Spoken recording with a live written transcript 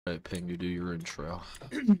Alright, Pengu, do your intro.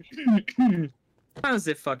 How's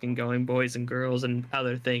it fucking going, boys and girls and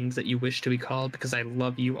other things that you wish to be called, because I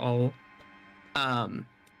love you all.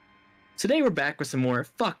 Today we're back with some more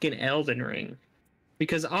fucking Elden Ring.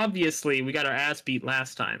 Because obviously we got our ass beat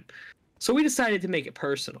last time. So we decided to make it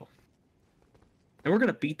personal. And we're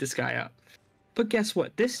gonna beat this guy up. But guess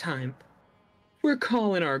what? This time, we're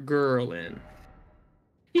calling our girl in.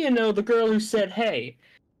 You know, the girl who said, hey,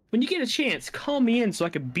 when you get a chance, call me in so I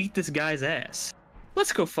can beat this guy's ass.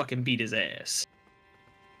 Let's go fucking beat his ass.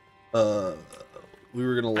 We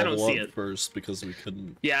were gonna level up it. first because we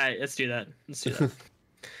couldn't. Yeah, let's do that. Let's do that.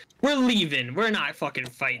 We're leaving. We're not fucking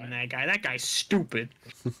fighting that guy. That guy's stupid.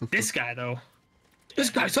 This guy, though.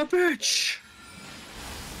 This guy's a bitch!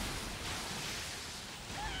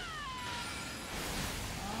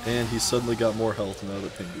 And he suddenly got more health now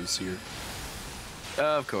that Pengu's here.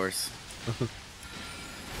 Of course.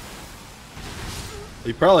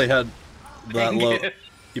 He probably had that low.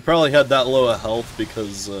 He probably had that low of health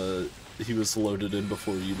because he was loaded in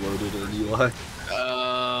before you loaded in, Eli.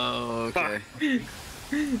 Oh, okay.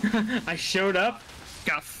 I showed up,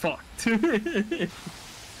 got fucked. It's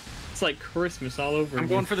like Christmas all over again. I'm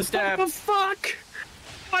going for the stab. What the fuck?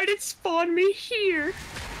 Why did it spawn me here?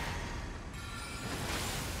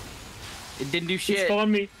 It didn't do shit.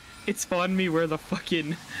 It spawned me where the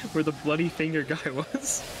bloody finger guy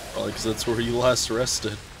was. Probably because that's where you last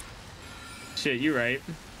rested. Shit, you're right.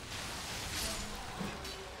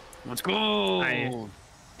 Let's go.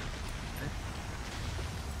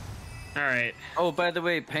 Alright. Oh, by the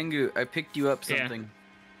way, Pengu, I picked you up something. Yeah.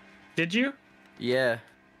 Did you? Yeah.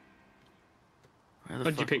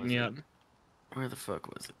 What'd you pick me up? Where the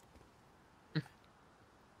fuck was it?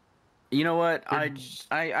 You know what?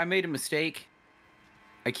 I made a mistake.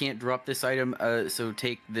 I can't drop this item, so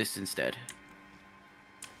take this instead.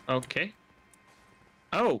 Okay.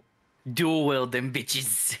 Oh. Dual wield them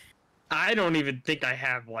bitches. I don't even think I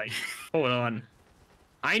have, like... Hold on.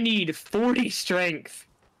 I need 40 strength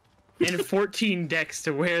and 14 dex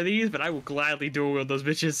to wear these, but I will gladly dual wield those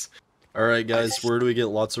bitches. Alright, guys, where do we get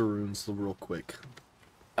lots of runes real quick?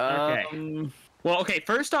 Okay. Well, okay,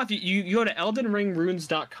 first off, you go to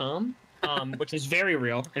eldenringrunes.com, which is very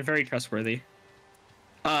real and very trustworthy.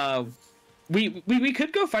 We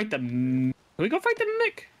could go fight the... Can we go fight the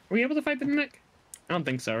mimic? Are we able to fight the mimic? I don't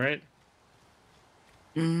think so, right?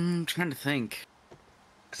 I'm trying to think.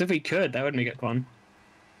 Because if we could, that would make it fun.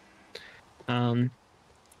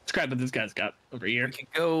 Let's grab what this guy's got over here. We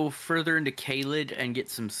could go further into Caelid and get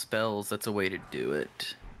some spells. That's a way to do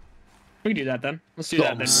it. We can do that then. Let's do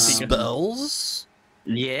that then. Spells?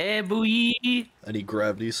 Yeah, boy. Any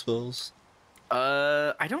gravity spells?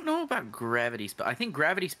 I don't know about gravity spells. I think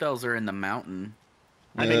gravity spells are in the mountain.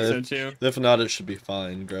 I think so too. If not, it should be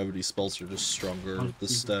fine. Gravity spells are just stronger with the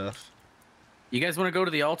staff. You guys want to go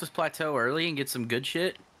to the Altus Plateau early and get some good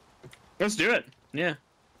shit? Let's do it. Yeah.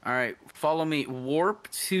 All right, follow me. Warp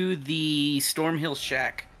to the Stormhill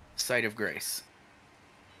Shack site of grace.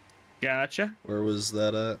 Gotcha. Where was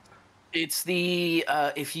that at? It's the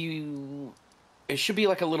it should be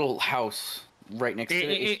like a little house right next to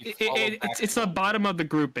it. It's the bottom of the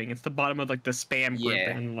grouping. It's the bottom of like the spam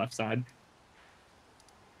grouping on the left side.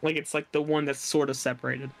 Like it's like the one that's sort of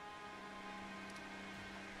separated.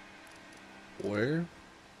 Where?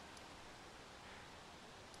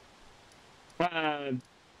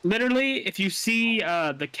 Literally, if you see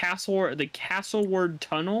the Castleward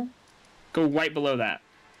tunnel, go right below that.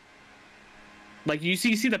 Like you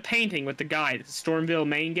see the painting with the guy, the Stormville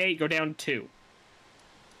main gate. Go down 2,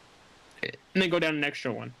 and then go down an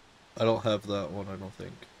extra one. I don't have that one. I don't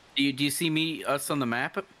think. Do you see us on the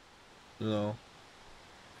map? No.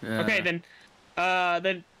 Okay, then,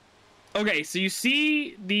 okay, so you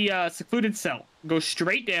see the secluded cell. Go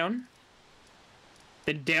straight down,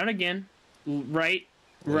 then down again, right.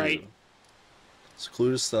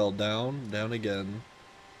 Secluded cell, down again.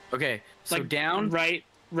 Okay, so like, down. Right.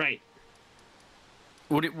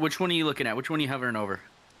 Which one are you looking at? Which one are you hovering over?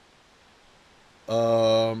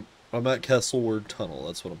 I'm at Kesselward Tunnel.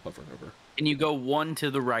 That's what I'm hovering over. And you go 1 to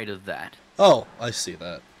the right of that. Oh, I see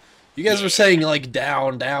that. You guys were saying like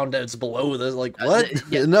down, it's below this. Like what?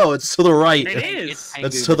 No, it's to the right. It is.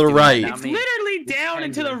 It's to the right. It's literally down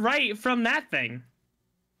and to the right from that thing.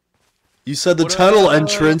 You said the tunnel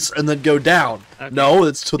entrance and then go down. Okay. No,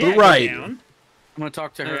 it's to the right. I'm gonna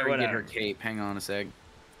talk to her and get her cape. Hang on a sec.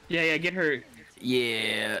 Yeah, get her.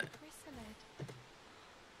 Yeah.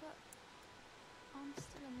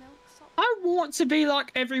 I want to be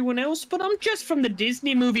like everyone else, but I'm just from the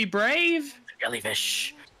Disney movie Brave.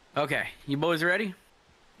 Jellyfish. Okay, you boys ready?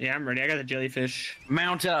 Yeah, I'm ready. I got the jellyfish.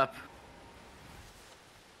 Mount up.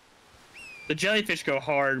 The jellyfish go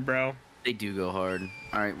hard, bro. They do go hard.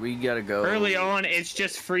 All right, we gotta go. Early on, it's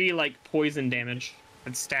just free like poison damage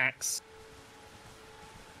and stacks.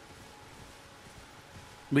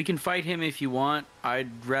 We can fight him if you want. I'd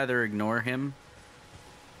rather ignore him.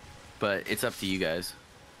 But it's up to you guys.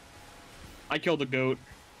 I killed a goat.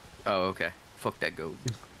 Oh, okay. Fuck that goat.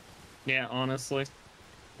 Yeah, honestly.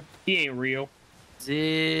 He ain't real. Is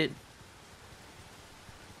it?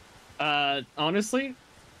 Honestly,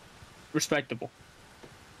 respectable.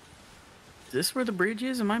 Is this where the bridge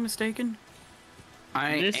is? Am I mistaken?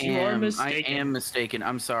 You are mistaken. I am mistaken.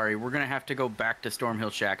 I'm sorry. We're gonna have to go back to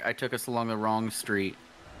Stormhill Shack. I took us along the wrong street.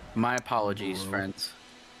 My apologies, friends.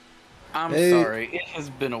 I'm sorry. It has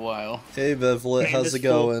been a while. Hey, Vivlet, how's it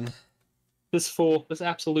going? This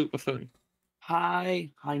absolute buffoon. Hi,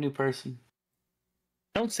 new person.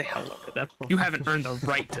 Don't say hello to that. You haven't earned the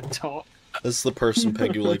right to talk. That's the person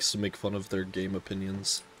Pengu likes to make fun of their game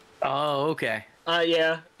opinions. Oh, okay.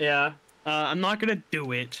 Yeah. I'm not gonna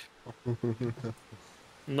do it.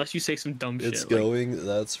 Unless you say some dumb shit. It's going,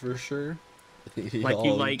 that's for sure. Like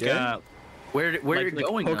you like, where are you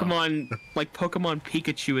going? Pokemon, like Pokemon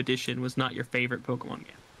Pikachu Edition was not your favorite Pokemon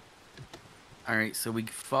game. All right, so we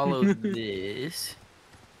followed this.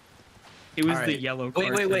 It was the yellow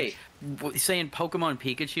card. Wait. Saying Pokemon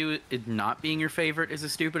Pikachu is not being your favorite is a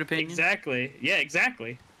stupid opinion? Exactly. Yeah,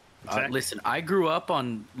 exactly. Listen, I grew up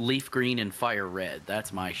on Leaf Green and Fire Red.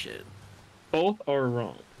 That's my shit. Both are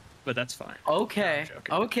wrong, but that's fine. Okay.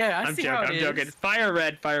 No, okay, I'm joking. Fire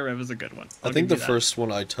Red was a good one. I think the first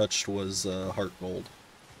one I touched was Heart Gold.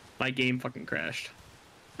 My game fucking crashed.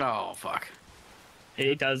 Oh, fuck.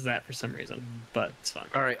 It does that for some reason, but it's fine.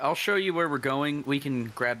 Alright, I'll show you where we're going. We can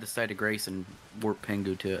grab the Site of Grace and warp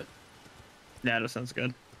Pengu to it. Yeah, that sounds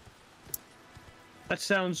good. That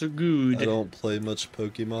sounds good. I don't play much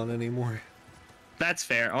Pokemon anymore. That's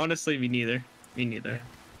fair. Honestly, me neither.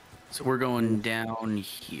 So we're going down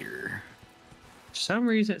here. For some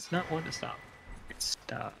reason, it's not wanting to stop.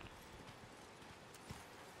 Stop.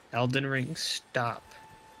 Elden Ring, stop.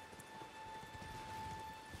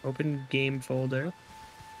 Open game folder.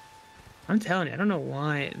 I'm telling you, I don't know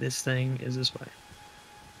why this thing is this way.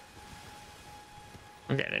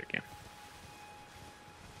 Okay, there we go.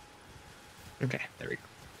 Okay, there we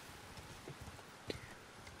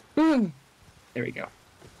go. There we go.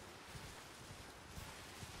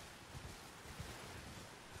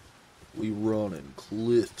 We run in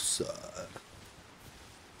cliffside.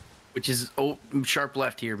 Which is sharp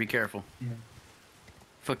left here. Be careful. Yeah.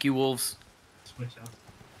 Fuck you, wolves. Switch out.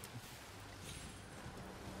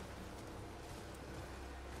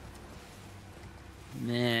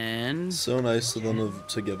 Then So nice of them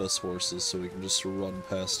to give us horses so we can just run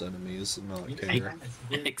past enemies and not care.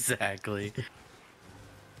 exactly.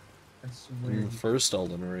 In the first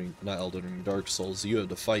Dark Souls, you had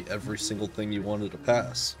to fight every single thing you wanted to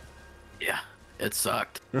pass. Yeah, it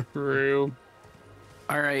sucked. True.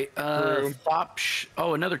 All right, Thops.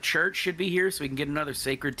 Oh, another church should be here, so we can get another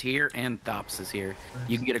sacred tier, and Thops is here.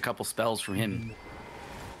 You can get a couple spells from him.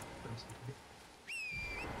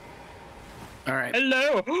 All right.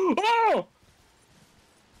 Hello. Oh.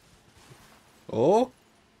 Oh?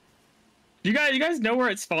 You guys know where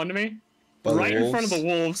it spawned to me? By right in front of the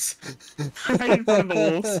wolves. Right in front of the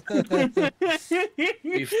wolves.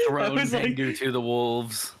 We've thrown Pengu to the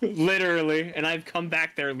wolves. Literally, and I've come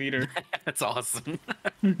back their leader. That's awesome.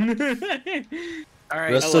 All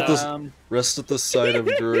right. Rest at the site of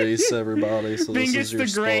grace, everybody. So this is your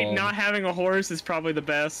the Great spawn. not having a horse is probably the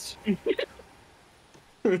best.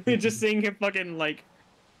 Just seeing him fucking like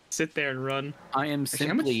sit there and run. I am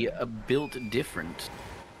simply built different.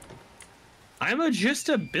 just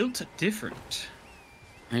built different.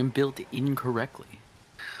 I'm built incorrectly.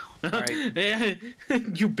 All right.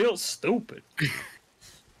 You built stupid.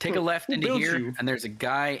 Take a left into here, you? and there's a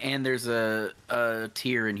guy, and there's a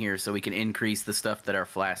tier in here, so we can increase the stuff that our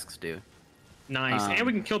flasks do. Nice, and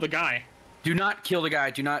we can kill the guy. Do not kill the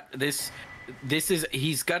guy. Do not.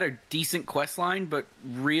 He's got a decent quest line, but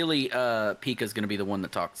really, Pika's gonna be the one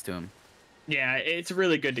that talks to him. Yeah, it's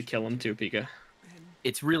really good to kill him too, Pika.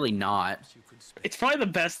 It's really not. It's probably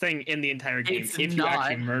the best thing in the entire game you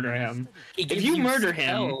actually murder him. If you murder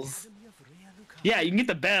him, yeah, you can get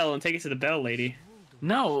the bell and take it to the bell lady.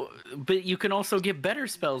 No, but you can also get better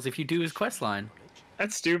spells if you do his quest line.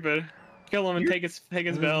 That's stupid. Kill him and take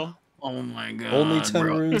his bell. Oh my god. Only 10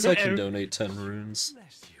 runes? I can donate 10 runes.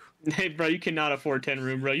 Hey, bro, you cannot afford 10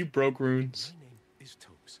 runes, bro. You broke runes.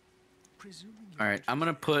 Alright, I'm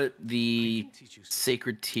gonna put the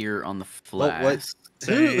sacred tier on the flask.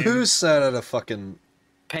 Who sat at a fucking...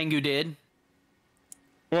 Pengu did.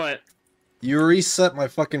 What? You reset my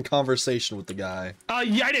fucking conversation with the guy.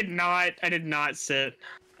 Yeah, I did not. I did not sit.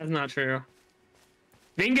 That's not true.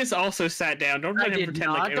 Vingus also sat down. Don't let him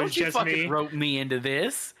pretend like it was just me. Don't you fucking rope me into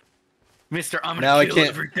this, Mister. I'm gonna Now kill I can't.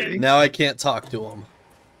 everything. Now I can't talk to him.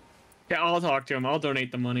 Yeah, I'll talk to him. I'll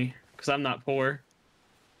donate the money because I'm not poor.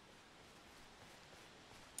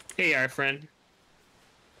 Hey, our friend.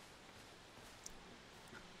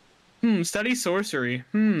 Study sorcery.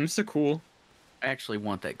 So cool. I actually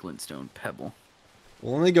want that glintstone pebble.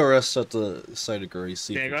 Well, let me go rest at the site of grace.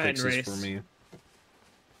 See Yeah, if go it ahead takes and this for race. me.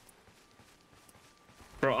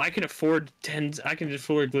 Bro, I can afford I can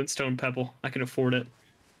afford glintstone pebble. I can afford it.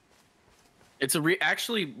 It's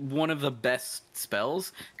actually one of the best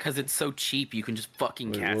spells because it's so cheap. You can just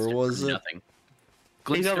fucking Wait, cast where it was for it? nothing.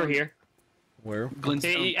 He's over here. Where?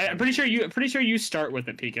 Glintstone. I'm pretty sure you. Pretty sure you start with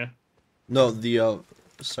it, Pika. No, the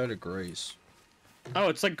site of grace. Oh,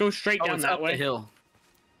 it's like go straight down it's that up way. the hill.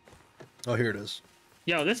 Oh, here it is.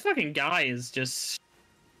 Yo, this fucking guy is just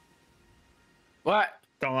What?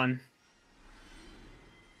 gone.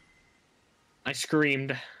 I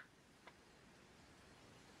screamed.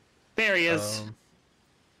 There he is.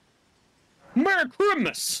 Merry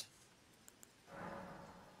Christmas!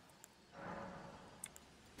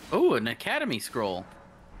 Oh, an academy scroll.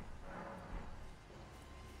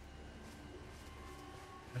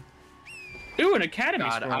 Ooh, an academy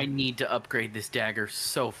God, scroll. I need to upgrade this dagger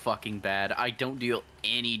so fucking bad. I don't deal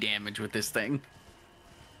any damage with this thing.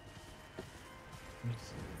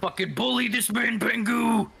 Fucking bully this man,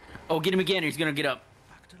 Pengu! Oh, get him again. He's gonna get up.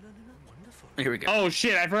 Here we go. Oh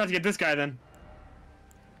shit, I forgot to get this guy then.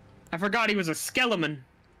 I forgot he was a skeleton.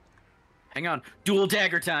 Hang on. Dual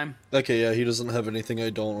dagger time. Okay, yeah, he doesn't have anything I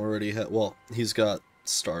don't already have. Well, he's got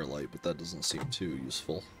Starlight, but that doesn't seem too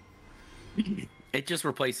useful. It just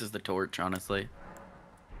replaces the torch, honestly.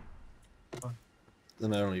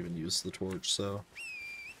 And I don't even use the torch, so...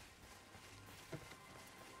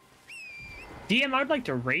 DM, I would like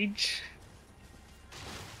to rage.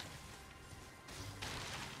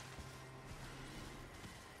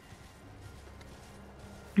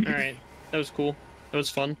 Alright, that was cool. That was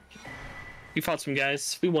fun. We fought some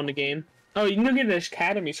guys. We won the game. Oh, you can go get an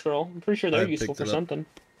academy scroll. I'm pretty sure they're useful for something.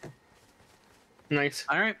 Nice.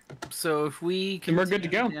 Alright, so if we can we're good to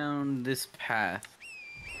go down this path.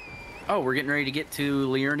 Oh, we're getting ready to get to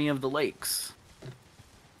Liurnia of the Lakes.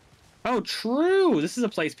 Oh, true! This is a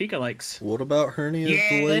place Pika likes. What about Hernia of the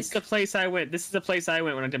Lake? Yeah, that's the place I went. This is the place I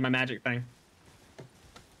went when I did my magic thing.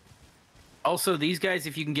 Also, these guys,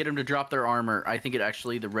 if you can get them to drop their armor, I think it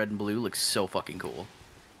actually, the red and blue, looks so fucking cool.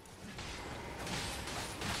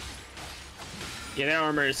 Yeah, their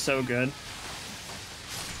armor is so good.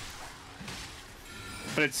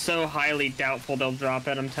 But it's so highly doubtful they'll drop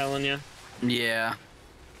it, I'm telling you. Yeah.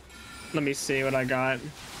 Let me see what I got.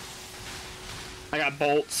 I got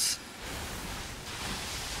bolts.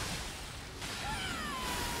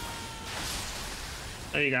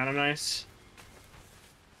 There you got them, nice.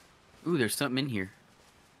 Ooh, there's something in here.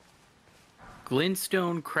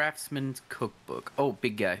 Glintstone Craftsman's Cookbook. Oh,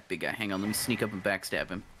 big guy, big guy. Hang on, let me sneak up and backstab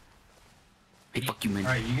him. Hey, fuck you, man.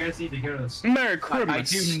 Alright, you guys need to go to... Merry I Christmas.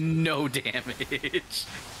 do no damage.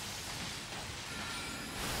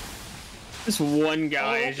 This one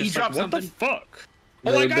guy is he just dropped like, what the something. fuck?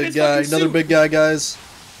 Another I got big his guy, fucking another suit. big guy, guys.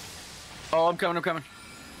 Oh, I'm coming, I'm coming.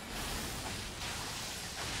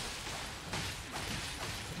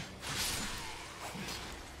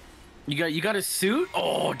 You got a suit?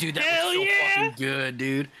 Oh, dude, that Hell looks so yeah! fucking good,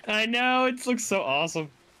 dude. I know, it looks so awesome.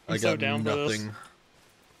 I'm I so got down for this. nothing.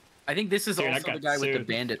 I think this is Dude, I also got the guy with the suit.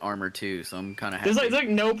 bandit armor too, so I'm kind of happy. There's like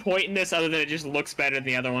no point in this other than it just looks better than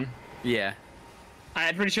the other one. Yeah.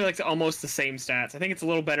 I'm pretty sure like it's almost the same stats. I think it's a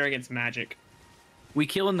little better against magic. We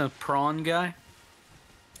killing the prawn guy?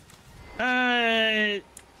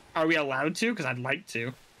 Are we allowed to? Because I'd like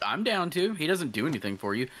to. I'm down to. He doesn't do anything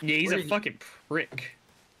for you. Yeah, he's Where a is he? fucking prick.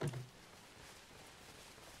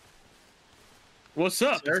 What's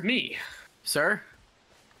up? Sir? It's me. Sir?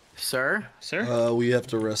 Sir? Sir? We have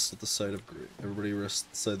to rest at the site of grace. Everybody rest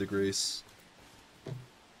at the site of the grace.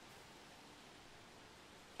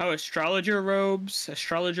 Oh, astrologer robes,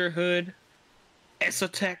 astrologer hood,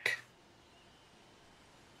 esotech.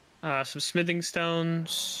 Some smithing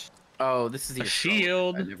stones. Oh, this is the A astrologer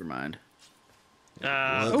shield. guy, never mind. Let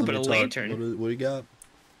Oh, but me a talk. lantern. What do you got?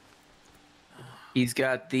 He's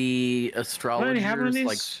got the already have one of astrologer's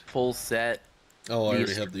like these? full set. Oh, I The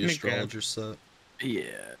already have the Let me astrologer set. Yeah.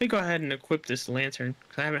 Let me go ahead and equip this lantern,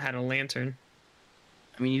 because I haven't had a lantern.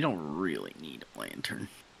 I mean, you don't really need a lantern.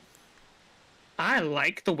 I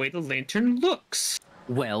like the way the lantern looks.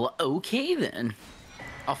 Well, okay then.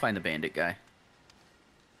 I'll find the bandit guy.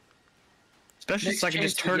 Especially so I can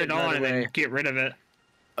just turn it on and then get rid of it.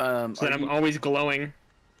 So that I'm always glowing.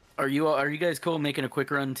 Are you guys cool making a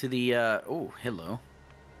quick run to the oh, hello.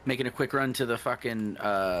 Making a quick run to the fucking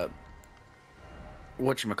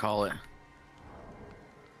whatchamacallit?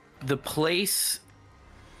 The place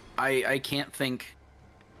I can't think.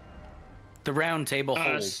 The round table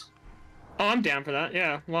hold. Oh, I'm down for that.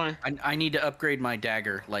 Yeah, why? I need to upgrade my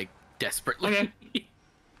dagger like desperately. Okay.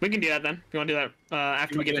 We can do that then. You want to do that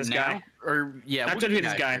after we get this guy? Or yeah, after we get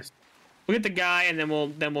this guy. We'll get the guy and then we'll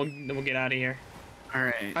get out of here. All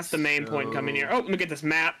right. That's the main point coming here. Oh, let me get this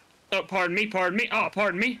map. Oh, pardon me. Oh,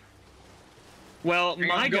 pardon me. Well,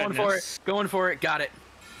 my goodness. Going for it. Got it.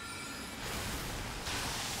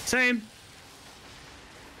 Same.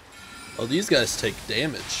 Oh, these guys take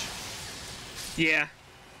damage. Yeah.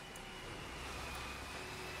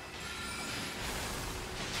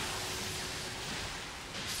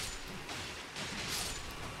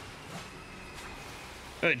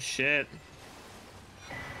 Good shit.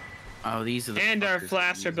 Oh, these are the and our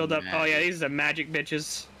flasks are built up. Oh yeah, these are magic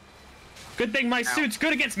bitches. Good thing my suit's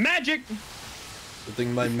good against magic. Good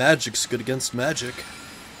thing my magic's good against magic.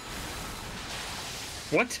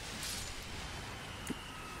 What?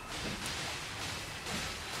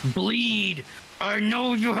 Bleed! I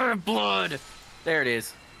know you have blood! There it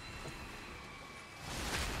is.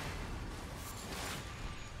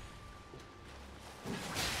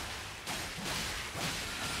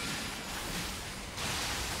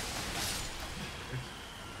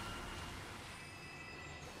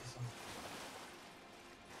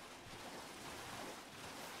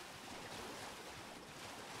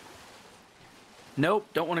 Nope,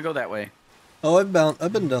 don't want to go that way. Oh, I've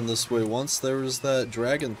been down this way once. There was that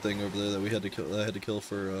dragon thing over there that we had to kill. That I had to kill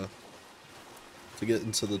for to get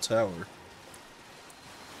into the tower.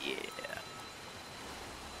 Yeah.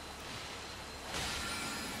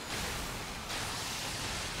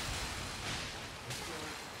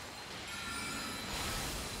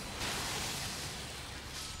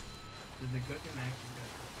 Did the cooking actually go?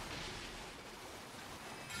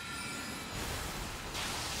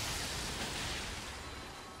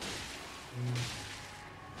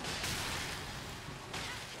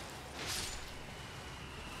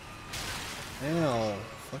 Ow,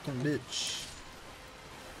 fucking bitch.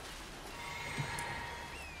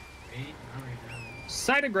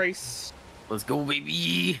 Side of grace. Let's go,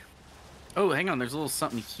 baby. Oh, hang on. There's a little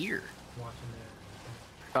something here.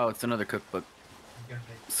 Oh, it's another cookbook.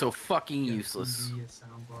 So fucking useless.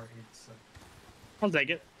 I'll take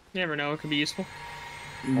it. You never know. It could be useful.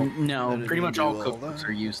 No, pretty much all cookbooks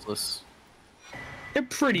are useless. They're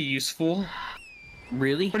pretty useful.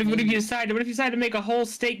 Really? What if you decide to make a whole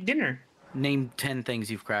steak dinner? Name 10 things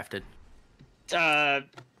you've crafted. A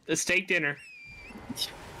steak dinner.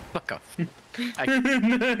 Fuck off. Steak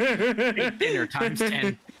dinner times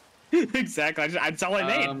 10. Exactly. That's all I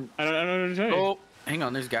made. I don't know what to tell you. Oh, hang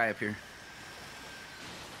on. There's a guy up here.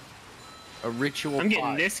 A ritual. I'm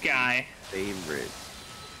getting this guy. Favorite.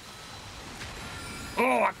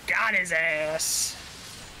 Oh, I got his ass.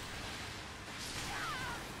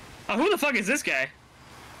 Oh, who the fuck is this guy?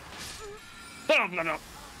 Oh, no.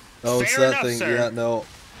 Oh, it's Fair that enough, thing. sir. Yeah, no.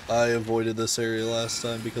 I avoided this area last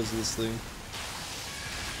time because of this thing.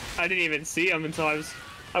 I didn't even see him until I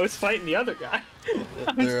was fighting the other guy.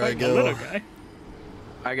 There I go. The little guy.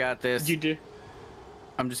 I got this. You do.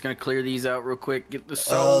 I'm just gonna clear these out real quick. Get the Oh,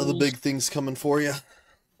 souls. the big thing's coming for you.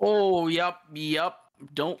 Oh, yep.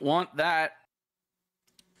 Don't want that.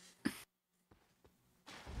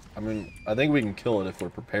 I mean, I think we can kill it if we're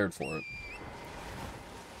prepared for it.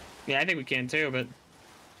 Yeah, I think we can too, but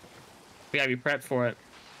we gotta be prepped for it.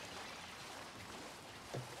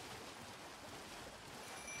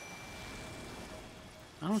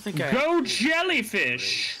 I don't think Go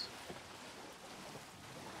jellyfish!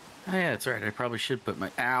 Oh, yeah, that's right. I probably should put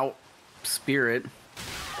my spirit.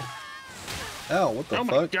 Ow, what the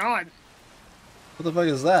fuck? Oh my god! What the fuck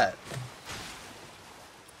is that?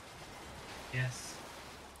 Yes.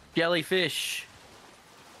 Jellyfish.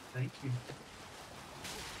 Thank you.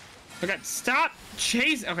 Okay, stop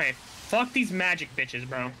chasing. Okay, fuck these magic bitches,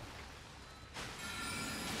 bro.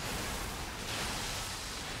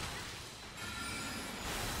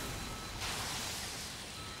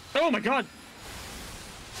 Oh my god!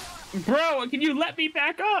 Bro, can you let me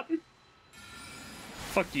back up?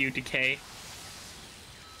 Fuck you, Decay.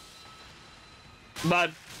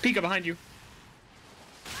 Bud, Pika behind you.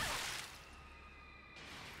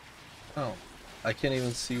 Oh, I can't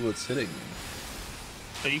even see what's hitting me.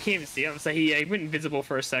 Oh, you can't even see him. So he went invisible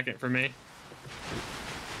for a second for me.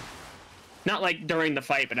 Not like during the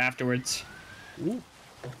fight, but afterwards. Ooh.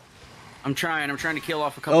 I'm trying to kill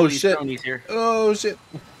off a couple of these cronies here. Oh shit!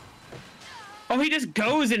 Oh, he just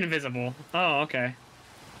goes invisible. Oh, okay.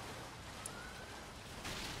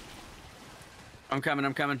 I'm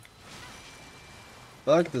coming.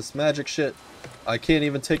 Fuck this magic shit. I can't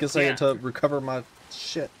even take a second to recover my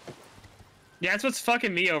shit. Yeah, that's what's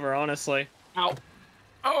fucking me over, honestly. Ow.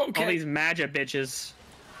 Oh, okay. All these magic bitches.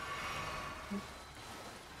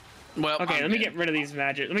 Well, okay, let me get rid of these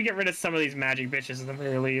magic. Let me get rid of some of these magic bitches at the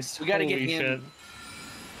very least. We gotta Holy get him. Shit.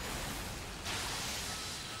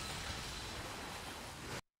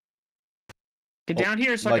 Get down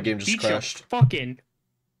here so I can beat your fucking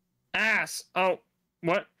ass. Oh,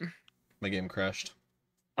 what? My game crashed.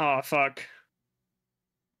 Oh, fuck.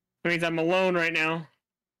 That means I'm alone right now.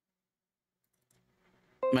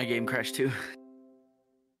 My game crashed too.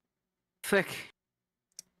 Thick.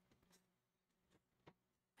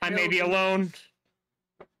 I may be alone,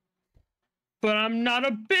 but I'm not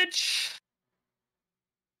a bitch.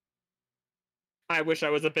 I wish I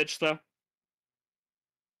was a bitch, though.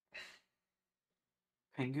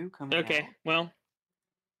 Pengu, come Okay, well.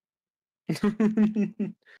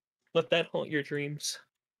 Let that haunt your dreams.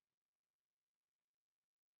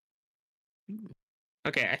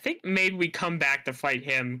 Okay, I think maybe we come back to fight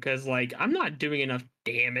him, because, like, I'm not doing enough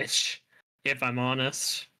damage, if I'm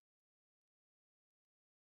honest.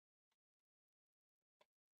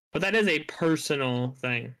 But that is a personal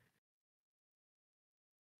thing.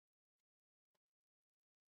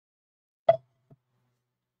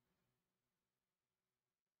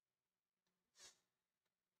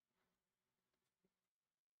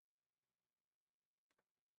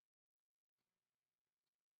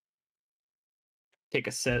 Take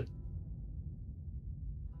a sip.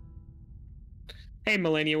 Hey,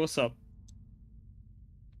 Melania, what's up?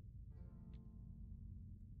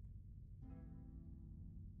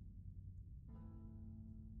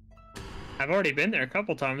 I've already been there a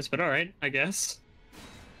couple times, but alright, I guess.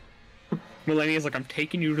 Melania's like, I'm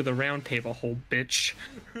taking you to the round table, whole bitch.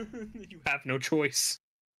 You have no choice.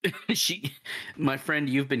 My friend,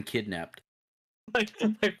 you've been kidnapped. My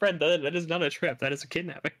friend, that is not a trip, that is a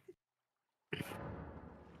kidnapping.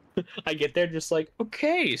 I get there just like,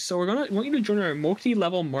 okay, so we want you to join our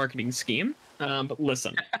multi-level marketing scheme. But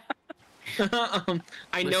listen.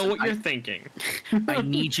 I know what you're thinking. I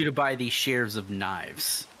need you to buy these shares of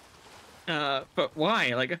knives. But why?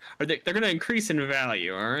 Like, they're gonna increase in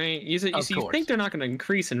value, all right? You think they're not gonna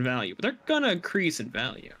increase in value, but they're gonna increase in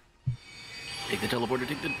value. Take the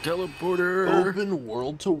teleporter. Open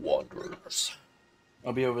world to wanderers.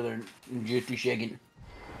 I'll be over there in just a second.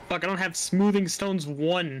 Fuck, I don't have smoothing stones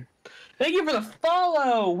 1. Thank you for the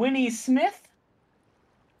follow, Winnie Smith.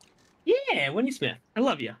 Yeah, Winnie Smith. I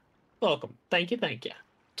love you. Welcome. Thank you.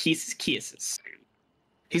 Kisses.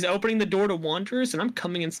 He's opening the door to wanderers, and I'm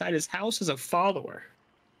coming inside his house as a follower.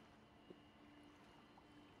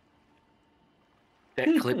 That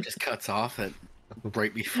clip just cuts off at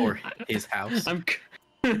right before his house. I'm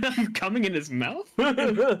coming in his mouth?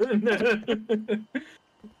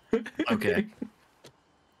 Okay.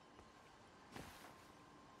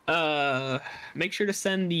 Make sure to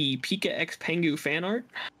send the Pika X Pengu fan art.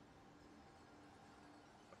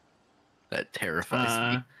 That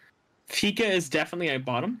terrifies me. Pika is definitely a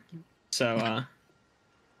bottom, so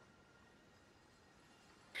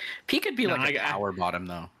Pika'd be like a power bottom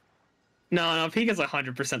though. No, Pika's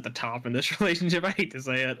 100% the top in this relationship. I hate to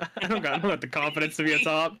say it. I don't got the confidence to be a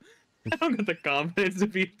top. I don't got the confidence to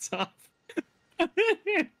be a top.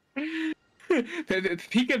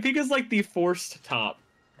 Pika's like the forced top.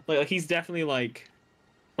 Like he's definitely like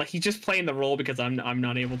he's just playing the role because I'm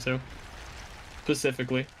not able to.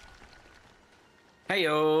 Specifically.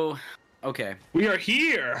 Heyo. Okay. We are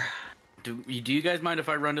here. Do you guys mind if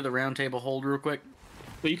I run to the round table hold real quick?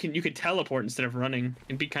 Well, you could teleport instead of running.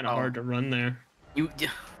 It'd be kind of hard to run there. You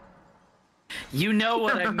know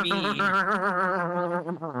what I mean.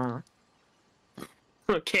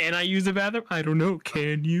 Can I use the bathroom? I don't know.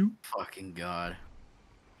 Can you? Fucking god.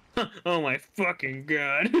 Oh my fucking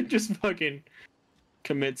god. Just fucking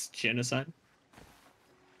commits genocide.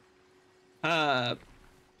 Yo,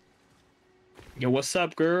 what's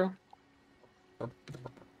up, girl?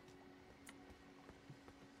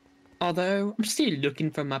 Although, I'm still looking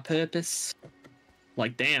for my purpose.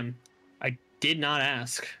 Like, damn. I did not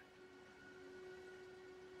ask.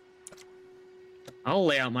 I'll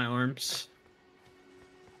lay out my arms.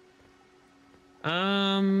 You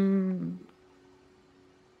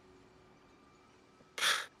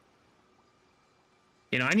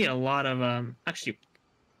know, I need a lot of, actually...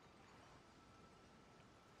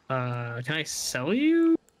 can I sell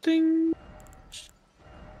you things?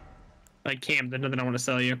 I can't, there's nothing I want to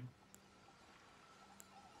sell you.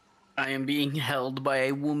 I am being held by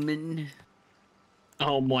a woman.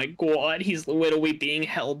 Oh my god, he's literally being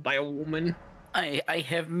held by a woman. I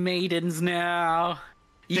have maidens now.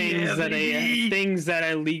 Things that baby! things that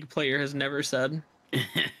a League player has never said.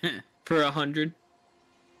 For 100.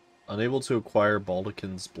 Unable to acquire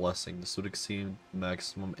Baldekin's blessing, this would exceed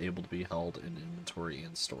maximum able to be held in inventory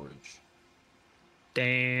and storage.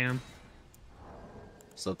 Damn.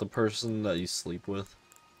 Is that the person that you sleep with?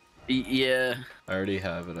 Yeah. I already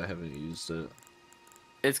have it, I haven't used it.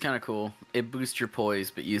 It's kind of cool. It boosts your poise,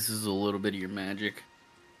 but uses a little bit of your magic.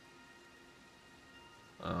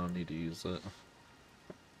 I don't need to use it.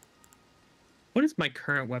 What is my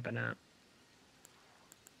current weapon at?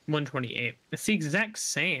 128. It's the exact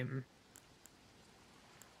same.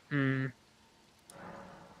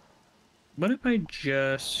 What if I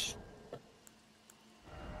just...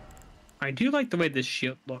 I do like the way this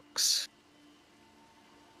shield looks.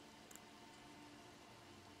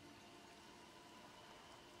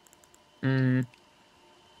 Let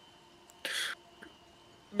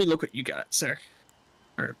me look what you got, sir.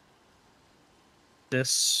 Or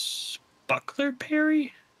this buckler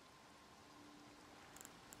parry?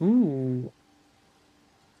 Ooh.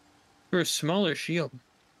 For a smaller shield.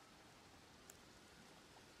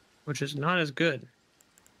 Which is not as good.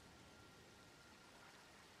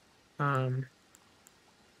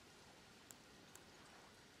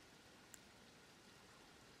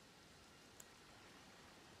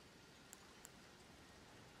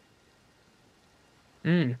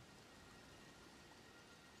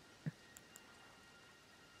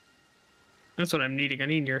 That's what I'm needing. I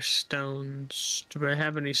need your stones. Do I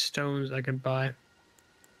have any stones I can buy?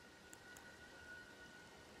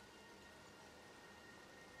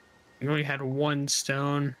 I only had one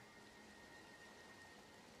stone.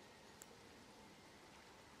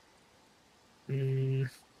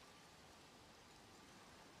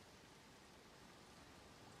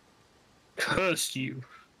 Curse you.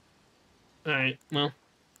 Alright, well.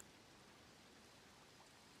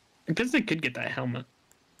 I guess they could get that helmet.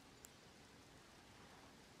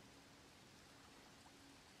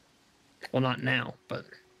 Well, not now, but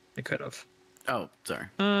they could have. Oh, sorry.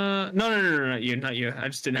 No, not you. I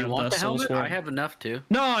just didn't You have want the the souls helmet? for I it. have enough too.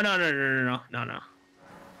 No.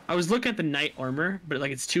 I was looking at the knight armor, but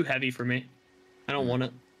like it's too heavy for me. I don't want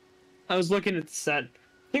it. I was looking at the set. I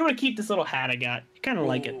think I'm gonna keep this little hat I got. I kind of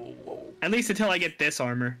like it. At least until I get this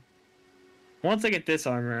armor. Once I get this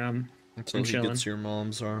armor, Until I'm he chilling. gets your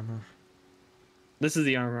mom's armor. This is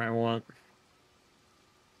the armor I want.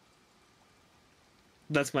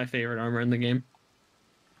 That's my favorite armor in the game.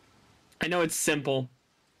 I know it's simple.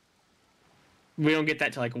 We don't get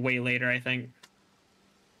that till like way later, I think.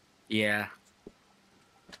 Yeah.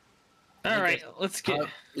 All right, let's get.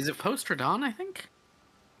 Is it post Radon, I think?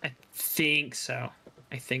 I think so.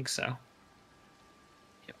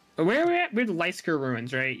 Yep. Where are we at? We're the Lysker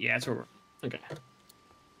Ruins, right? Yeah, that's where we're. Okay.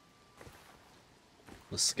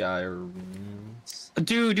 The sky ruins.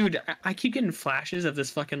 Dude, I keep getting flashes of this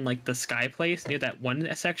fucking like the sky place near that one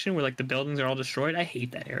section where like the buildings are all destroyed. I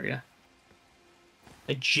hate that area.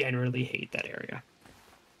 I generally hate that area.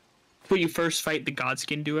 When you first fight the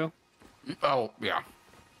Godskin duo. Oh, yeah.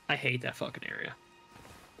 I hate that fucking area.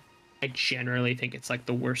 I generally think it's like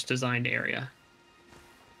the worst designed area.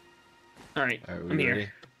 Alright, I'm ready?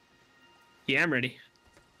 here. Yeah, I'm ready.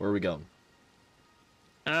 Where are we going?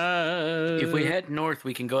 If we head north,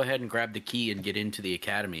 we can go ahead and grab the key and get into the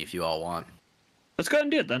academy if you all want. Let's go ahead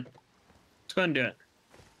and do it then. Let's go ahead and do it.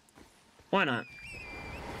 Why not?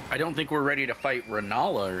 I don't think we're ready to fight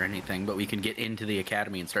Renala or anything, but we can get into the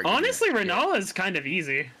academy and start. Honestly, Renala is kind of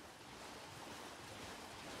easy.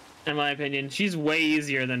 In my opinion, she's way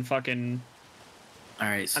easier than fucking. All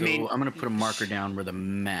right, so I'm gonna put a marker down where the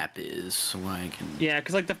map is, so I can. Yeah,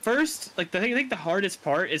 because like the first, like I think the hardest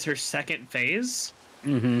part is her second phase.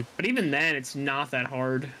 Mm-hmm. But even then, it's not that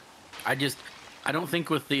hard. I don't think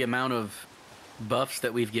with the amount of buffs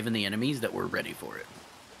that we've given the enemies that we're ready for it.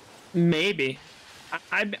 Maybe.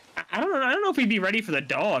 I don't know. I don't know if we'd be ready for the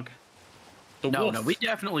dog. The wolf. No, we'd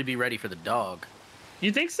definitely be ready for the dog.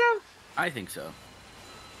 You think so? I think so.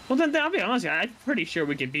 Well, then I'll be honest with you. I'm pretty sure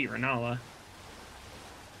we could beat Renala.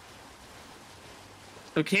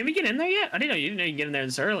 Oh, can we get in there yet? I didn't know you can get in there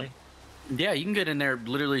this early. Yeah, you can get in there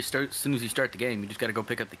literally as soon as you start the game. You just got to go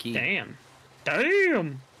pick up the key. Damn.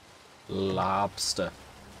 Lobster.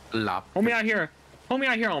 Homie out here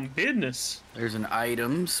on business. There's an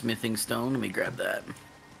item, smithing stone. Let me grab that.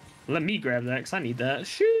 Let me grab that because I need that.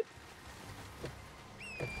 Shoot.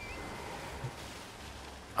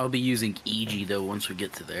 I'll be using EG though once we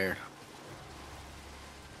get to there.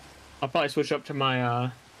 I'll probably switch up to my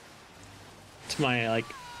like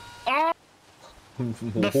Oh,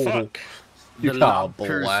 the fuck? You The got lobsters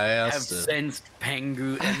have blasted. sensed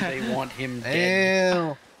Pengu and they want him dead. Ew.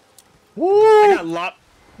 I Woo! got lop.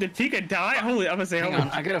 Did Tika die? Holy, I'm gonna say Hang holy. on,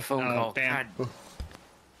 I got a phone Oh, call. damn. God.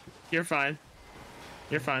 You're fine.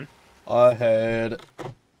 You're fine. I had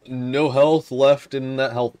no health left in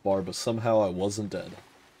that health bar, but somehow I wasn't dead.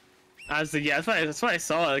 I was like, yeah, that's why I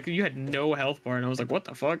saw it. Like, you had no health bar, and I was like, what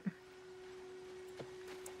the fuck?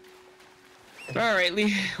 Alright,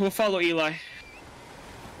 Lee, we'll follow Eli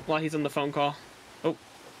while he's on the phone call. Oh.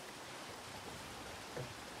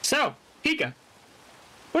 So, Pika,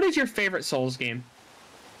 what is your favorite Souls game?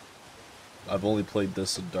 I've only played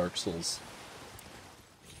this in Dark Souls.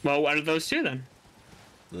 Well, what are those two then?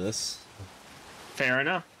 This? Fair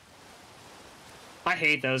enough. I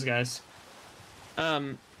hate those guys. I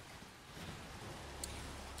don't know.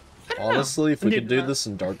 Honestly, if we could do Dude, this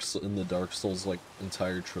in the Dark Souls like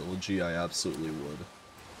entire trilogy, I absolutely would.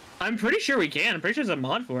 I'm pretty sure we can. I'm pretty sure there's a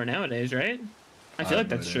mod for it nowadays, right? I feel like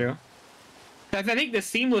that's true. I think the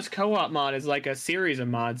seamless co-op mod is like a series of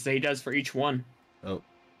mods that he does for each one. Oh,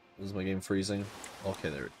 is my game freezing? Okay,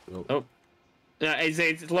 there. Oh.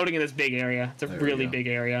 It's loading in this big area. It's a There we really go. big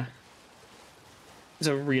area. It's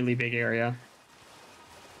a really big area.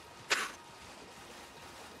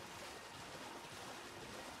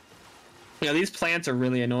 Yeah, these plants are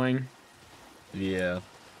really annoying. Yeah.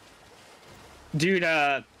 Dude,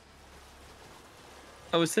 I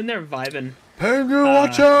was sitting there vibing. Pengu,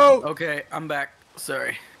 watch out! Okay, I'm back.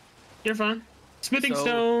 Sorry. You're fine. Smithing So,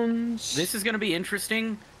 stones. This is gonna be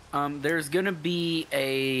interesting. There's gonna be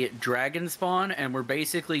a dragon spawn, and we're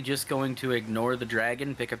basically just going to ignore the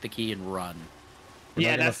dragon, pick up the key, and run. We're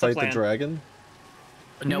yeah, not gonna that's the fight plan. the dragon?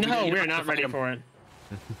 No, you don't we're have not to fight ready him. for it.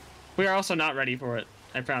 We are also not ready for it.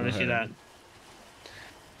 I promise you that. Okay.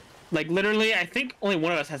 Like, literally, I think only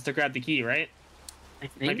one of us has to grab the key, right? I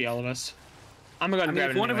Might think. be all of us. I'm gonna go ahead I and mean, grab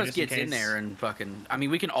if it one of anyway, us just gets in case. there and fucking, I mean,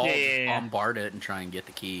 we can all Yeah. bombard it and try and get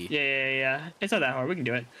the key. Yeah. It's not that hard. We can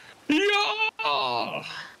do it. Yeah! All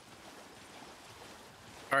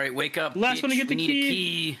right, wake up. Last one to bitch. get the We need key. a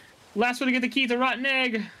key. Last one to get the key to rotten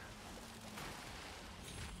egg.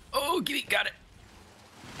 Oh, got it.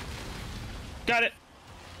 Got it.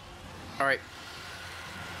 All right.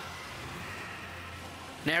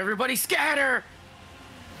 Now everybody scatter.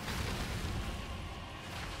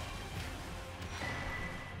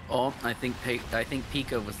 Oh, I think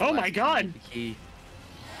Pika was. The Oh my last one to God. get the key.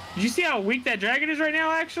 Did you see how weak that dragon is right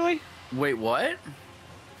now, actually? Wait, what?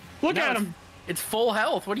 Look No, at it's- him. It's full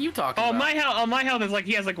health. What are you talking Oh, about? my health is like,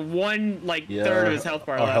 he has like one, like, Yeah, third of his health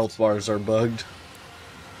bar our left. health bars are bugged.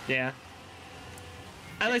 Yeah.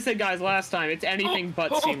 As I said, guys, last time, it's anything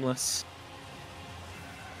but seamless.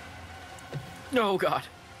 Oh God.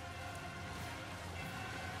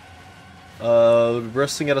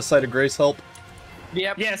 Resting at a site of grace help.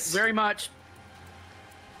 Yep. Yes. Very much.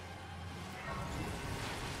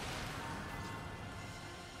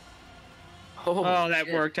 Oh, that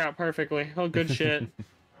shit. worked out perfectly. Oh, good shit.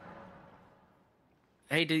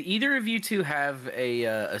 Hey, did either of you two have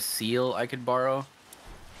a seal I could borrow?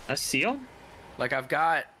 A seal? Like I've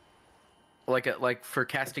got like for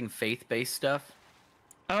casting faith-based stuff.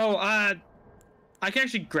 Oh, I can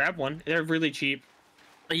actually grab one. They're really cheap.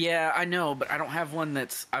 Yeah, I know, but I don't have one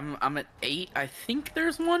that's I'm at 8. I think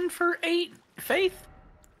there's one for 8 faith.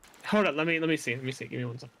 Hold on, let me see. Give me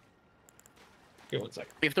one second. Give me one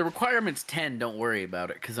second. If the requirement's 10, don't worry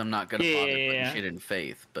about it because I'm not gonna Yeah, bother yeah, putting yeah. shit in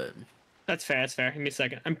faith. But That's fair. Give me a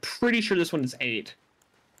second. I'm pretty sure this one is 8.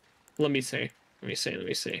 Let me see.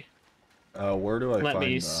 Where do I Let find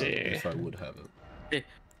me that see. if I would have it?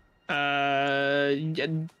 Yeah,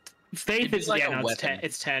 faith It'd be is like yeah, a no, it's weapon. 10.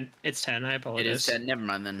 It's 10. It's 10. I apologize. it is 10. Never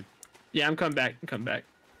mind then. Yeah, I'm coming back.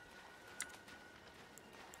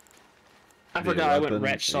 I Be a forgot I went weapon?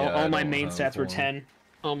 wretch, so Yeah, all I my don't main have stats were one. 10.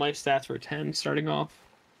 All my stats were 10 starting off.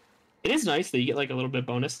 It is nice that you get like a little bit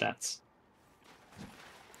bonus stats.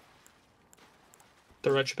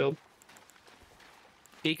 The wretch build.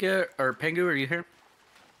 Pika or Pengu, are you here?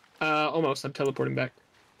 Almost. I'm teleporting back.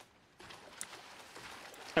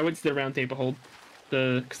 I went to the round table hold.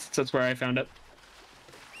 'Cause that's where I found it.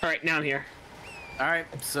 All right, now I'm here. All right,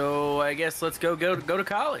 so I guess let's go to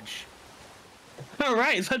college. All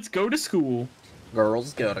right, let's go to school.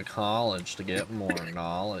 Girls go to college to get more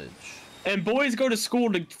knowledge. And boys go to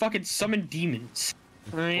school to fucking summon demons.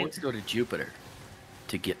 All right. Let's go to Jupiter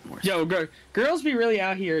to get more. Yo, girls be really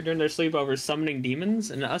out here during their sleepovers summoning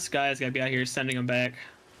demons, and us guys gotta be out here sending them back.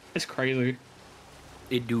 It's crazy.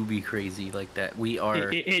 It do be crazy like that. We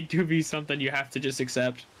are. It do be something you have to just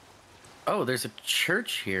accept. Oh, there's a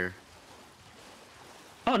church here.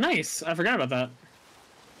 Oh, nice. I forgot about that.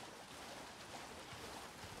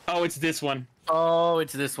 Oh, it's this one. Oh,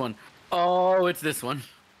 it's this one. Oh, it's this one.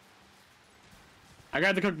 I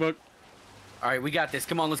got the cookbook. All right, we got this.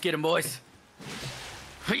 Come on, let's get him, boys.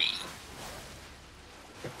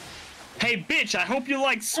 Hey, bitch, I hope you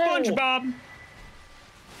like SpongeBob.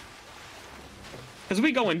 Because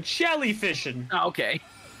we going jellyfishing. Oh, okay.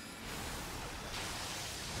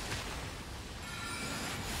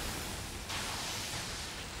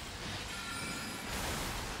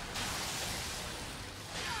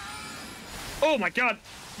 Oh my god.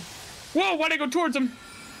 Whoa, why'd I go towards him?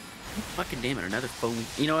 Fucking damn it, another phone.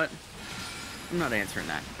 You know what? I'm not answering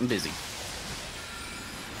that. I'm busy.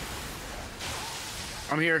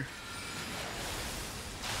 I'm here.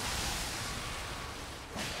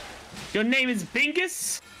 Your name is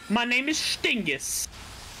Bingus? My name is Stingus.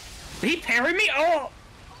 Did he parry me? Oh!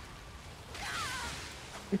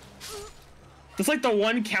 It's like the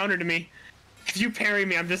one counter to me. If you parry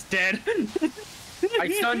me, I'm just dead. I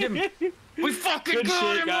stunned him. We fucking Good got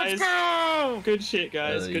shit, him. guys. Let's go. Good shit,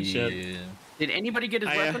 guys. Good shit. Yeah. Did anybody get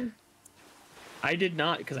his weapon? I did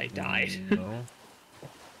not, because I died. No.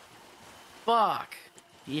 Fuck.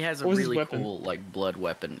 He has a What was his really weapon? cool like blood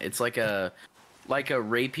weapon. It's like a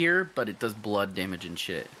rapier, but it does blood damage and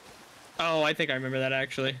shit. Oh, I think I remember that,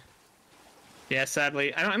 actually. Yeah,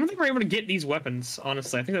 sadly. I don't think we're able to get these weapons,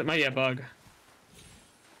 honestly. I think that might be a bug.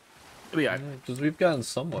 Yeah. Because we've gotten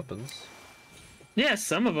some weapons. Yeah,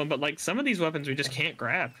 some of them, but like some of these weapons we just can't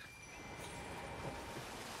grab.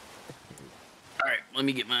 All right, let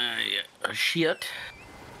me get my shit.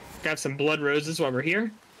 Got some blood roses while we're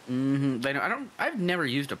here. Mm-hmm. I've never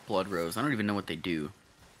used a blood rose. I don't even know what they do.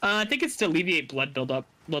 I think it's to alleviate blood buildup,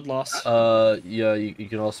 blood loss. Yeah, you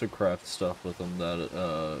can also craft stuff with them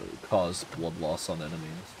that cause blood loss on enemies.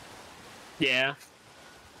 Yeah.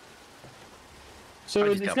 So I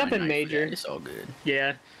just it's got my nothing knife for major. that. It's all good.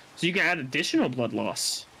 Yeah. So you can add additional blood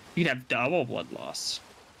loss. You can have double blood loss.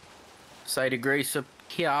 Sight of grace up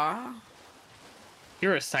here.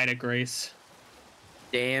 You're a sight of grace.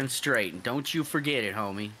 Damn straight. Don't you forget it,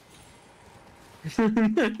 homie. It's I'm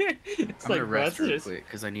like, gonna bro, rest that's real just quick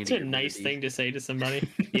because I need it's to a get rid of nice these. thing to say to somebody.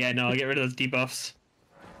 Yeah, no, I'll get rid of those debuffs.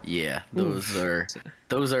 Yeah,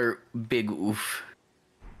 those are big oof.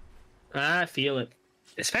 I feel it.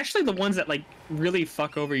 Especially the ones that like really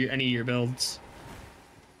fuck over any of your builds.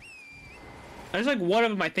 There's like one of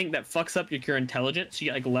them I think that fucks up your intelligence. You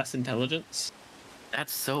get like less intelligence.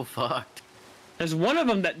 That's so fucked. There's one of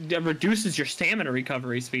them that reduces your stamina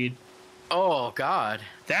recovery speed. Oh god.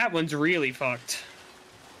 That one's really fucked.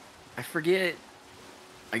 I forget.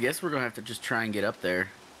 I guess we're gonna have to just try and get up there.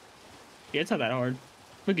 Yeah, it's not that hard.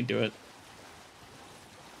 We could do it.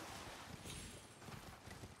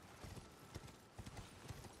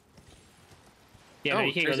 Yeah, no,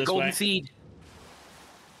 you can't go there's a this golden way. seed.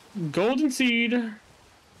 Golden seed.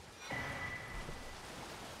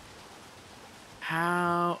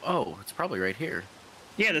 How? Oh, it's probably right here.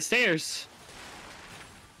 Yeah, the stairs.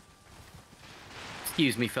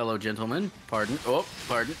 Excuse me, fellow gentlemen. Pardon. Oh,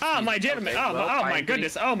 pardon. Oh, Excuse my me. gentleman. Okay, Oh, well, oh I'm my getting-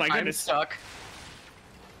 goodness. Oh my I'm goodness. stuck.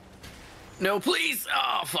 No, please.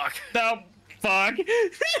 Oh, fuck. Oh, fuck.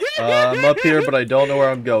 I'm up here, but I don't know where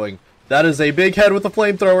I'm going. That is a big head with a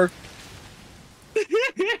flamethrower.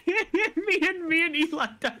 me and Eli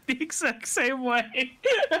died the exact same way.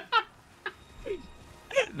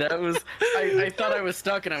 That was. I thought I was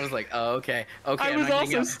stuck, and I was like, oh, okay. Okay, I I'm was not also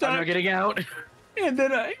getting out. stuck. I'm not getting out. And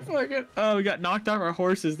then I fucking we got knocked off our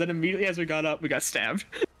horses. Then immediately as we got up, we got stabbed.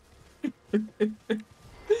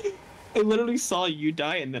 I literally saw you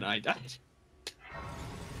die, and then I died.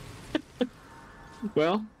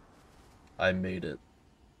 Well, I made it.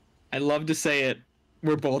 I love to say it.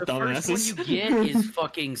 We're both The dumbasses. first one you get is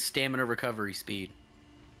fucking stamina recovery speed.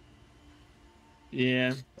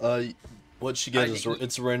 Yeah. What you get I is think-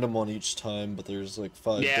 it's random on each time, but there's like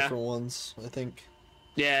 5 Yeah. different ones, I think.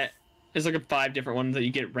 Yeah. There's like 5 different ones that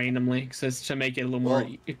you get randomly, so it's to make it a little more.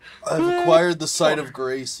 Well, I've acquired the Sight of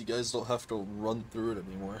Grace. You guys don't have to run through it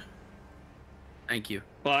anymore. Thank you.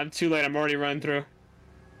 Well, I'm too late. I'm already running through.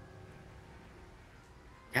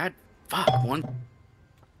 God, fuck one.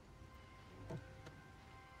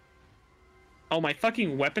 Oh, my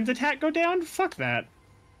fucking weapons attack go down? Fuck that.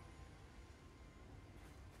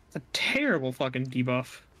 It's a terrible fucking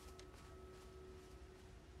debuff.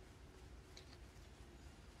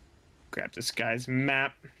 Grab this guy's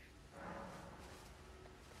map.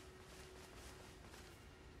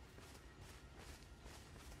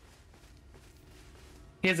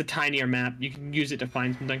 He has a tinier map. You can use it to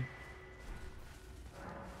find something.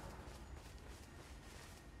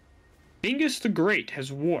 Bingus the Great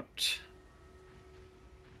has warped.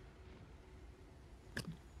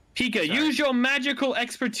 Pika, Sorry. use your magical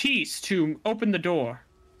expertise to open the door.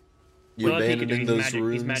 You Well, Pika do, abandoning he's those magic.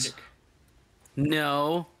 runes? He's magic.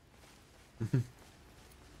 No.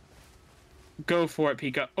 Go for it,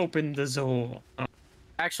 Pika. Open the door. Oh,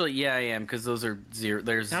 Actually, yeah, I am, because those are zero.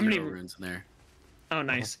 There's How zero many- runes in there. oh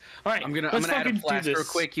nice. All right, I'm gonna let's add a fucking flask do real this.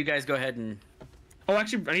 quick. You guys go ahead and. Oh,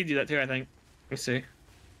 actually, I need to do that too. I think. Let me see.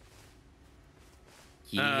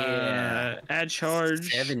 Yeah. Add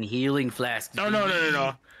charge. 7 healing flasks. Oh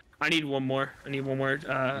no. I need one more. I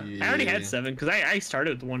already Yeah. had 7 because I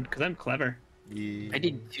started with 1 because I'm clever. Yeah. I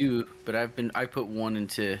did 2, but I put 1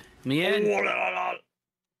 into me and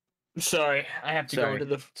Sorry, I have to Sorry. go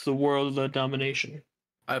to the world of domination.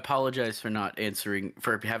 I apologize for not answering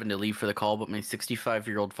for having to leave for the call, but my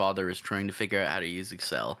 65-year-old father is trying to figure out how to use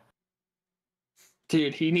Excel.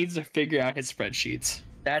 Dude, he needs to figure out his spreadsheets.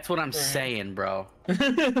 That's what I'm saying, bro. I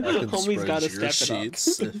can Homie's spread gotta your step it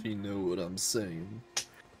sheets up. if you know what I'm saying.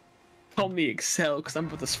 Call me Excel because I'm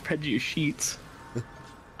about to spread you sheets.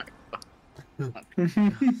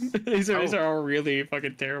 These are all really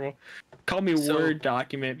fucking terrible. Call me So- Word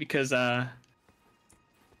document because So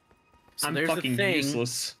I'm there's the fucking thing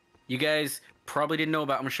useless. you guys probably didn't know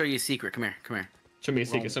about. I'm gonna show you a secret. Come here. Show me a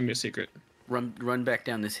secret. Roll. Show me a secret. Run back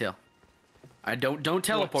down this hill. I don't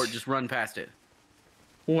teleport. What? Just run past it.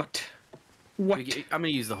 What? What? I'm gonna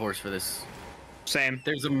use the horse for this. Same.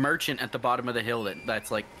 There's a merchant at the bottom of the hill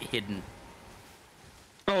that's like hidden.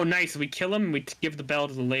 Oh, nice. We kill him and we give the bell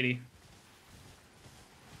to the lady.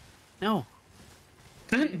 No.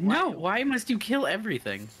 No, Why must you kill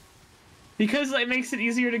everything? because it makes it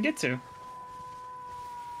easier to get to.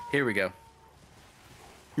 Here we go.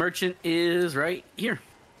 Merchant is right here.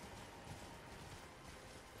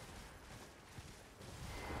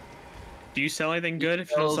 Do you sell anything good? If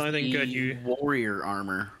you don't sell anything good, The you. warrior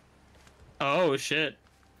armor. Oh shit.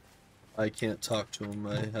 I can't talk to him.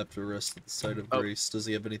 I have to rest at the site of Oh. grace. Does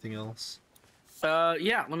he have anything else?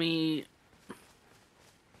 Yeah, let me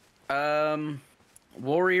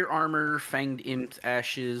warrior armor, fanged imp's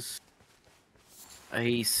ashes.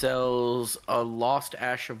 He sells a lost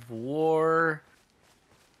ash of war.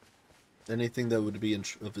 Anything that would be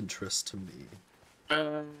of interest to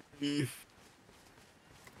me.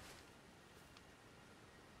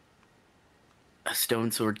 A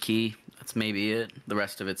stone sword key. That's maybe it. The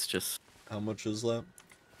rest of it's just How much is that?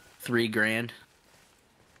 $3,000.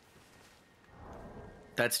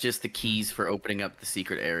 That's just the keys for opening up the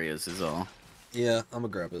secret areas is all. Yeah, I'm gonna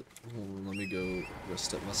grab it. Hold on, let me go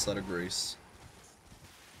rest at my site of grace.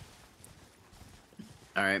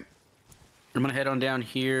 Alright. I'm gonna head on down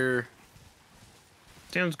here.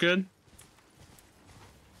 Sounds good.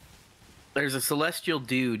 There's a celestial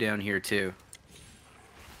dew down here too.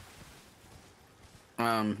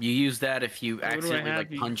 You use that if you do I accidentally have?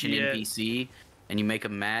 like punch an Yeah. NPC and you make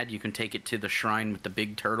them mad. You can take it to the shrine with the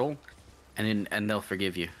big turtle, and they'll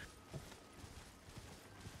forgive you.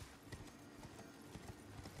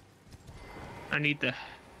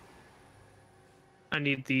 I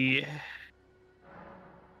need the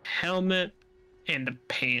helmet and the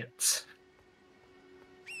pants.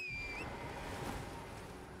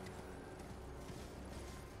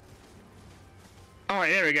 All right,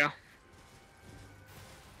 there we go.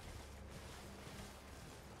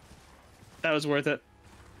 That was worth it.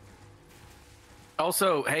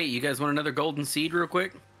 Also, hey, you guys want another golden seed real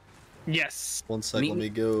quick? Yes. One sec, Me- let me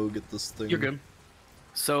go get this thing. You're good.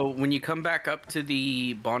 So when you come back up to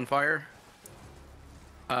the bonfire,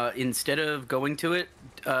 instead of going to it,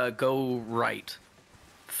 go right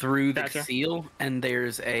through the Gotcha. seal, and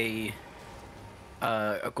there's a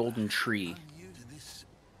golden tree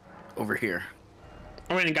over here.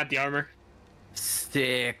 I went and got the armor.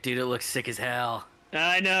 Sick, dude. It looks sick as hell.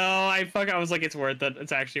 I know. I was like, it's worth it.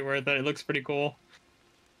 It's actually worth it. It looks pretty cool.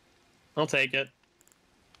 I'll take it.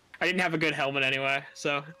 I didn't have a good helmet anyway,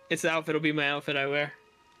 so its outfit will be my outfit I wear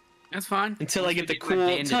That's fine. until I get the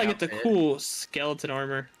cool skeleton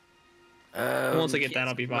armor. Once I get that,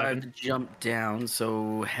 I'll be I have vibing. to jump down,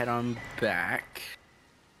 so head on back.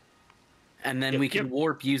 And then Yep, we can yep.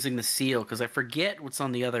 warp using the seal, because I forget what's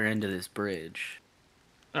on the other end of this bridge.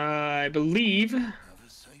 I believe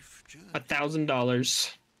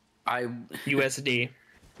 $1,000 I USD.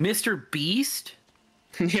 Mr. Beast?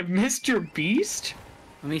 You have Mr. Beast?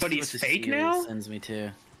 Let me But see he's what the fake seal now? sends me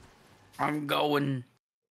to. I'm going.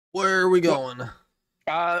 Where are we going?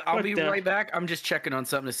 I'll What be the- right back. I'm just checking on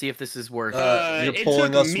something to see if this is worth. You're It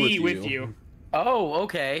pulling took us me with you. Oh,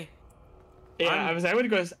 okay. Yeah, I'm- I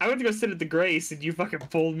went to go sit at the Grace, and you fucking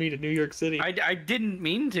pulled me to New York City. I didn't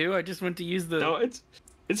mean to. I just went to use the. No,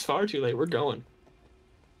 it's far too late. We're going.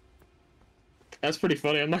 That's pretty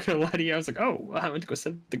funny. I'm not gonna lie to you. I was like, oh, I went to go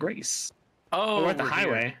send the grace. Oh, We're at the we're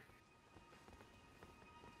here.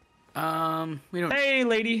 highway. We don't. Hey,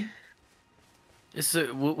 lady.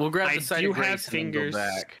 We'll grab I the side do of grace have and fingers. then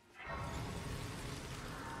go back.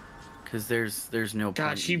 Because there's no God,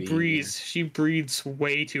 point she in being breathes. She breathes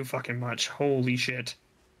way too fucking much. Holy shit.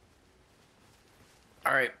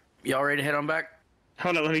 Here. All right, y'all ready to head on back?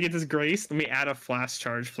 Hold on, let me get this grace. Let me add a flash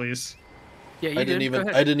charge, please. Yeah, you I did. didn't Go even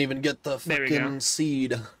ahead. I didn't even get the There we go. fucking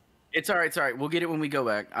seed. It's all right. It's all right. We'll get it when we go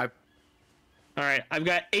back. All right, I've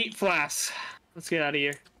got 8 flasks. Let's get out of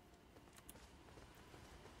here.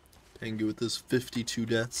 Pengu with his 52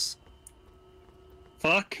 deaths.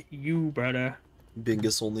 Fuck you, brother.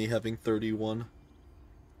 Bingus only having 31.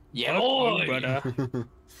 Yeah, Fuck boy. you, brother.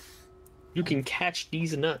 You can catch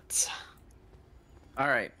these nuts. All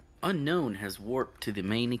right. Unknown has warped to the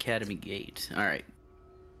main academy gate. All right.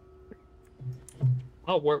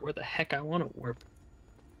 I'll warp where the heck I want to warp.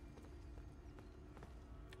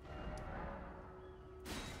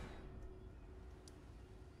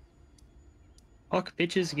 Fuck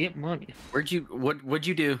bitches, get money. What'd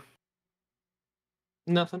you do?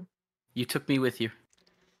 Nothing. You took me with you.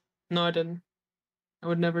 No, I didn't. I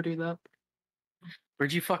would never do that.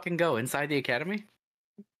 Where'd you fucking go? Inside the academy?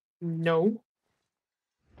 No.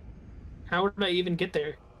 How would I even get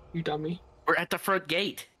there, you dummy? We're at the front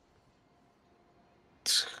gate.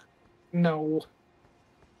 No.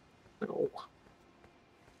 No.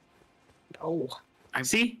 No.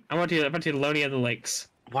 See? I want to Lonia of the Lakes.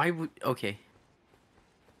 Why would? Okay.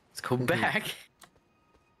 Let's go back.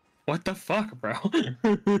 What the fuck, bro?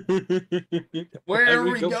 Where are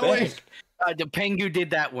we going? The Pengu did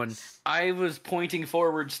that one. I was pointing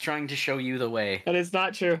forwards, trying to show you the way. That is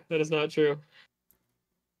not true. That is not true.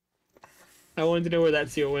 I wanted to know where that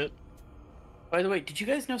seal went. By the way, did you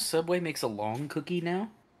guys know Subway makes a long cookie now?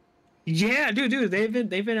 Yeah, dude, they've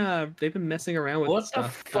been messing around with What the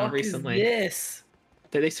stuff fuck recently. is this?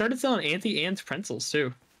 They started selling Auntie Anne's pretzels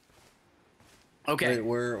too. Okay, Wait,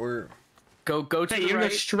 where? go to Hey, the you right.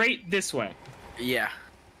 go straight this way. Yeah.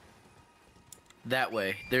 That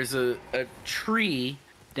way. There's a tree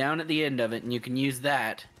down at the end of it, and you can use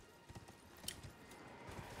that.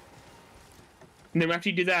 And then after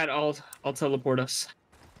you do that, I'll teleport us.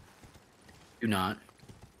 Do not.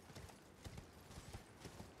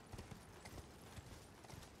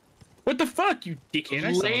 What the fuck, you dickhead?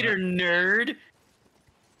 I saw Later, that. nerd.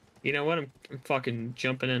 You know what? I'm fucking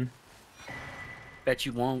jumping in. Bet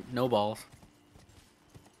you won't. No balls.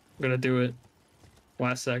 I'm gonna do it.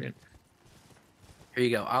 Last second. Here you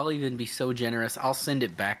go. I'll even be so generous. I'll send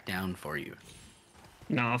it back down for you.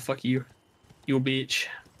 Nah, fuck you. You a bitch.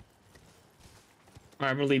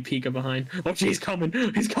 Alright, I'm gonna leave Pika behind. Oh, shit, he's coming.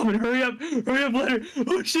 He's coming. Hurry up. Hurry up, Leonard.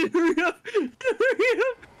 Oh, shit, hurry up. Hurry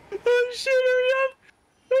up. Oh, shit, hurry up.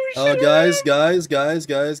 Oh, shit, hurry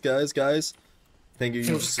Guys. Pengu,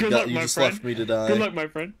 you Good luck, you my just friend. left me to die. Good luck, my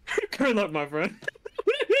friend. Good luck, my friend.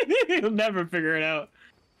 He'll never figure it out.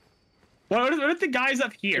 What if the guy's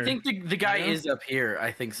up here? I think the guy Yeah. is up here.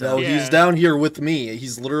 I think so. No, Yeah. he's down here with me.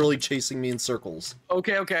 He's literally chasing me in circles.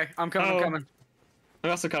 Okay. I'm coming. Oh. I'm coming. I'm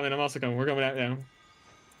also coming. We're coming out now.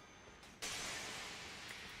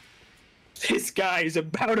 This guy's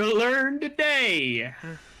about to learn today.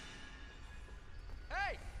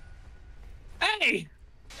 Hey! Hey!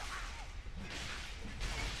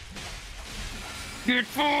 Get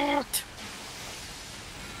fucked!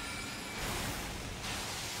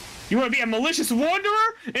 You want to be a malicious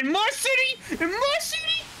wanderer in my city? In my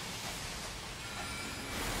city?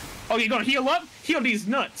 Oh, you gonna heal up? Heal these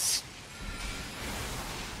nuts.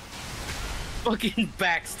 Fucking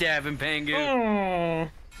backstabbing, Pengu. Oh.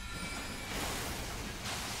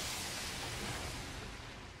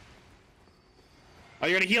 Are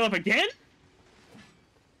you gonna heal up again?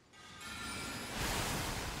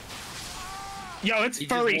 Yo, it's He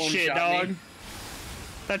just furry shit, one-shot me. dog.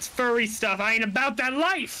 That's furry stuff. I ain't about that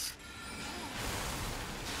life.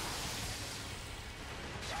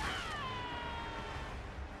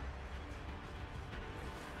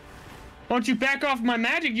 Why don't you back off my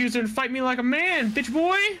magic user and fight me like a man, bitch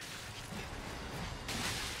boy?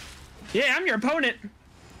 Yeah, I'm your opponent.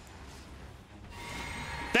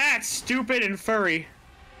 That's stupid and furry.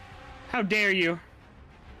 How dare you?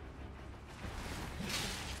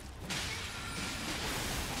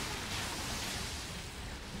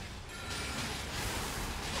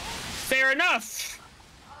 Fair enough.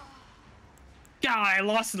 God, I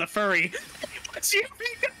lost to the furry. What you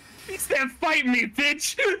mean? He said, "Fight me,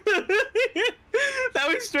 bitch." That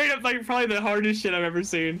was straight up like probably the hardest shit I've ever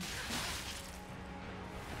seen.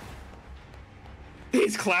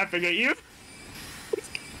 He's clapping at you.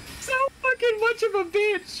 So fucking fucking much of a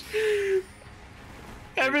bitch.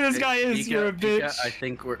 Whoever this guy is, you're a bitch. I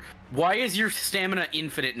think we're. Why is your stamina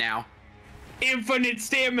infinite now? Infinite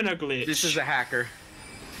stamina glitch. This is a hacker.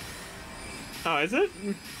 Oh, is it?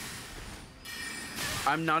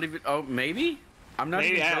 I'm not even. Oh, maybe. I'm not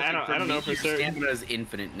Maybe, even. Joking. I don't know for your certain. Stamina is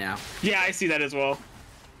infinite now. Yeah, I see that as well.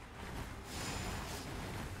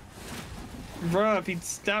 Bro, if he'd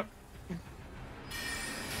stop.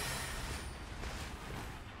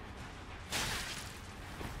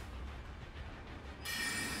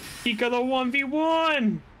 He got a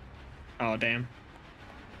 1v1! Oh, damn.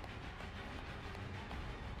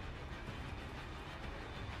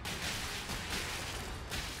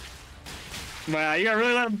 Wow, you gotta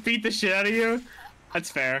really let him beat the shit out of you?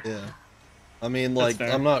 That's fair. Yeah. I mean, like,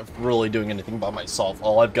 fair. I'm not really doing anything by myself.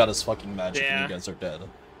 All I've got is fucking magic and Yeah. you guys are dead.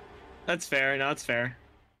 That's fair, no, that's fair.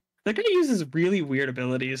 That guy uses really weird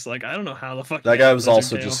abilities, like, I don't know how the fuck That guy was Blizzard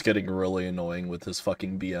also Tail. just getting really annoying with his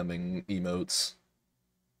fucking BMing emotes.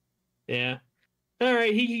 Yeah.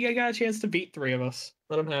 Alright, he got a chance to beat 3 of us.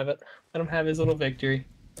 Let him have it. Let him have his little victory.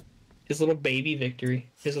 His little baby victory.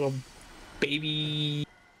 His little baby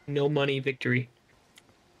no money victory.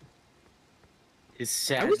 His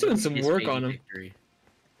sad I was doing some his work baby on him. victory.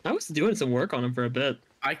 I was doing some work on him for a bit.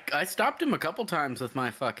 I stopped him a couple times with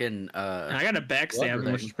my fucking I got a backstab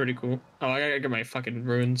him, which is pretty cool. Oh, I gotta get my fucking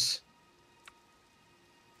runes.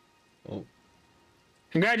 Oh,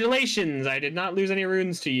 Congratulations! I did not lose any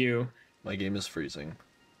runes to you. my game is freezing.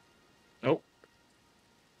 Oh.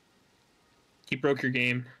 You broke your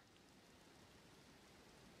game.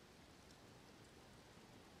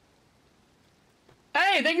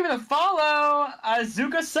 Hey, thank you for the follow,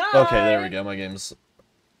 Azuka-san! Okay, there we go. My game's...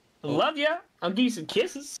 Love ya. I'll give you some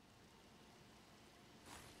kisses.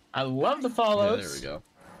 I love the Yeah, follows. there we go.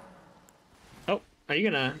 Oh, are you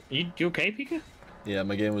gonna... You okay, Pika? Yeah,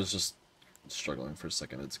 my game was just struggling for a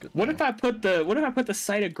second. It's good. What now. if I put the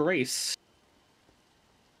Sight of Grace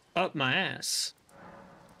up my ass?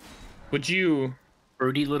 Would you...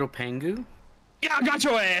 Brody little Pengu? Yeah, I got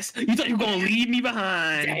your ass! You thought you were gonna leave me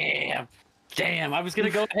behind! Damn, I was gonna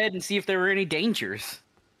go ahead and see if there were any dangers.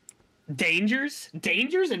 Dangers?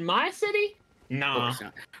 Dangers in my city? Nah.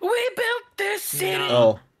 We built this city! No.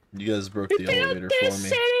 Oh, you guys broke We the built elevator this for me.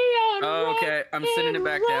 city on Oh, okay, I'm sending it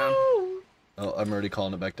back down. Oh, I'm already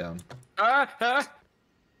calling it back down. down.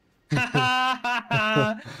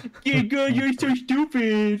 You good, you're so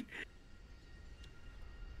stupid.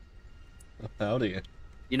 Howdy.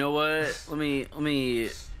 You know what? Let me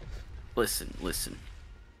listen.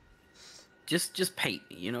 Just paint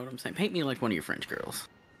me, you know what I'm saying? Paint me like one of your French girls.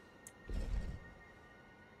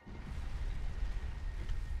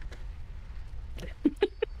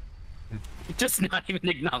 Just not even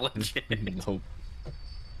acknowledge it. Nope.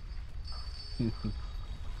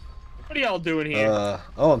 What are y'all doing here?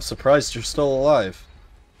 Oh, I'm surprised you're still alive.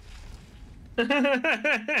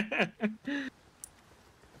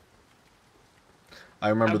 I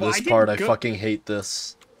remember Well, this I part. I didn't go- fucking hate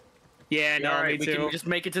this. Yeah, no, Alright, me we too. can just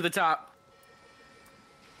make it to the top.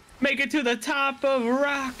 Make it to the top of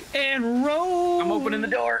rock and roll. I'm opening the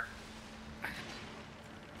door.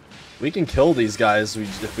 We can kill these guys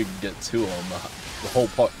if we can get to them. The whole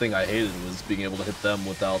thing I hated was being able to hit them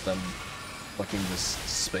without them fucking just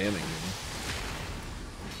spamming me.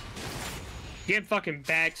 Get fucking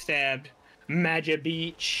backstabbed, Maja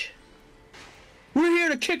Beach. We're here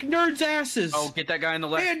to kick nerds' asses. Oh, get that guy in the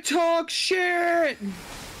left. And talk shit.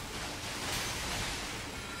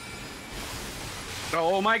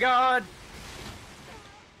 Oh my god.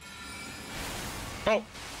 Oh,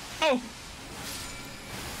 oh.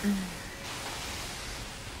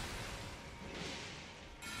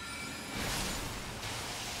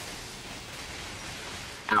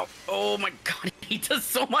 Ow. Oh my god, he does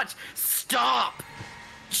so much. Stop.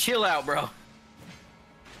 Chill out, bro.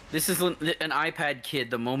 This is an iPad kid.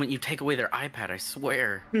 The moment you take away their iPad, I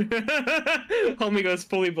swear. Homie goes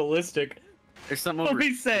fully ballistic. There's something over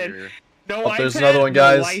Homie said, here. no Oh, there's iPad, another one, no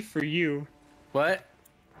guys. life for you. What?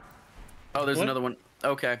 Oh, there's What? another one.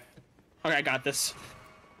 Okay. Okay, I got this.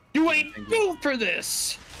 You ain't built for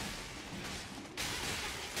this.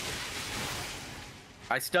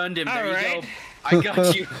 I stunned him. All There you right. go. I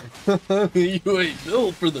got you. You ain't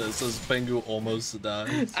built for this, as Pengu almost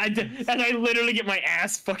dies. And I literally get my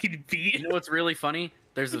ass fucking beat. You know what's really funny?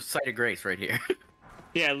 There's a Sight of Grace right here.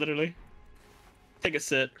 Yeah, literally. Take a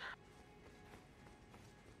sit.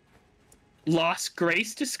 Lost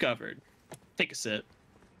Grace discovered. Take a sit.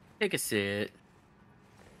 Take a sit.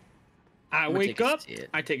 I I'm gonna wake take a up. sit.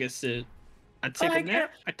 I take a sit. I take I a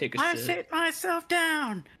nap. I take a I sit. sit myself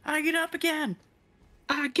down. I get up again.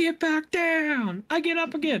 I get back down. I get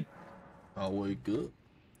up again. I wake up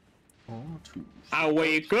on Tuesday. I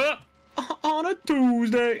wake up on a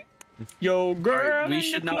Tuesday. Yo, girl. Alright, we in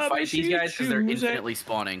should the not club fight and these she guys because they're choose it. infinitely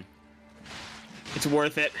spawning. It's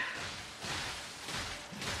worth it.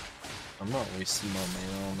 I'm not wasting my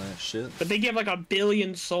mana on that shit. But they give like 1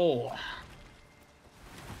 billion soul.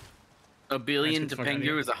 A billion Nice, to good fuck out of Pengu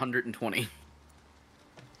here. is 120.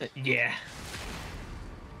 Yeah.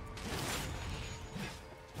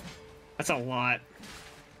 That's a lot.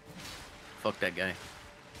 Fuck that guy.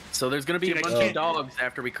 So there's gonna be Dude, a I bunch of can't- dogs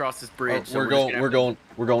after we cross this bridge. so we're just going. gonna We're have going.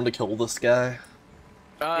 We're going to kill this guy.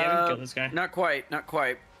 to- Yeah, we can kill this guy. Not quite. Not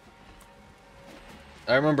quite.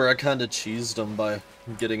 I remember I kind of cheesed him by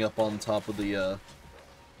getting up on top of the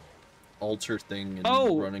altar thing and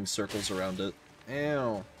Oh. running circles around it.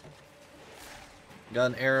 Ew. Got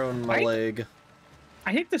an arrow in my Right? leg.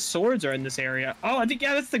 I think the swords are in this area. Oh, I think,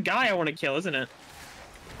 yeah, that's the guy I want to kill, isn't it?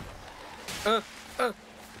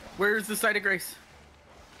 Where's the site of grace?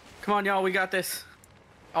 Come on, y'all. We got this.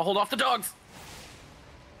 I'll hold off the dogs.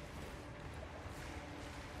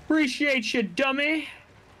 Appreciate you, dummy.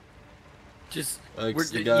 Just. Like,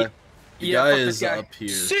 the y- guy, y- the yeah, guy fuck this is guy. up here.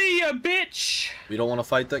 See ya, bitch. We don't want to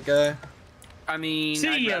fight that guy. I mean, See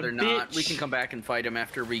I'd ya, rather not. We bitch. can come back and fight him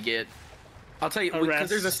after we get. I'll tell you, because Arrest.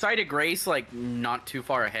 there's a site of grace like not too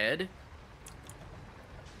far ahead.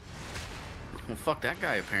 Well, fuck that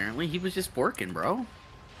guy. Apparently, he was just working, bro.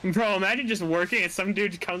 Bro, imagine just working and some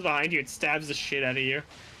dude comes behind you and stabs the shit out of you.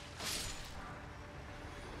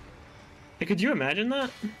 Hey, could you imagine that?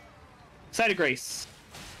 Side of Grace.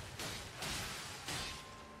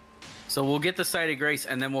 So we'll get the site of grace,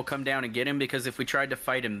 and then we'll come down and get him. Because if we tried to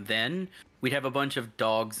fight him, then we'd have a bunch of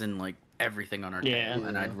dogs and like everything on our Yeah. tail,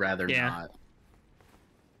 and I'd rather Yeah. not.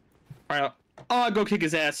 Alright, I'll go kick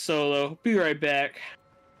his ass solo. Be right back.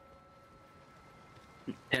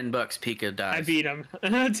 $10 Pika dies. I beat him.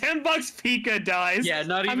 $10 Pika dies. Yeah,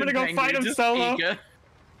 not even. I'm gonna go Pengu, fight him just solo. Pika.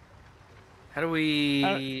 How do we?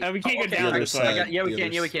 We can't go okay, down I- this I way. got- yeah, we The can.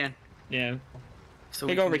 other Yeah, we s- can. Yeah. So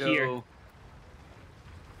Take we over can here. go-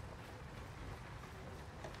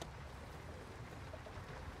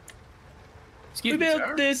 Excuse We me, built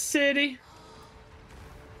sir. this city.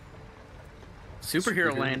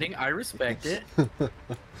 Superhero landing. I respect it.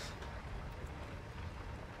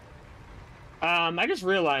 I just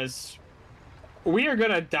realized we are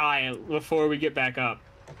gonna die before we get back up.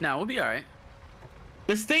 No, we'll be all right.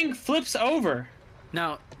 This thing flips over.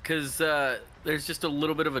 No, because there's just a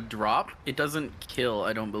little bit of a drop. It doesn't kill,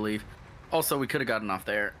 I don't believe. Also, we could have gotten off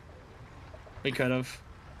there. We could have.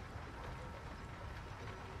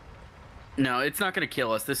 No, it's not going to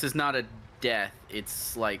kill us. This is not a death.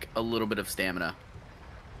 It's like a little bit of stamina.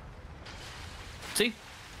 See?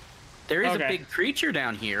 There is Okay. a big creature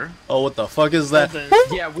down here. Oh, what the fuck is that?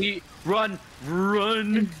 Yeah, we run.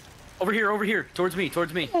 Over here, towards me.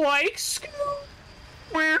 Like,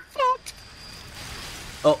 we're fucked.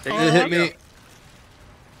 Oh, There it you hit go. me.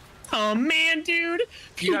 Oh man, dude.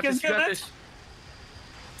 You got Pika's this, you got gonna- this.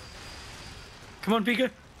 Come on, Pika.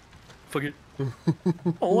 Fuck it.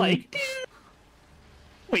 Like, dude.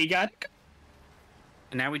 We got.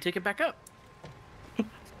 And now we take it back up.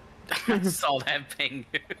 I saw that Pengu.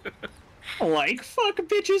 Like, fuck,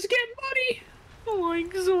 bitches get money.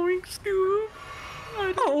 Like Zoink Scoob.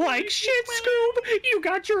 Like, shit, Scoob. You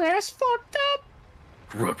got your ass fucked up.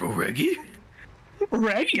 Rubber Reggie?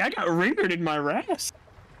 Reggie, I got ringered in my ass.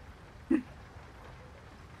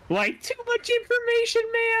 Like, too much information,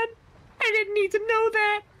 man. I didn't need to know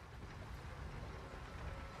that.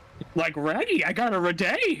 Like, Reggie, I got a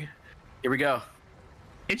Raday. Here we go.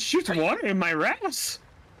 It shoots water in my ass.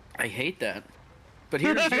 I hate that. But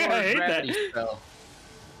here's I your hate gravity that. spell.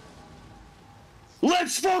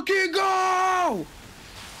 Let's fucking go!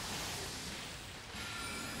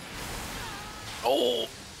 Oh!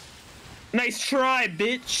 Nice try,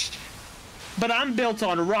 bitch. But I'm built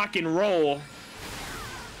on rock and roll.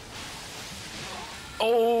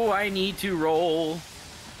 Oh, I need to roll.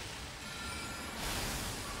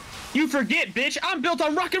 You forget, bitch. I'm built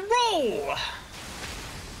on rock and roll.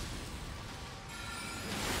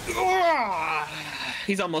 Ah,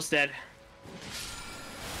 he's almost dead.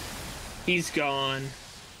 He's gone.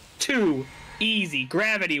 2. Easy.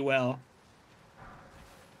 Gravity well.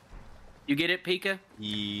 You get it, Pika?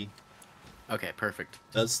 Yeah. Okay, perfect.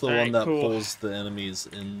 That's the Alright, one that cool. pulls the enemies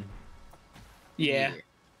in. Yeah.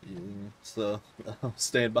 Yeah, so I'll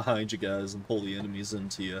stand behind you guys and pull the enemies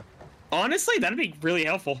into you. Honestly, that'd be really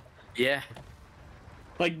helpful. Yeah.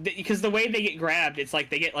 Like, because the way they get grabbed, it's like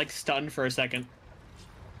they get, like, stunned for a second.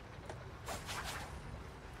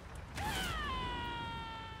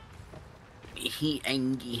 He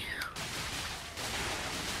angry.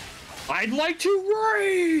 I'd like to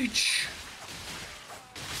rage!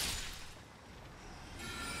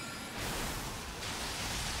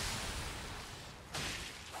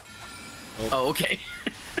 Oh, okay.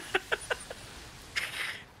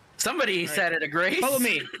 Somebody said it a grace. Follow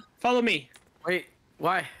me. Follow me. Wait,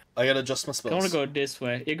 why? I gotta adjust my I spells. want to go this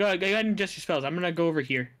way. You go ahead and adjust your spells. I'm gonna go over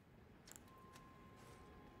here.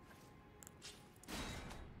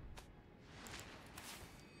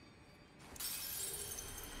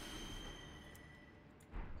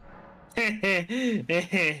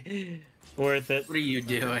 Worth it. What are you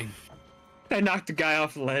doing? I knocked the guy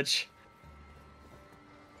off the ledge.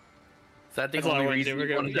 Is that the That's all I only wanted to do. reason We're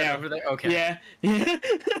you going wanted that over there? Okay. Yeah. Yeah.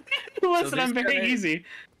 Listen, this I'm very guy- easy.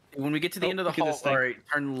 When we get to the Oh, end of the look at hall, this thing. alright,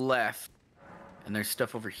 turn left. And there's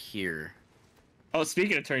stuff over here. Oh,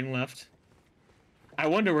 speaking of turning left, I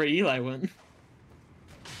wonder where Eli went.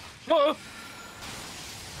 Whoa!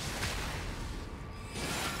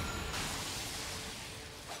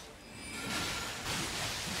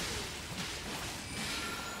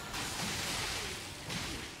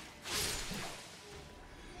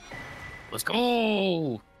 Let's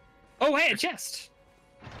go! Oh, hey, a chest.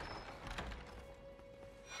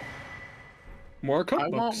 More I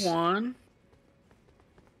want cookbooks. one.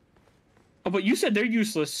 Oh, but you said they're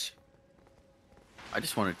useless. I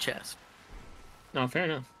just want a chest. No, fair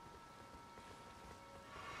enough.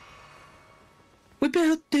 We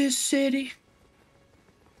built this city.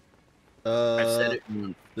 I said it.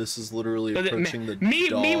 This is literally But approaching the me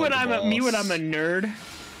when dog I'm a me when boss. I'm a nerd.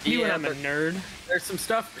 Me when Yeah, I'm a but- nerd. There's some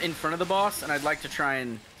stuff in front of the boss, and I'd like to try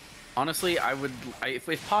and... Honestly,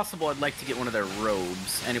 if possible, I'd like to get one of their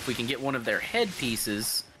robes. And if we can get one of their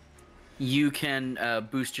headpieces, you can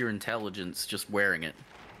boost your intelligence just wearing it.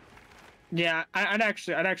 Yeah, I'd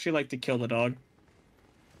actually like to kill the dog.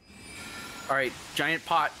 All right, giant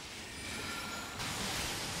pot.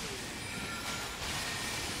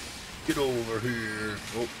 Get over here.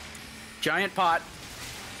 Oh, Giant pot.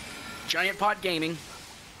 Giant pot gaming.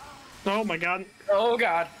 Oh my god. Oh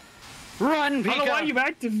god. Run, I don't know why Pika. you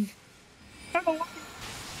active. I don't know why.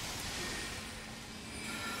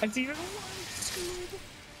 I see you.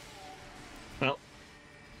 Well,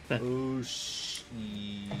 oh,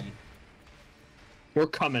 she. we're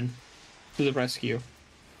coming to the rescue.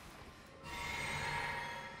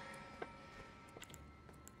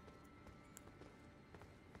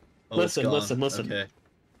 Oh, it's Listen, gone. listen. Okay.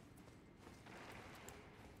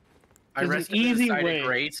 I There's an rested easy the decided way.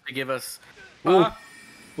 grace to give us... Oh.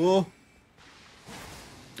 Oh.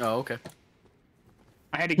 Oh, okay.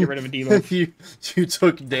 I had to get rid of a debuff. you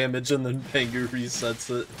took damage and then Pengu resets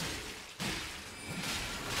it.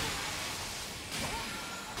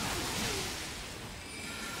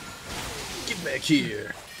 Get back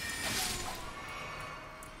here.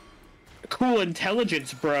 Cool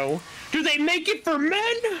intelligence, bro. Do they make it for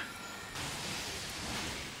men?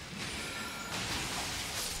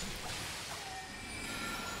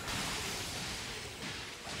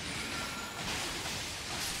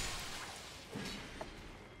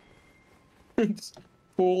 It's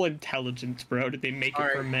full intelligence, bro. Did they make it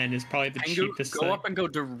for Alright. men? Is probably the And cheapest go thing. up and go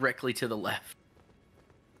directly to the left.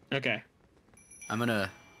 Okay. I'm gonna...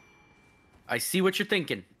 I see what you're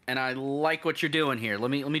thinking, and I like what you're doing here.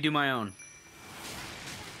 Let me do my own.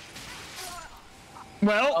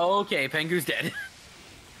 Well, Okay, Pengu's dead.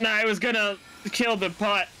 nah, I was gonna kill the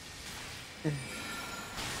pot.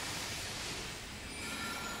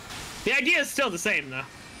 The idea is still the same, though.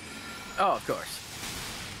 Oh, of course.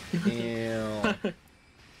 Damn.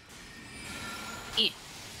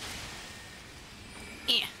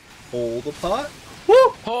 Hold the pot. Woo!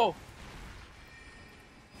 Oh,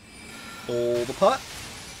 Hold the pot.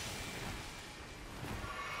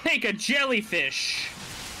 Take a jellyfish.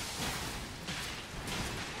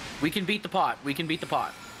 we can beat the pot. We can beat the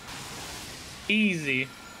pot. Easy.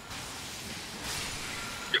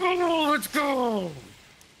 Oh, let's go.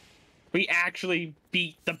 We actually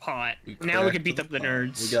beat the pot. We Now we cracked can beat the up the pot.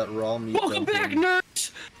 nerds. We got raw meat. Welcome back, dumpling.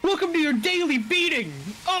 nerds! Welcome to your daily beating!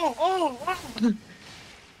 Oh!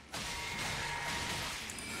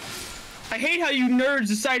 I hate how you nerds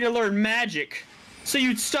decided to learn magic, so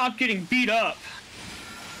you'd stop getting beat up.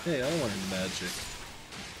 Hey, I learned magic.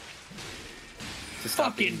 To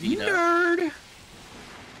stop Fucking being beat up. nerd!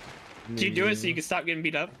 I Did you do it so you mean- could stop getting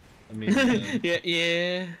beat up? I mean,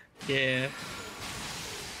 Yeah.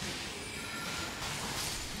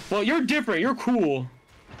 Well, you're different. You're cool.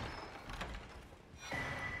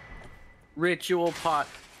 Ritual pot.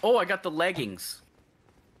 Oh, I got the leggings.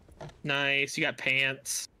 Nice. You got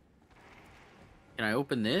pants. Can I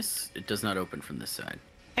open this? It does not open from this side.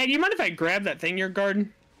 Hey, do you mind if I grab that thing in your garden? Is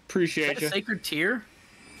Appreciate that you. a sacred tier?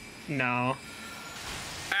 No.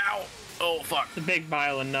 Ow! Oh, fuck. The big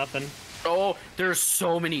pile of nothing. Oh, there's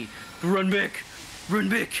so many. Run back! Run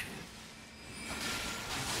back!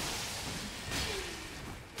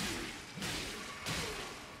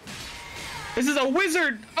 This is a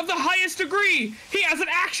wizard of the highest degree! He has an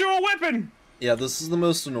actual weapon! Yeah, this is the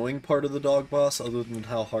most annoying part of the dog boss, other than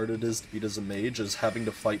how hard it is to beat as a mage, is having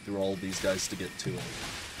to fight through all of these guys to get to him.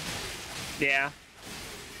 Yeah.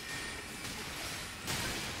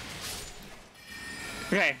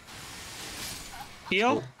 Okay.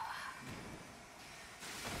 Heal?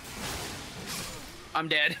 I'm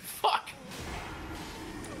dead. Fuck!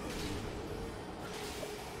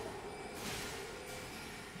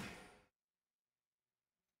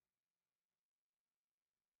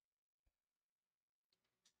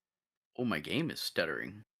 Oh, my game is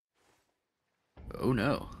stuttering. Oh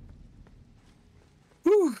no.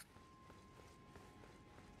 Whew.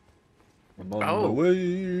 I'm on my way.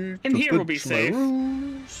 In to here we'll be fix my safe.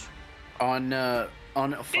 runes. On a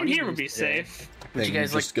In funny here we'll be news today, safe. would you Pengu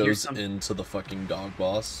guys like just to hear goes some- into the fucking dog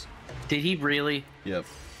boss. Did he really? Yep.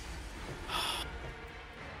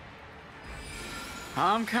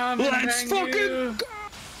 I'm coming. Let's Pengu. fucking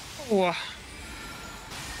go!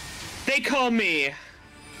 They call me.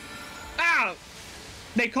 Ah!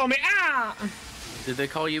 They call me. Ah! Did they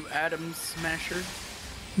call you Adam Smasher?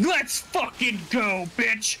 Let's fucking go,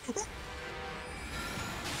 bitch!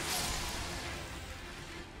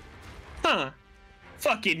 Huh.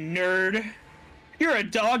 Fucking nerd. You're a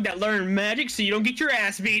dog that learned magic so you don't get your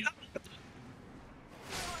ass beat.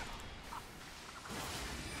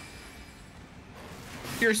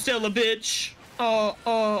 You're still a bitch.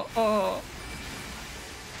 Oh.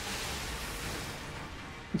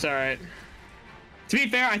 It's alright. To be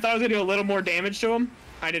fair, I thought I was gonna do a little more damage to him.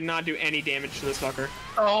 I did not do any damage to this fucker.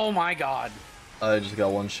 Oh my god. I just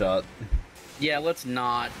got one shot. Yeah, let's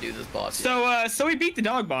not do this boss. yet. So we beat the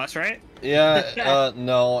dog boss, right? Yeah,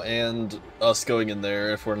 no, and us going in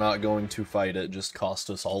there, if we're not going to fight it, just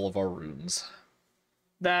cost us all of our runes.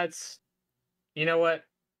 That's, you know what?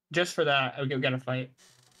 Just for that, we gotta fight.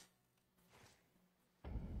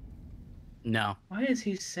 No. Why is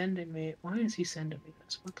he sending me? Why is he sending me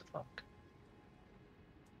this? What the fuck?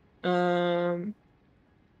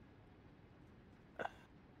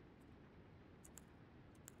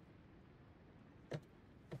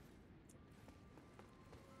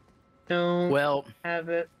 Don't Well, have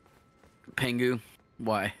it. Pengu,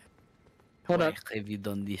 why? Hold Why up. have you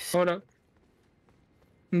done this? Hold up.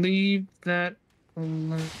 Leave that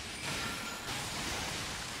alone.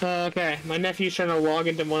 Okay, my nephew's trying to log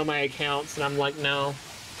into one of my accounts, and I'm like, no.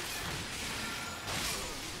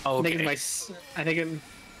 I think Okay. it's I think it.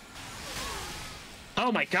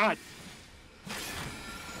 Oh my god.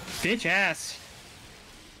 Bitch ass.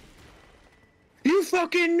 You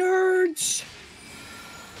fucking nerds!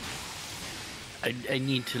 I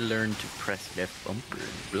need to learn to press left bumper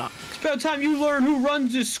and block. It's about time you learn who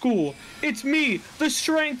runs this school. It's me, the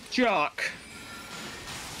strength jock.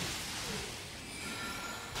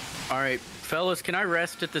 Alright, fellas, can I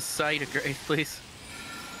rest at the site of grace, please?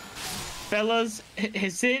 Fellas,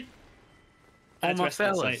 is it? Oh, Let's my rest at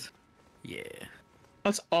that fellas. site. Yeah.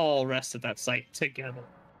 Let's all rest at that site together.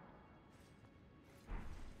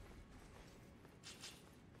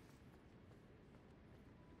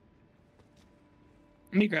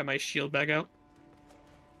 Let me grab my shield back out.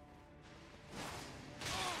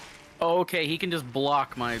 Oh, okay, he can just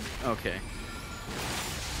block my... Okay.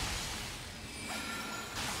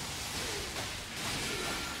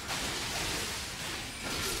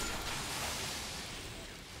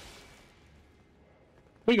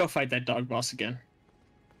 We go fight that dog boss again.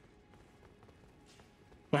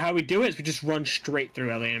 But how we do it is we just run straight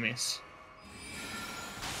through all the enemies.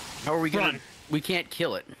 How are we gonna... Run. We can't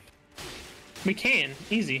kill it. We can,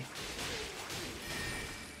 easy.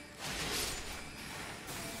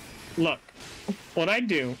 Look, what I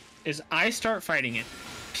do is I start fighting it.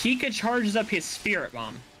 Pika charges up his spirit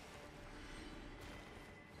bomb.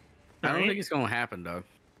 I don't Alright? think it's gonna happen, dog.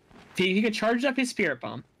 Pika charges up his spirit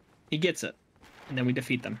bomb. He gets it. And then we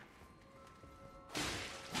defeat them.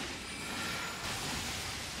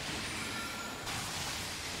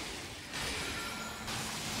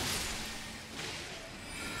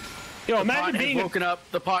 Yo, The pot imagine has being a woken up.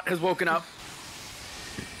 The pot has woken up.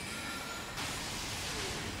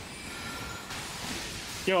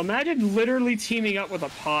 Yo, imagine literally teaming up with a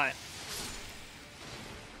pot.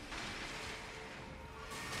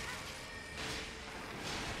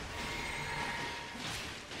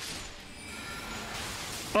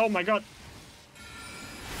 Oh my god.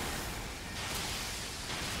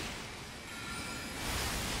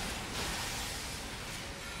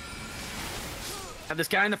 Have this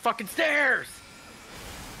guy on the fucking stairs!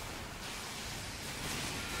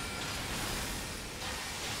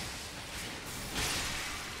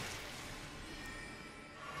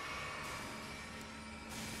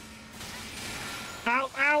 Ow,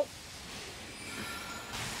 ow!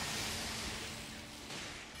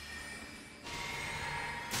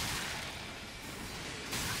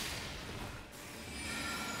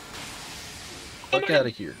 Fuck out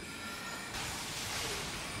of here.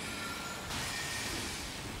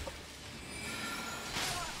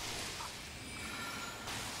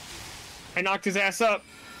 I knocked his ass up.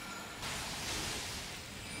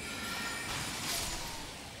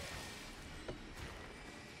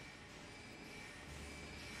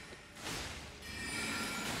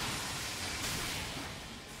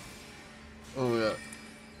 Oh yeah.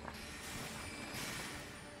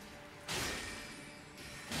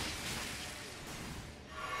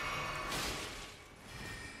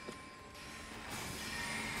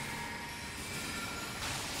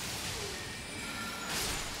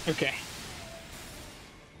 Okay.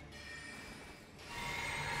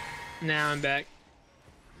 Now I'm back.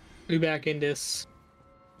 We back in this.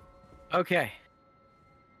 Okay.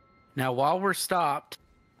 Now, while we're stopped,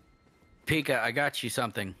 Pika, I got you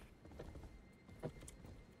something.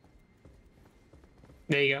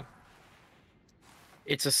 There you go.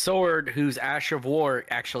 It's a sword whose Ash of War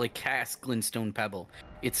actually casts Glintstone Pebble.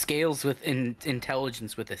 It scales with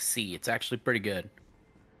intelligence with a C. It's actually pretty good.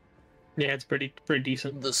 Yeah, it's pretty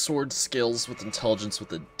decent. The sword scales with intelligence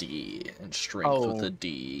with a D, and strength with a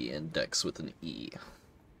D, and dex with an E.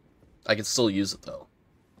 I can still use it though.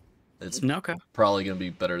 It's Okay. probably gonna be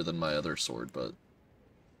better than my other sword, but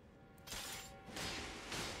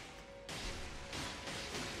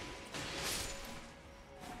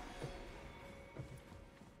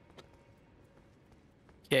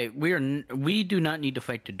Okay, we do not need to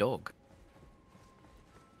fight the dog.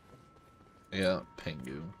 yeah,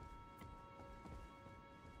 Pengu.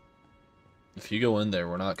 If you go in there,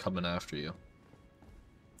 we're not coming after you.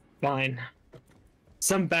 Fine.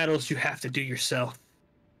 Some battles you have to do yourself.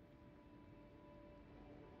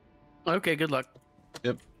 Okay, good luck.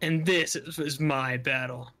 Yep. And this is my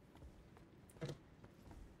battle.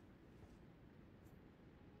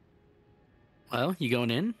 Well, you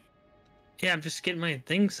going in? Yeah, I'm just getting my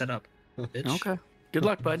thing set up. Bitch. Okay. Good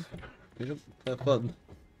luck, bud. Yep, have fun.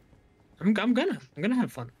 I'm gonna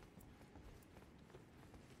have fun.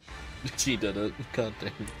 She did it. God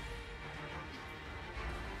damn.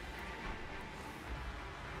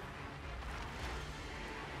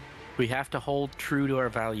 We have to hold true to our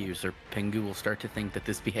values, or Pengu will start to think that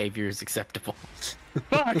this behavior is acceptable.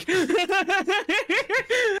 Fuck!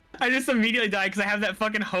 I just immediately died because I have that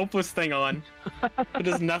fucking hopeless thing on. It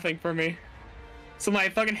does nothing for me. So my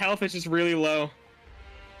fucking health is just really low.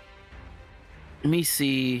 Let me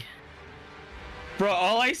see. Bro,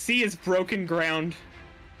 all I see is broken ground.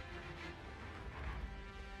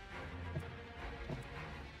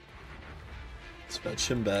 Let's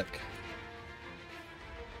fetch him back.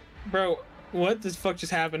 Bro, what the fuck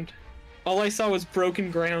just happened? All I saw was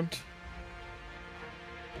broken ground.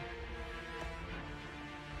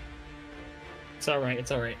 It's alright,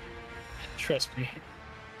 it's alright. Trust me.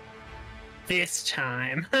 This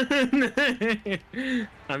time. I'm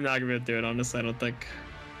not gonna do it, honestly, I don't think.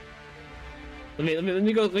 Let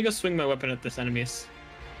me go swing my weapon at this enemies.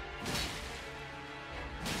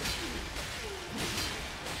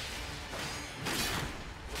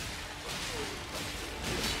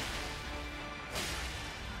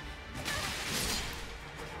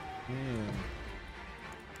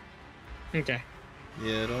 Okay.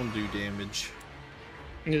 Yeah, don't do damage.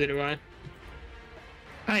 Neither do I.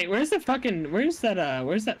 Alright, where's that fucking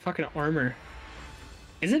armor?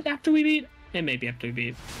 Is it after we beat? It may be after we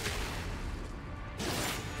beat.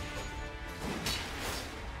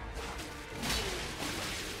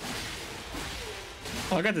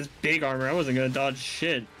 Oh, I got this big armor. I wasn't gonna dodge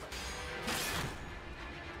shit.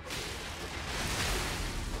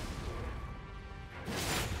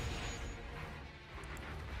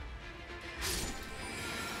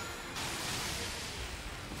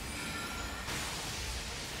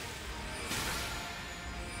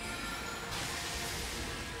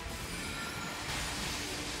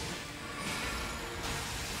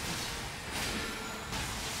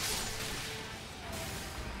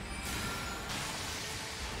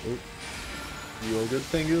 Oh. You all good,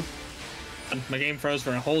 Pengu? My game froze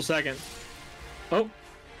for a whole second. Oh,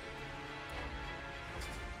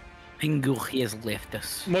 Pengu has left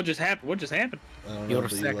us. what just happened? What just happened? I don't know, Your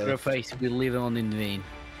but you left. sacrifice will live on in vain.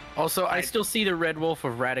 Also, I still see the Red Wolf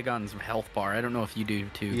of Radagon's health bar. I don't know if you do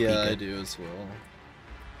too. Yeah, Pika. I do as well.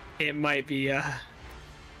 It might be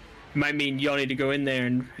Might mean y'all need to go in there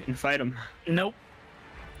and fight him. Nope.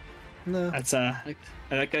 No. That's that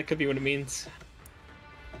could be what it means.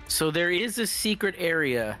 So there is a secret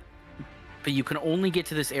area, but you can only get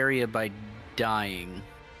to this area by dying.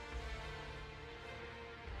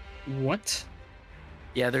 What?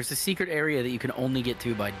 Yeah, there's a secret area that you can only get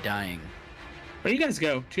to by dying. Where do you guys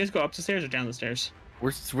go? Do you guys go up the stairs or down the stairs?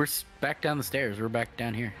 We're back down the stairs. We're back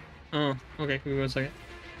down here. Oh, okay. Give me 1 second.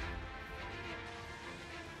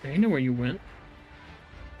 I know where you went.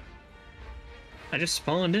 I just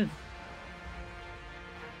spawned in.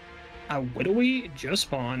 A widowy just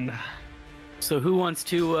spawned. So who wants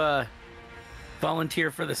to volunteer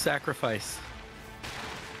for the sacrifice?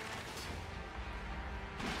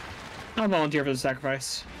 I'll volunteer for the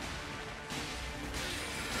sacrifice.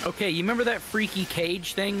 Okay, you remember that freaky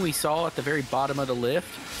cage thing we saw at the very bottom of the lift?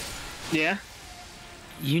 Yeah?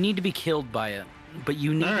 You need to be killed by it, but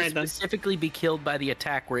you need Alright, to then. specifically be killed by the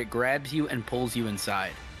attack where it grabs you and pulls you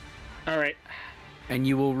inside. Alright. And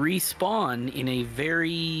you will respawn in a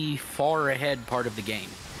very far ahead part of the game.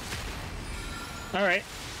 Alright.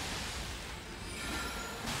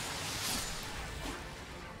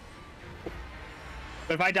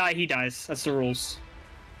 But if I die, he dies. That's the rules.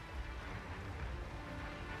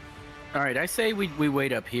 Alright, I say we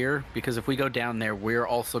wait up here, because if we go down there, we're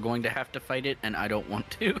also going to have to fight it, and I don't want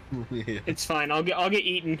to. Yeah. It's fine. I'll get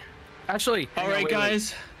eaten. Actually, hang on, Alright, wait.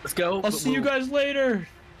 guys. Let's go. I'll but see you we'll- guys later.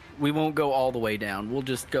 We won't go all the way down. We'll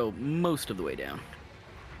just go most of the way down.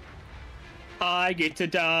 I get to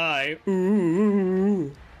die.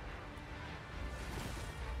 Ooh.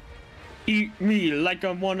 Eat me like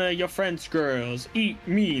I'm one of your French girls. Eat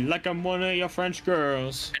me like I'm one of your French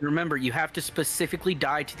girls. And remember, you have to specifically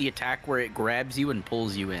die to the attack where it grabs you and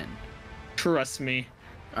pulls you in. Trust me.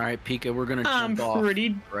 All right, Pika, we're gonna I'm jump off.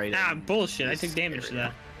 pretty. right Ah, in bullshit. I this took damage to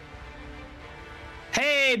area. that.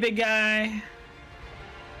 Hey, big guy.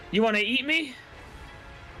 You want to eat me?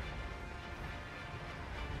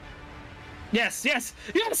 Yes, yes,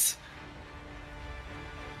 yes!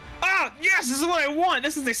 Ah, yes, this is what I want.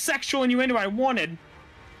 This is the sexual innuendo I wanted.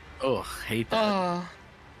 Ugh, hate that.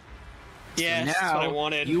 Yeah, So that's what I now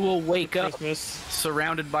wanted. you will wake up Christmas.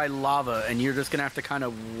 surrounded by lava, and you're just gonna have to kind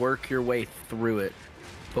of work your way through it.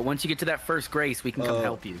 But once you get to that first grace, we can come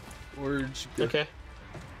help you. Where'd you go? Okay.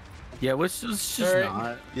 Yeah, let's just Alright.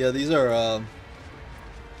 not. Yeah, these are,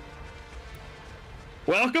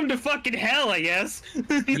 Welcome to fucking hell, I guess.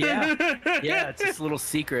 Yeah, yeah, it's this little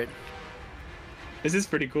secret. This is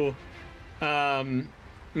pretty cool. Let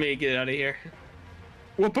me get out of here.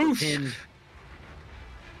 Whoopoosh! Pin.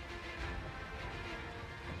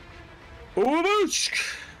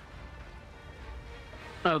 Whoopoosh!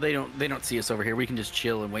 Oh, they don't see us over here. We can just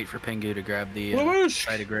chill and wait for Pengu to grab the Whoosh!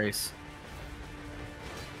 Site of Grace.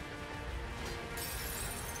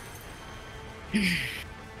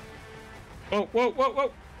 Whoa, whoa, whoa,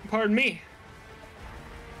 whoa! Pardon me.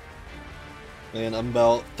 man, I'm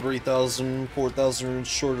about 3,000, 4,000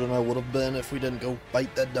 shorter than I would have been if we didn't go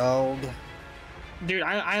bite that dog. Dude,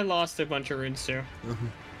 I lost a bunch of runes too.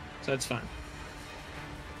 So it's fine.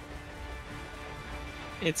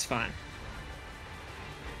 It's fine.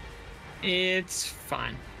 It's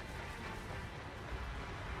fine.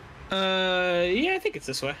 Yeah, I think it's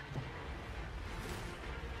this way.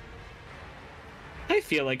 I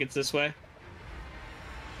feel like it's this way.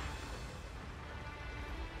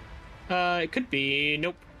 It could be.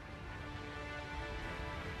 Nope.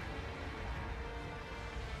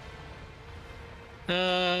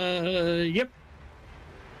 Yep.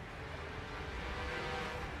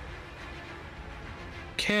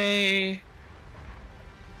 Okay.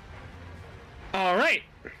 All right.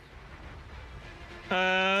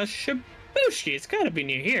 Shibushi, it's gotta be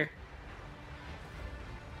near here.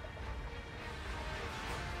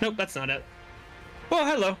 Nope, that's not it. Oh,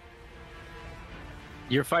 hello.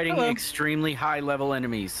 You're fighting Hello. extremely high level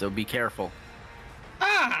enemies, so be careful.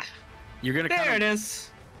 Ah, You're gonna there it come. is.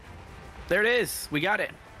 There it is. We got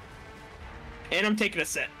it. And I'm taking a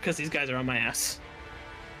set because these guys are on my ass.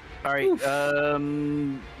 All right. Oof.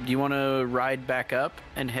 Do you want to ride back up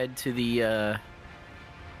and head to the?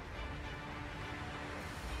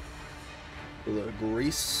 For the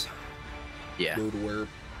Greece, Yeah. go to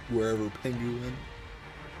wherever Pengu went.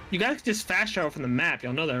 You guys can just fast travel from the map.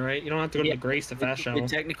 Y'all know that, right? You don't have to go to Yeah. the Grace to fast travel. It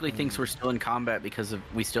technically thinks we're still in combat because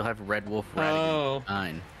we still have Red Wolf riding Oh.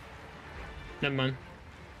 9. Never mind.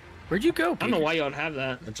 Where'd you go? I don't know Peter? why y'all would have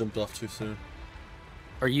that. I jumped off too soon.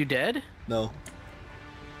 Are you dead? No.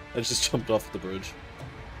 I just jumped off the bridge.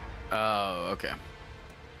 Oh, okay.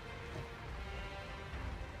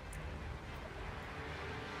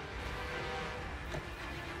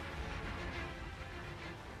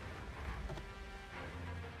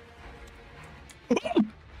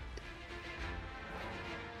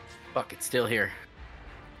 Fuck, it's still here.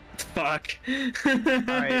 Fuck.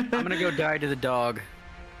 Alright, I'm gonna go die to the dog.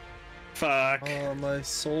 Fuck. Oh, my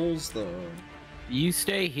souls, though. You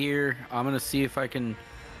stay here. I'm gonna see if I can...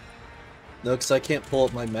 No, because I can't pull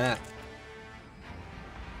up my map.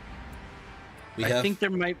 I think there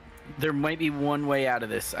might be one way out of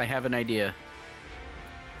this. I have an idea.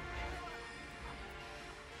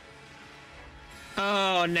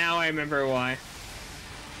 Oh, now I remember why.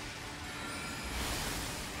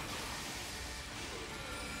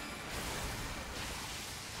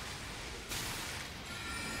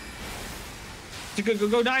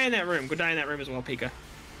 Go die in that room. Go die in that room as well, Pika.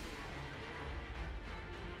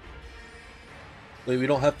 Wait, we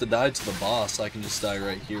don't have to die to the boss. I can just die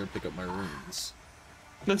right here and pick up my runes.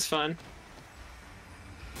 That's fun.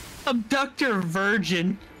 Abductor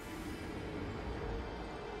virgin.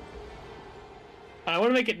 I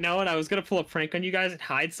want to make it known I was gonna pull a prank on you guys and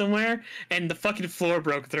hide somewhere, and the fucking floor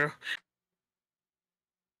broke through.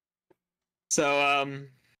 So,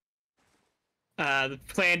 the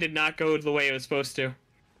plan did not go the way it was supposed to.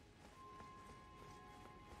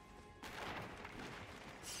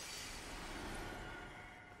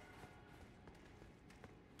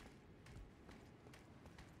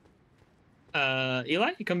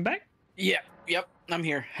 Eli, you coming back? Yeah, yep, I'm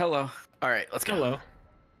here. Hello. Alright, let's go. Hello.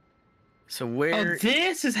 So where... Oh,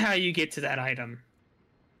 this is how you get to that item.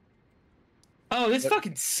 Oh, this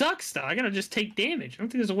fucking sucks, though. I gotta just take damage. I don't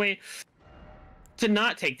think there's a way to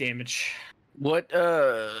not take damage. What,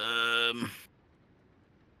 I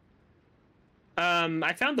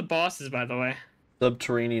found the bosses, by the way.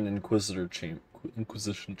 Subterranean Inquisition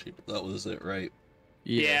chamber. That was it, right?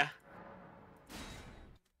 Yeah.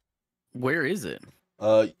 Where is it?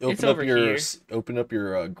 Open up over your here. open up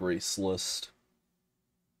your grace list.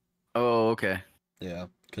 Oh, okay. Yeah,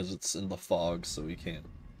 because it's in the fog, so we can't.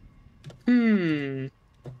 Good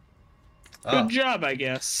Ah, job, I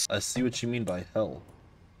guess. I see what you mean by hell.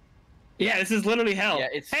 Yeah, this is literally hell. Yeah,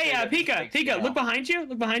 it's Hey, straight up Pika, takes me Pika, out. look behind you.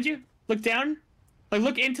 Look behind you. Look down. Like,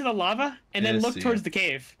 look into the lava, and Yeah, then I look see towards it. the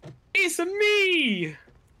cave. It's me.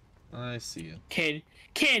 I see you.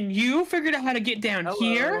 Can you figure out how to get down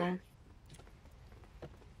here?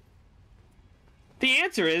 The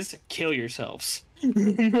answer is kill yourselves. Help!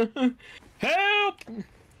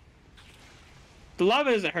 The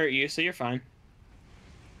lava doesn't hurt you, so you're fine.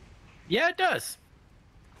 Yeah, it does.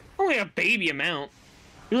 Only a baby amount.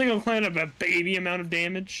 You're really gonna climb up a baby amount of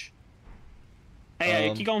damage?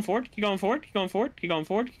 Hey, keep going forward. Keep going forward. Keep going forward. Keep going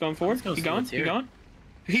forward. Keep going forward. Let's go Keep see going. what's Keep here. going.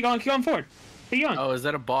 Keep going. Keep going forward. Keep going. Oh, is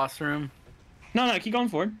that a boss room? No, keep going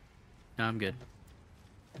forward. No, I'm good.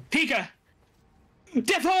 Pika!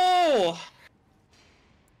 Death hole!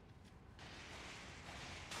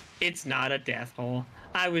 It's not a death hole.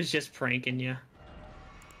 I was just pranking you.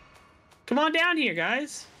 Come on down here,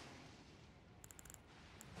 guys.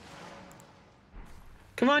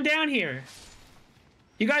 Come on down here.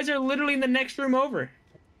 You guys are literally in the next room over.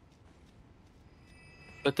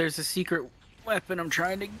 But there's a secret weapon I'm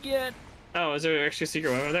trying to get. Oh, is there an extra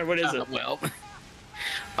secret weapon there? What is it? Well,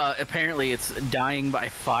 apparently it's dying by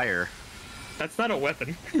fire. That's not a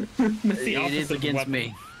weapon. That's the It opposite is of a against weapon.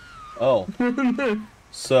 me. Oh,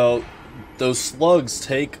 so those slugs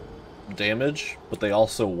take damage, but they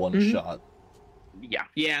also one-shot. Yeah.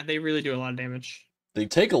 Yeah, they really do a lot of damage. They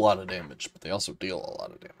take a lot of damage, but they also deal a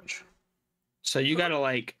lot of damage. So you gotta,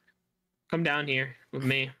 like, come down here with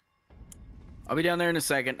me. I'll be down there in a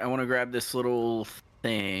second. I want to grab this little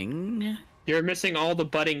thing. You're missing all the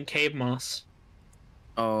budding cave moss.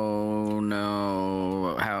 Oh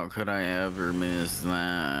no! How could I ever miss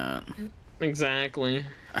that? Exactly.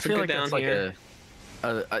 I So feel go like down that's like here.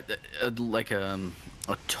 a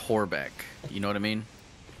Torbeck. You know what I mean?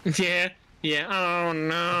 Yeah, yeah. Oh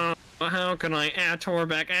no! How can I add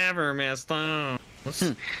Torbeck ever miss those?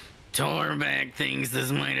 Torbeck thinks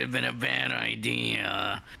this might have been a bad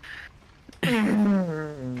idea. All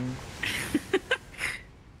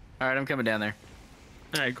right, I'm coming down there.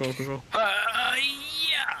 Alright, cool.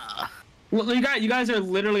 Yeah. Well, you guys are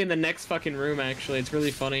literally in the next fucking room. Actually, it's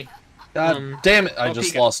really funny. God damn it! I oh,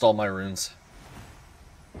 just Pika. lost all my runes.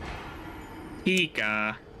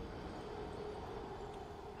 Pika.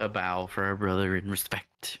 A bow for our brother in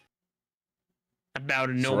respect. About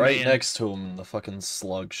a It's no right man. next to him, the fucking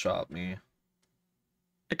slug shot me.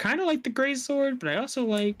 I kind of like the gray sword, but I also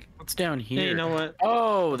like. What's down here? Hey, you know what?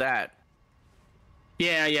 Oh, that.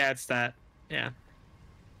 Yeah, it's that. Yeah.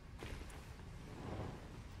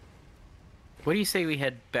 What do you say we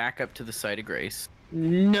head back up to the site of grace?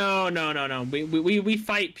 No. We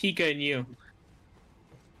fight Pika and you.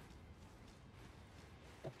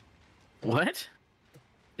 What?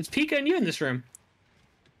 It's Pika and you in this room.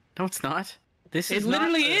 No, it's not. This is It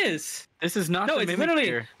literally is. This is not No, the it's mimic literally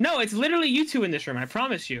here. no, it's literally you two in this room. I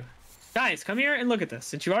promise you. Guys, come here and look at this.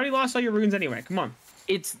 Since you already lost all your runes anyway, come on.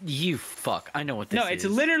 It's you. Fuck. I know what this is. No, it's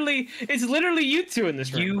literally you two in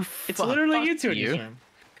this room. You. It's fuck. literally Fuck you two in you. this room.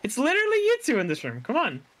 It's literally you two in this room. Come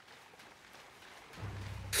on.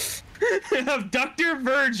 Abductor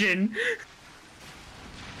Virgin.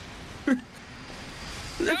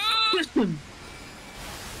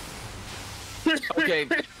 Okay,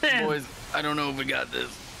 boys. I don't know if we got this.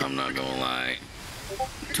 I'm not gonna lie.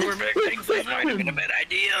 Torvik thinks this might have been a bad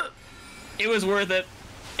idea. It was worth it.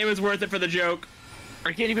 It was worth it for the joke.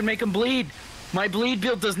 I can't even make him bleed. My bleed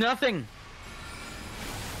build does nothing.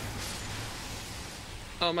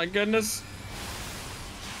 Oh my goodness.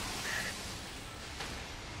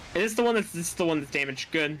 Is this the one that's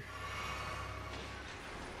damaged? Good.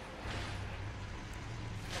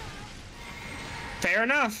 Fair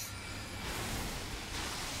enough.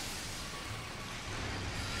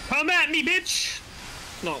 Come at me, bitch!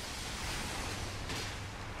 No.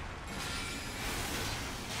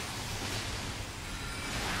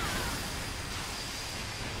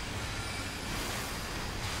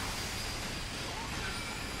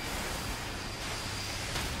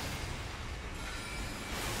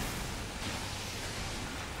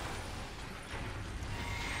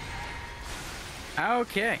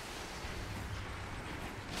 Okay.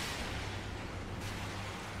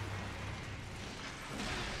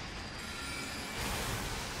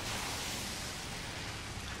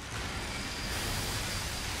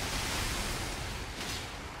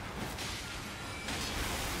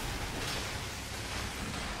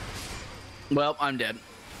 Well, I'm dead.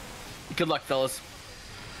 Good luck, fellas.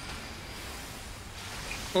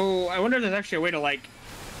 Oh, I wonder if there's actually a way to, like,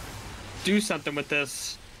 do something with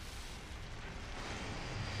this.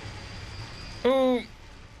 Oh.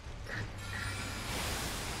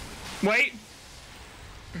 Wait.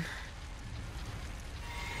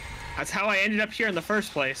 That's how I ended up here in the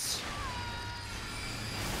first place.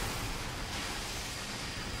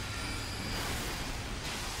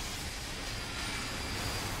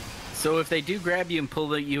 So if they do grab you and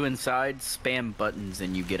pull you inside, spam buttons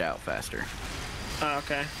and you get out faster. Oh,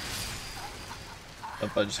 okay.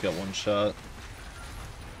 If I just got one shot.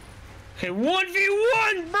 Okay,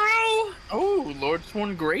 1v1, bro! Oh, Lord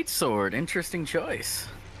Sworn Greatsword. Interesting choice.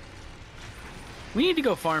 We need to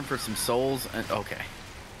go farm for some souls. And okay.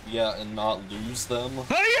 Yeah, and not lose them.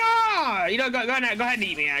 Hiya! You know, go ahead and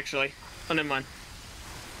eat me, actually. Oh, never mind.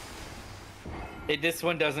 This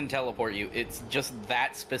one doesn't teleport you. It's just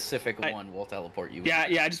that specific one will teleport you. Yeah,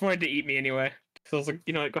 I just wanted to eat me anyway. So I was like,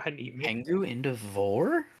 you know what, go ahead and eat me. Pengu into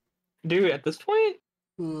Vor? Dude, at this point,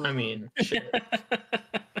 I mean, shit.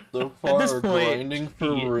 So At far, this point, grinding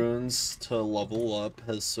for yeah. runes to level up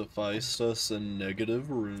has sufficed us in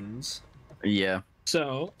negative runes. Yeah.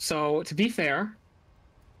 So to be fair.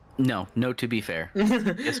 No, to be fair.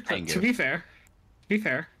 It's Pengu. To be fair.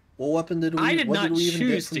 What weapon did we? I did what not did we even get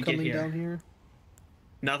choose from to get coming here. down here?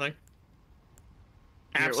 Nothing.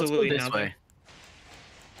 Here, Absolutely let's go this nothing. way.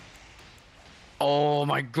 Oh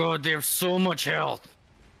my god, they have so much health.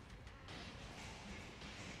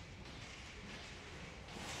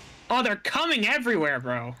 Oh, they're coming everywhere,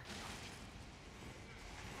 bro.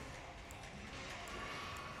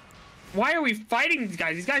 Why are we fighting these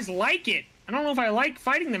guys? These guys like it. I don't know if I like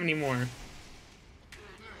fighting them anymore.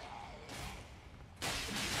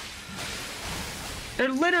 They're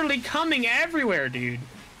literally coming everywhere, dude.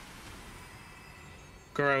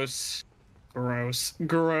 Gross. Gross.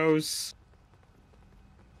 Gross.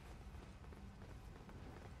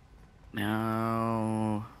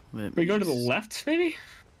 Now, We go to the left, maybe?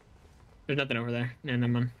 There's nothing over there. Yeah,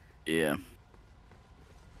 never mind. Yeah.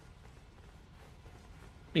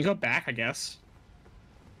 You go back, I guess.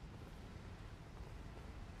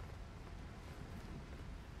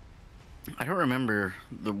 I don't remember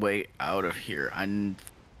the way out of here. I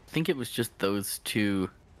think it was just those two.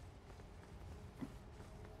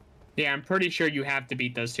 Yeah, I'm pretty sure you have to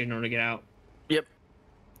beat those two in order to get out. Yep.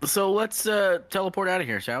 So let's teleport out of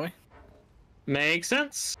here, shall we? Makes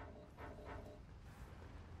sense.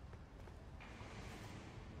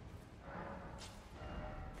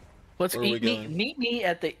 Let's Where are we going? meet me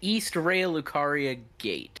at the East Rea Lucaria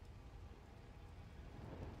gate.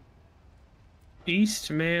 East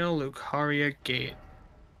Mail Lucaria Gate.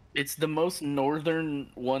 It's the most northern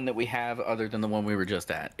one that we have other than the one we were just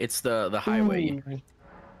at. It's the highway. Ooh.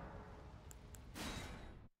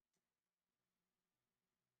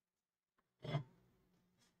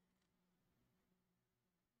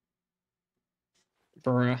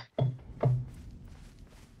 Bruh.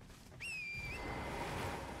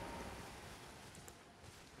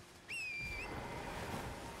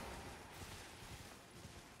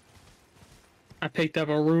 I picked up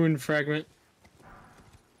a rune fragment.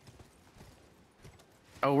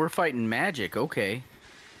 Oh, we're fighting magic. Okay.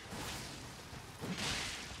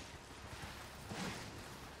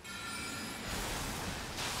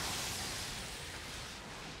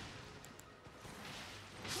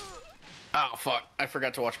 Oh, fuck. I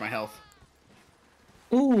forgot to watch my health.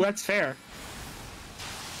 Ooh, that's fair.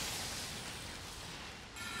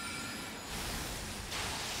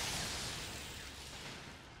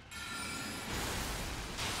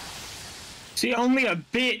 See, only a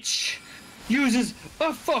bitch uses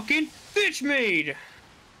a fucking bitch maid.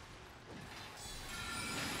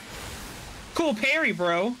 Cool parry,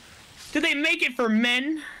 bro. Did they make it for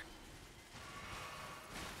men?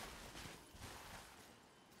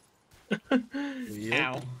 Yep.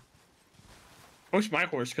 Ow. I wish my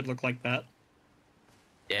horse could look like that.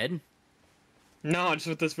 Dead? No, just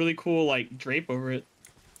with this really cool, like, drape over it.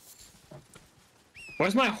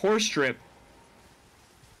 Where's my horse strip?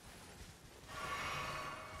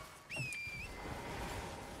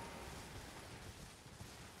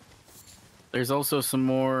 There's also some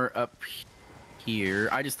more up here.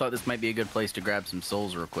 I just thought this might be a good place to grab some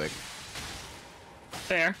souls real quick.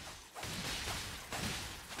 Fair.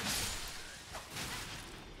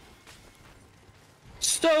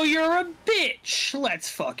 So you're a bitch. Let's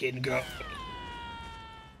fucking go.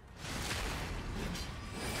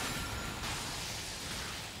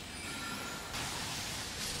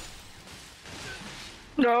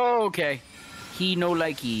 No, okay. He no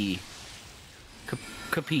likey.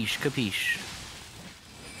 Capiche, capiche.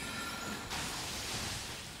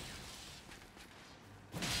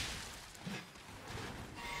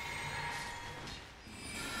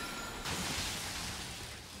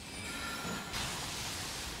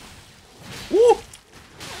 Woo!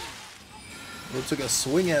 It took a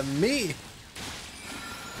swing at me.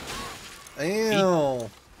 Ew.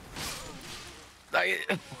 God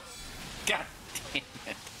damn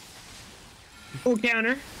it. Full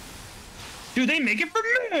counter. Do they make it for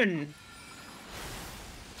men?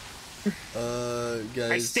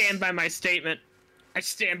 Guys. I stand by my statement. I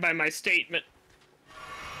stand by my statement.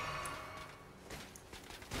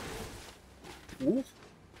 Ooh.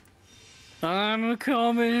 I'm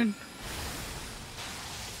coming.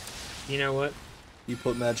 You know what? He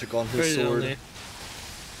put magic on his Where's it sword. only?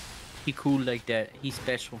 He cool like that. He's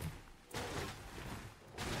special.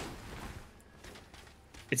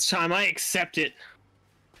 It's time I accept it.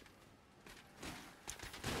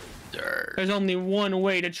 Durr. There's only one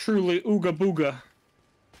way to truly ooga booga.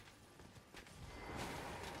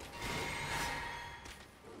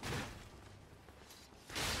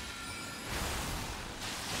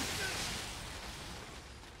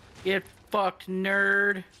 Get fucked,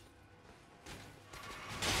 nerd.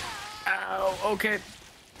 Ow, okay.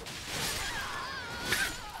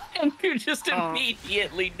 And you just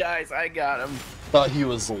immediately dies. I got him. Thought he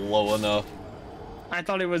was low enough. I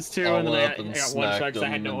thought it was too, All and then up I and got one shot smacked because I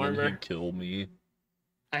him, had no and then armor. he'd kill me.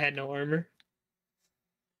 I had no armor.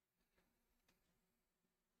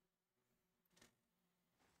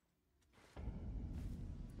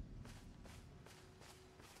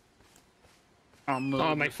 Oh,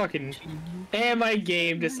 my fucking... And my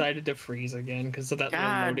game decided to freeze again because of that little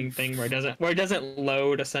God. loading thing where it doesn't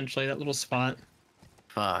load, essentially, that little spot.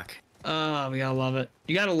 Fuck. Oh, we gotta love it.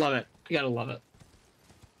 You gotta love it. You gotta love it.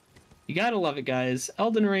 You gotta love it, guys.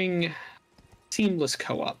 Elden Ring, seamless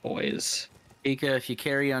co-op, boys. Ika, if you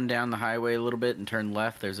carry on down the highway a little bit and turn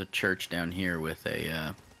left, there's a church down here with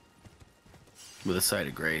a site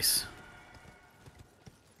of grace.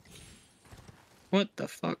 What the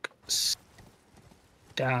fuck?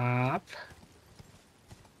 Stop.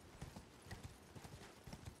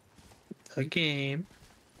 The game.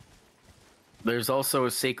 There's also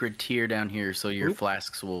a sacred tier down here, so your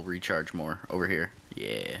flasks will recharge more. Over here.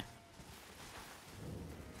 Yeah.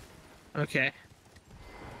 Okay.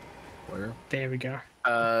 Where? There we go.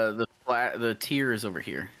 The tier is over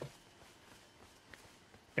here.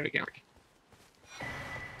 There we go.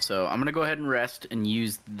 So I'm gonna go ahead and rest and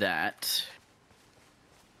use that.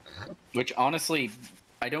 Which honestly,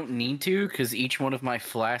 I don't need to, because each one of my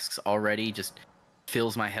flasks already just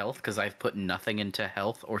fills my health, because I've put nothing into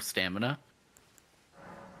health or stamina.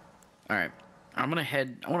 Alright. I wanna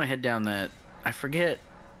head down that, I forget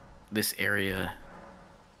this area.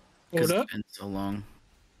 Because Hold up. it's been so long.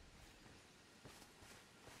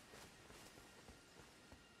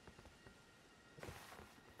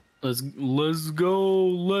 Let's go.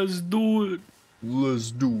 Let's do it.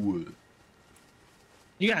 Let's do it.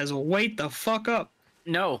 You guys wait the fuck up.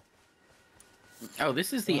 No. Oh,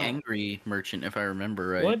 this is the Wow. angry merchant, if I remember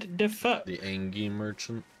right. What the fuck? The Angie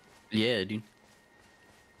merchant. Yeah, dude.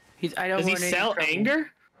 I don't Does he want any sell trouble.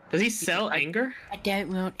 anger? Does he sell anger? I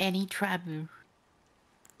don't want any trouble.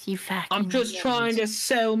 You fucking I'm just trying to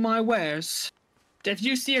sell my wares. If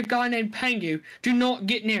you see a guy named Pengu, do not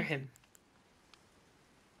get near him.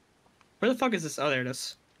 Where the fuck is this? Oh, there it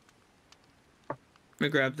is. Let me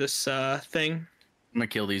grab this thing. I'm gonna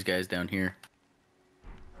kill these guys down here.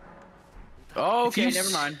 Oh, If okay, you never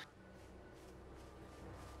s- mind.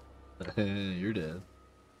 You're dead.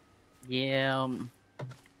 Yeah.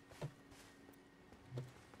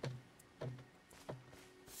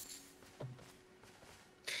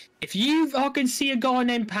 If you fucking see a guy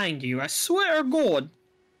named Pengu, I swear to God.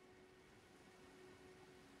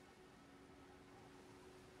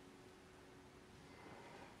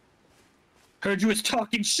 Heard you was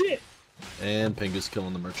talking shit. And Pengu's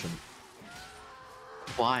killing the merchant.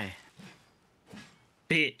 Why?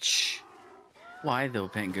 Bitch. Why though,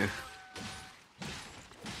 Pengu?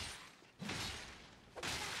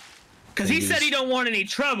 Because he said Pengu's- he don't want any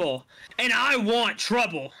trouble, and I want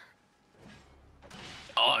trouble.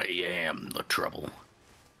 I am the trouble.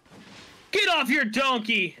 Get off your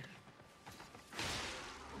donkey.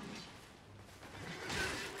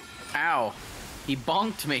 Ow. He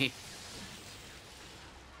bonked me.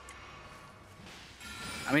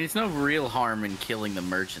 I mean, it's no real harm in killing the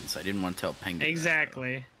merchants. I didn't want to tell Pengu.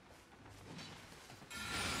 Exactly.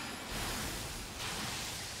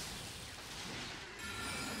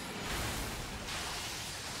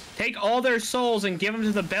 Take all their souls and give them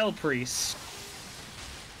to the Bell Priest.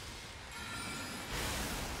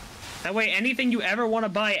 That way, anything you ever want to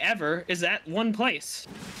buy ever is at one place.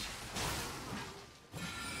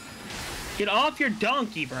 Get off your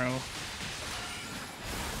donkey, bro.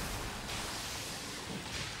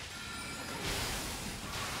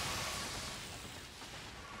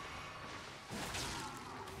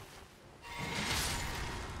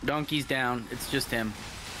 Donkey's down. It's just him.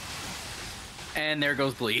 And there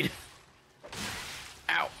goes Bleed.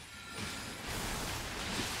 Ow.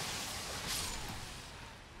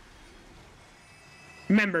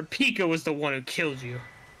 Remember, Pika was the one who killed you.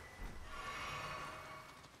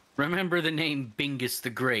 Remember the name Bingus the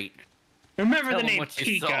Great. Remember Tell the him name what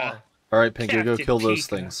you saw. Pika. Alright, Pengu, go Captain kill those Pika.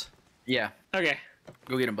 things. Yeah. Okay.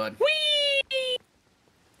 Go get him, bud. Whee!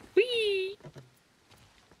 Whee!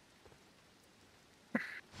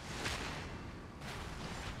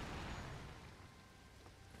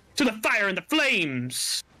 To the fire and the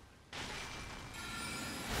flames!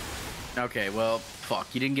 Okay, well, fuck.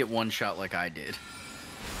 You didn't get one shot like I did.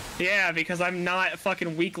 Yeah, because I'm not a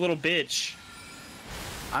fucking weak little bitch.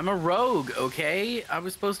 I'm a rogue, okay? I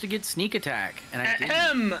was supposed to get sneak attack, and I didn't.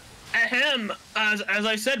 Ahem! Ahem! As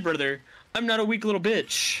I said, brother, I'm not a weak little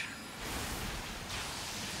bitch.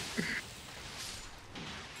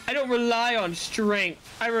 I don't rely on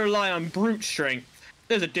strength. I rely on brute strength.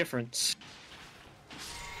 There's a difference.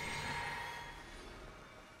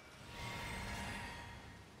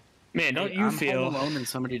 Man, don't you I'm feel... home alone and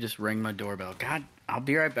somebody just rang my doorbell. God, I'll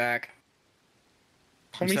be right back.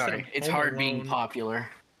 I'm Homie said sorry. I'm It's home hard being alone. popular.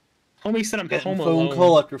 Homie said I'm Getting home phone alone.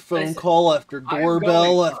 call after phone Listen, call after I'm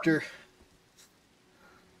doorbell going- after...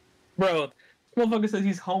 Bro, this motherfucker says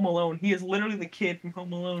he's home alone. He is literally the kid from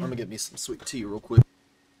Home Alone. I'm gonna get me some sweet tea real quick.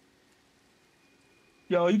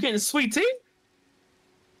 Yo, you getting sweet tea?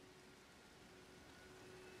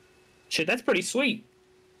 Shit, that's pretty sweet.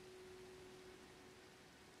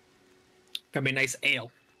 Got me a nice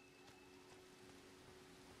ale.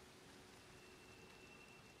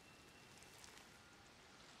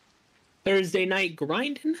 Thursday night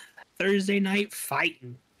grinding, Thursday night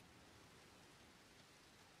fighting.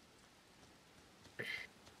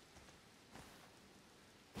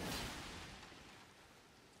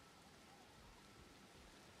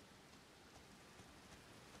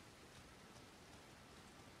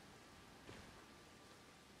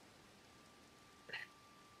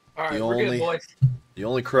 All right, The we're only- good, boys. The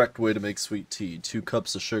only correct way to make sweet tea, 2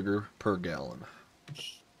 cups of sugar per gallon.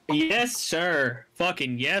 Yes, sir.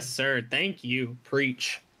 Fucking yes, sir. Thank you.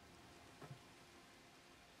 Preach.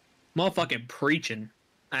 Motherfucking preaching,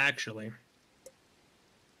 actually.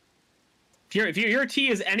 If your tea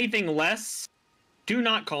is anything less, do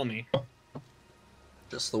not call me.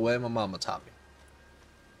 Just the way my mama taught me.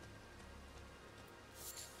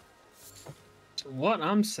 That's what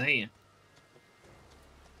I'm saying.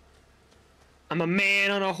 I'm a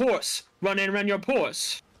man on a horse, running around your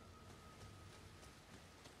pores.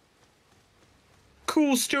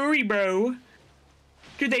 Cool story, bro.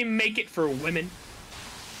 Do they make it for women?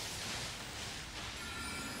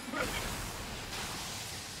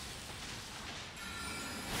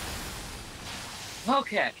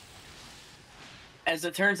 Okay. As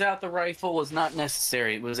it turns out, the rifle was not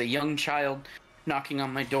necessary. It was a young child knocking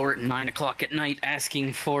on my door at 9 o'clock at night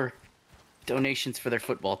asking for donations for their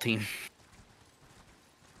football team.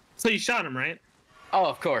 So you shot him, right? Oh,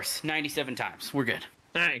 of course. 97 times. We're good.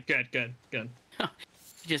 All right, good.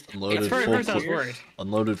 Just Unloaded At first I was worried.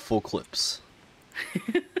 Unloaded full clips.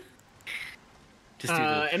 Just do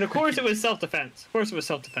And of course it was self-defense. Of course it was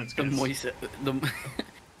self-defense. the guys. moist.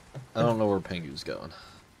 I don't know where Pengu's going.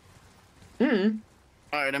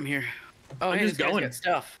 Alright, I'm here. Oh, I'm hey, just this guy's going. got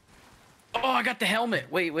stuff. Oh, I got the helmet.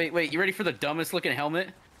 Wait. You ready for the dumbest looking helmet?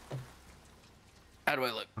 How do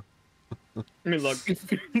I look? Let me look.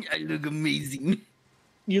 I look amazing.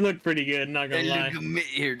 You look pretty good, not gonna lie.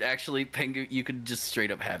 Here, actually, Pengu, you could just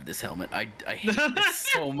straight up have this helmet. I hate this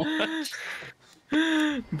so much.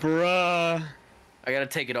 Bruh. I gotta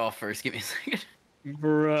take it off first. Give me a second.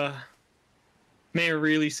 Bruh. Mayor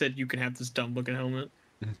really said you can have this dumb looking helmet.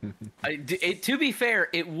 To be fair,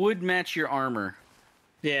 it would match your armor.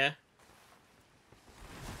 Yeah.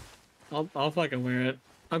 I'll fucking wear it.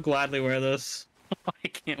 I'll gladly wear this. I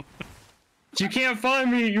can't. You can't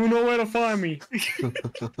find me. You know where to find me.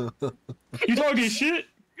 You talking shit?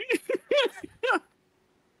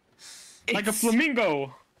 Like a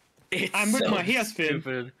flamingo. I'm with my hair spin.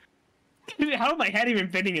 stupid. How am my head even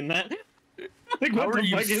fitting in that? Like, How what are the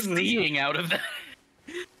you fuck is this? seeing out of that?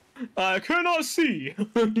 I cannot see.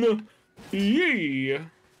 Yeah.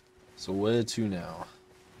 So where to now?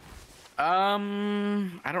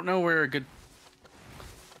 I don't know where a good.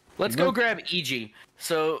 Let's go grab EG.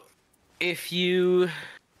 So, if you.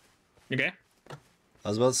 Okay. I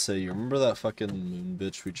was about to say, you remember that fucking moon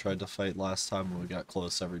bitch we tried to fight last time and we got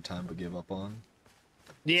close every time but gave up on?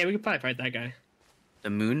 Yeah, we could probably fight that guy. The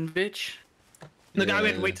moon bitch? The guy we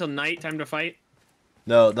had to Yeah. wait till night time to fight.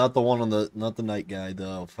 No, not the one on the, not the night guy,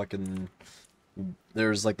 the fucking,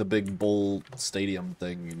 there's like the big bowl stadium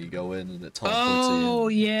thing and you go in and it teleports Oh,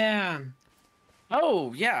 you in. yeah.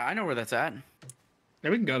 Oh, yeah, I know where that's at. Yeah,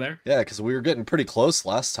 we can go there. Yeah, because we were getting pretty close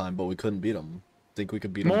last time, but we couldn't beat him. Think we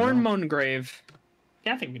could beat him Morn now? Moangrave.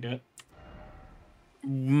 Yeah, I think we do it.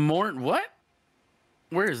 What?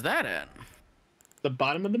 Where is that at? The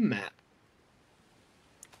bottom of the map.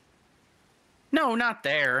 No, not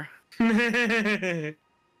there. Yeah,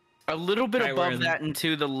 A little bit Right, where above is it? that and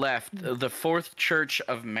to the left, the Fourth Church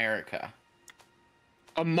of America.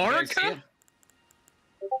 America?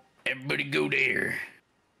 Everybody go there.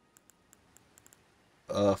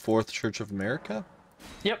 Fourth Church of America?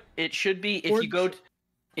 Yep, it should be Fourth-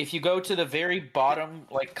 if you go to the very bottom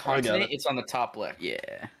like continent, it. it's on the top left.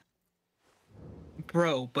 Yeah.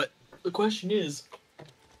 Bro, but the question is,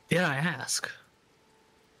 did I ask?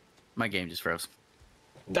 My game just froze.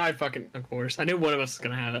 I fucking, of course. I knew one of us was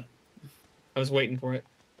gonna have it. I was waiting for it.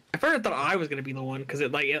 At first I thought I was gonna be the one, because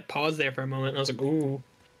it paused there for a moment, and I was like, ooh.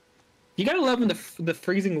 You gotta love the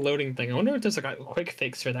freezing loading thing. I wonder if there's like a quick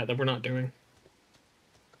fix for that we're not doing.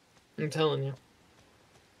 I'm telling you.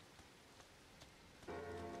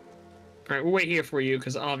 Alright, we'll wait here for you,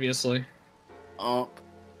 because obviously.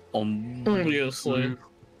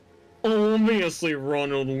 Obviously,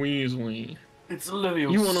 Ronald Weasley. It's Olivia.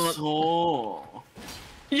 You wanna-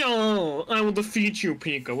 Yo, I will defeat you,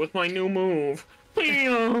 Pika, with my new move.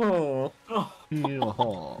 Yo,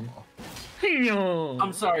 yo.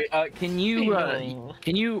 I'm sorry. Can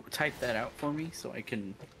you type that out for me so I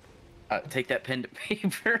can take that pen to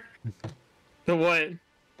paper? The what?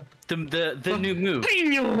 The new move.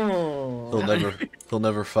 Yo. He'll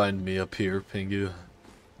never find me up here, Pengu.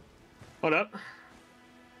 Hold up.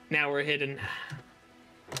 Now we're hidden.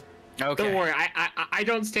 Okay. Don't worry, I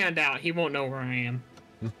don't stand out. He won't know where I am.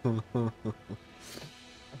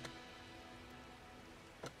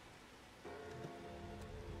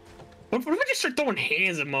 What if I just start throwing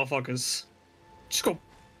hands at motherfuckers? Just go.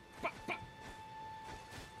 Bop, bop.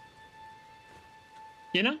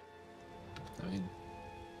 You know? I mean,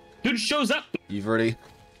 Dude shows up. you've already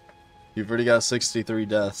got 63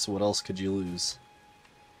 deaths. What else could you lose?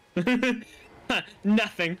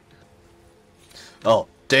 Nothing. Oh,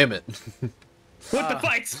 damn it. What the fuck?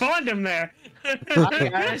 I spawned him there. Hi,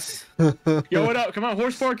 guys. Yo, what up? Come on,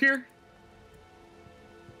 horse park here.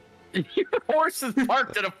 Your horse is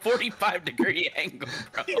parked at a 45-degree angle,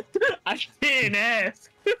 bro. I didn't ask.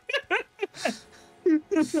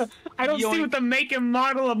 I don't see Yoink. what the make and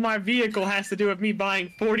model of my vehicle has to do with me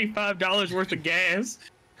buying $45 worth of gas.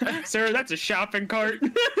 Sir, that's a shopping cart.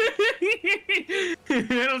 I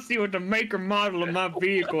don't see what the make or model of my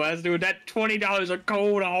vehicle has to do with that $20 of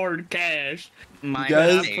cold hard cash. My You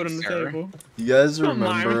guys- mistake, Put on the sir. table. You guys Oh,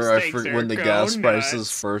 my remember mistake, sir. when the Go gas prices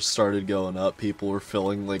nuts. first started going up, people were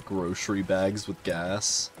filling like grocery bags with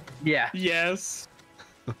gas? Yeah. Yes.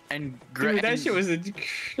 And Dude, that shit was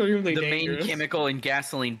extremely the dangerous. main chemical in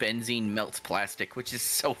gasoline, benzene, melts plastic, which is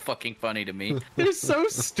so fucking funny to me. They're so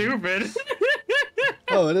stupid.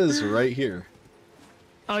 Oh, it is right here.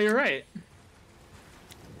 Oh, you're right.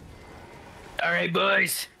 All right,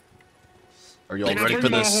 boys. Are y'all Can I ready bring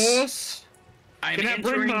for my this? horse? I'm Can I bring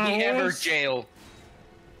entering my the ever horse? jail.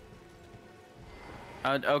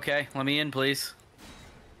 Okay, let me in, please.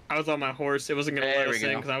 I was on my horse. It wasn't gonna There let we us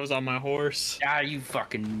in go. because I was on my horse. Ah, you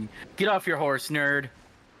fucking get off your horse, nerd.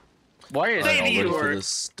 Why is Say Are the y'all ready for word.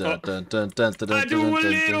 this? Dun, dun, dun, dun, dun, I dun, do a dun,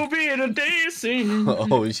 dun, little dun. bit of dancing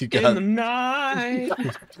Oh, you in the got night.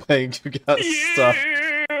 Peng, you got stuck.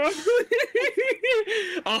 Yeah.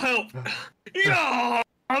 I'll help. Yeah,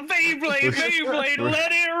 Beyblade, Beyblade,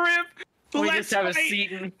 let it rip. we Let's just have a fight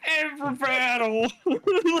seat in? every battle.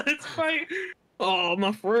 Let's fight. Oh,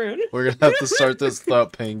 my friend. We're gonna have to start this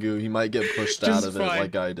without Pengu. He might get pushed out Just of it fine.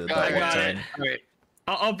 like I did I that one got it. time. All right.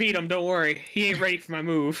 I'll beat him. Don't worry. He ain't ready for my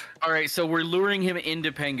move. All right, so we're luring him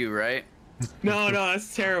into Pengu, right? No,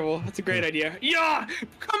 that's terrible. That's a great idea. Yeah,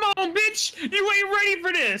 come on, bitch. You ain't ready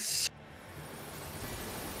for this.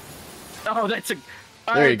 Oh, that's a.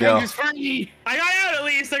 All There right, you go. Pengu's free. I got out at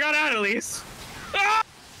least. I got out at least. Ah!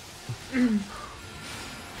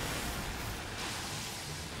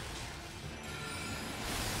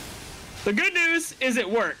 The good news is it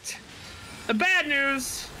worked. The bad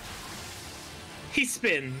news, he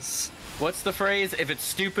spins. What's the phrase? If it's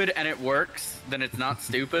stupid and it works, then it's not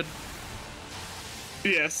stupid.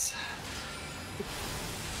 Yes.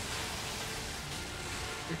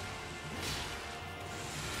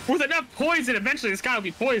 With enough poison, eventually this guy will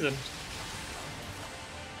be poisoned.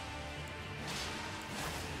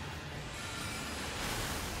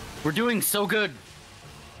 We're doing so good.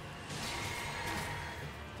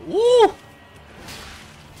 Woo!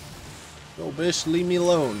 Yo, bitch, leave me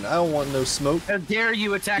alone. I don't want no smoke. How dare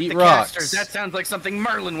you attack Eat the rocks. casters? That sounds like something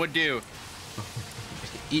Merlin would do.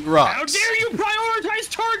 Eat rocks. How dare you prioritize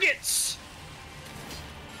targets?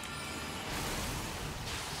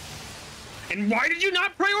 And why did you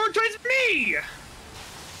not prioritize me?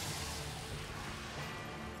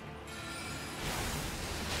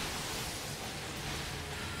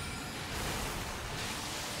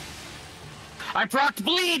 I procced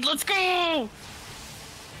bleed. Let's go.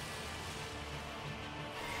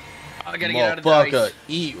 I gotta get out of the Motherfucker, ice.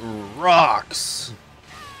 eat rocks.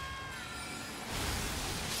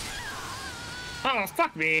 Oh,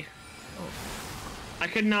 fuck me. I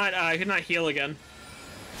could not heal again.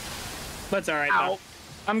 But it's alright Ow. though.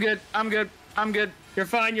 I'm good. I'm good. I'm good. You're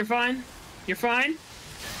fine, you're fine. You're fine.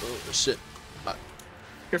 Oh, shit.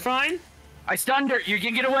 You're fine. I stunned her. You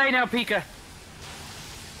can get away now, Pika.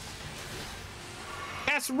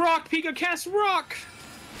 Cast rock, Pika, cast rock!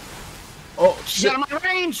 Oh, She's shit. out of my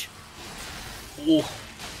range. Oh.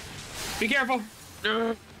 Be careful.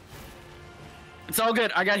 It's all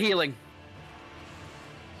good. I got healing.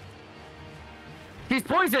 He's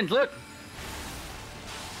poisoned. Look.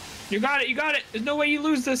 You got it, you got it. There's no way you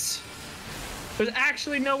lose this. There's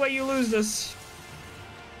actually no way you lose this.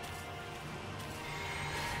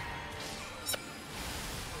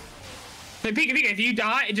 Hey, Pika, Pika, if you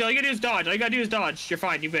die, all you gotta do is dodge. All you gotta do is dodge. You're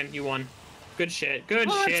fine, you win, you won. Good shit,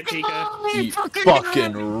 good shit, Pika. Eat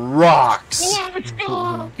fucking rocks. Let's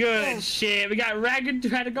go. Good shit. We got Ragged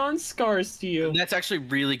Dragon Scars to you. That's actually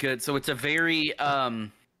really good. So it's a very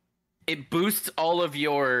it boosts all of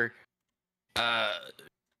your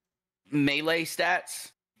melee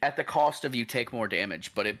stats at the cost of you take more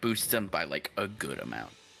damage, but it boosts them by like a good amount.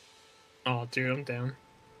 Oh, dude, I'm down.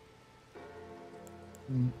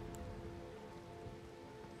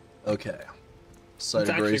 Okay. Site It's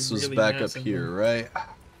of Grace actually was really back up massive, here, man. right?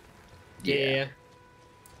 Yeah.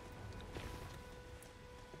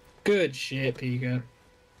 Good shit, Pika.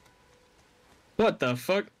 What the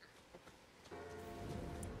fuck?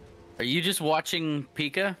 Are you just watching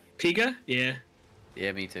Pika? Pika? Yeah.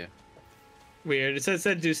 Yeah, me too. Weird. It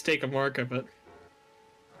said do stake a marker, but.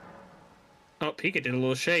 Oh, Pika did a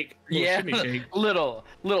little shake. Little Yeah, shimmy shake.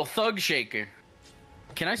 little thug shaker.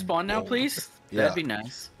 Can I spawn now, please? Yeah. That'd be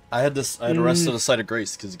nice. I had the rest of the Site of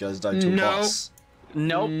Grace because you guys died to a No. boss.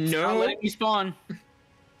 Nope. It's not No. letting me spawn.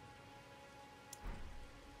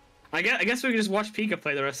 I guess we can just watch Pika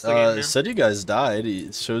play the rest of the game It now. said you guys died.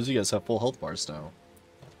 It shows you guys have full health bars now.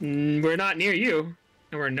 We're not near you,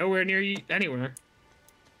 and we're nowhere near you anywhere.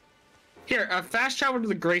 Here, fast travel to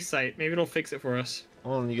the Grace site. Maybe it'll fix it for us.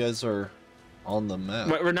 Oh, and you guys are on the map.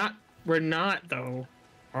 But we're not though.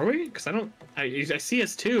 Are we? Because I see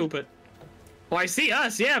us too, but. Well, I see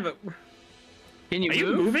us, yeah, but. Can you Are you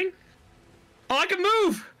move? moving? Oh, I can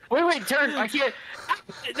move! Wait, turn. I can't.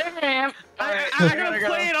 There I am. I gotta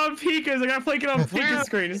play it on Pika's. I gotta play it on Pika's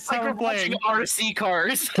screen. It's how we're playing. RC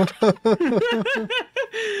cars.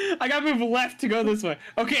 I gotta move left to go this way.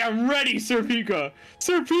 Okay, I'm ready, Sir Pika.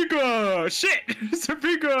 Sir Pika! Shit! Sir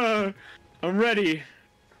Pika! I'm ready.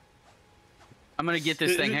 I'm gonna get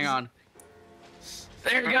this thing. Hang on.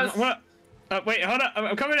 There it goes. Wait, hold up.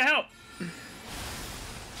 I'm coming to help.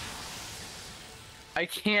 I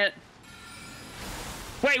can't.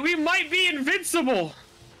 Wait, we might be invincible.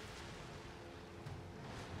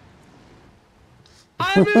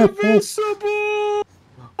 I'm invincible.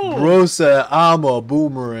 Bro said I'm a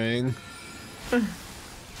boomerang.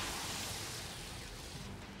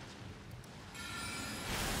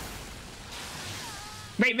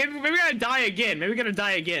 Wait, maybe we gotta die again. Maybe we gotta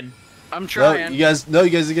die again. I'm No, trying. you guys are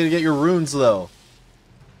gonna get your runes though.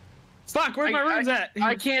 Fuck, where's my runes at?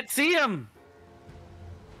 I can't see them.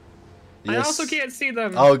 I also can't see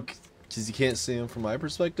them. Oh, because you can't see them from my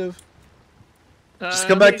perspective. Just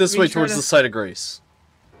come let back me- this let me way try towards to- the site of grace.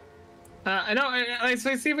 I know. Let's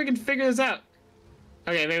see if we can figure this out.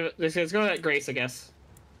 Okay, maybe let's go at Grace, I guess.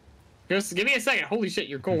 Just give me a second. Holy shit,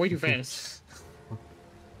 you're going way too fast.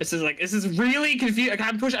 This is really confusing. Like,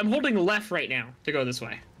 I'm holding left right now to go this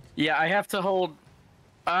way. Yeah, I have to hold.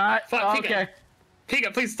 Fuck, okay.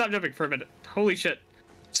 Pika, please stop jumping for a minute. Holy shit,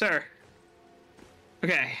 sir.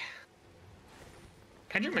 Okay.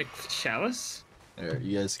 Can I drink my chalice? There,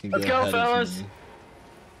 you guys can Let's go go, ahead fellas. of me.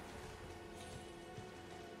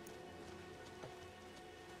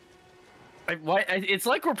 It's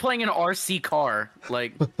like we're playing an RC car.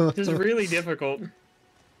 Like, This is really difficult.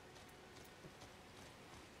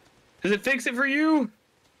 Does it fix it for you?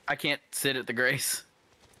 I can't sit at the grace.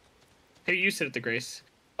 Hey, you sit at the Grace.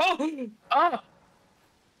 Oh! Oh!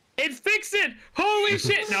 It fixed it! Holy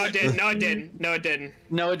shit! No, it didn't. No, it didn't. No, it didn't.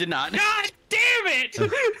 No, it did not. God damn it!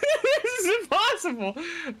 This is impossible. All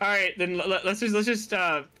right, then let's just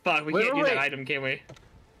fuck. We can't use that item, can we?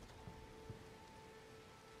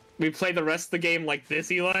 We play the rest of the game like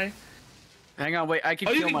this, Eli. Hang on, wait. I can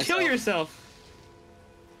Oh, kill you can myself. kill yourself.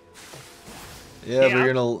 Yeah, Yeah. but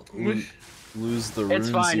you're gonna lose the runes.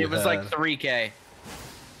 It's fine. You It was had. like 3K.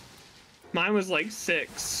 Mine was like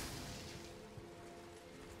 6.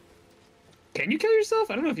 Can you kill yourself?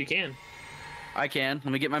 I don't know if you can. I can.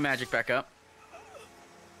 Let me get my magic back up.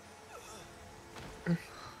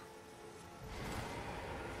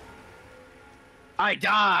 I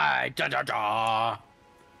died. Da da da.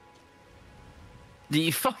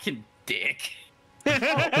 You fucking dick.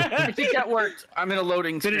 I think that worked. I'm in a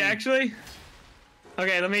loading Did screen. it actually?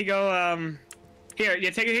 Okay, let me go. Here, yeah,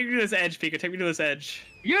 take me to this edge, Pika. Take me to this edge.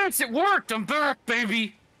 Yes, it worked. I'm back,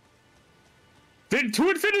 baby. Then to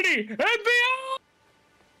infinity and beyond.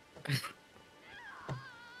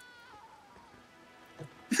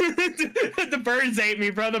 The birds ate me,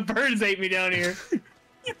 bro. The birds ate me down here.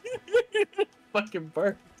 Fucking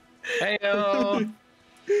bird. Heyo.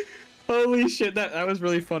 Holy shit, that was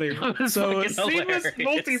really funny. That was So fucking seamless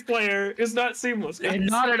hilarious. multiplayer is not seamless. guys.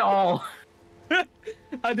 Not at all.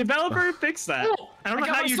 A developer fixed that. I don't know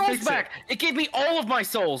got how my you souls fix back. It gave me all of my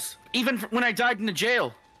souls, even when I died in the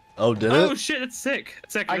jail. Oh, did it. Oh it? shit, that's sick.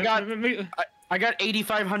 That's sick. I got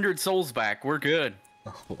 8,500 souls back. We're good.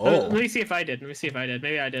 Let me see if I did.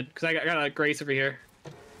 Maybe I did, because I got a Grace over here.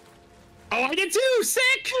 Oh, I did too!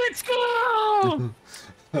 Sick! Let's go!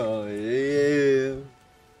 Oh yeah.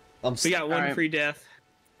 We got one Alright. free death.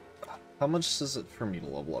 How much is it for me to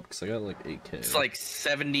level up? Because I got like 8k. It's like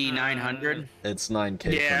 7,900. It's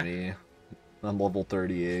 9k Yeah. for me. I'm level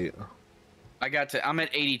 38. I'm at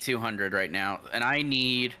 8,200 right now, and I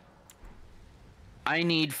need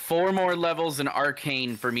 4 more levels in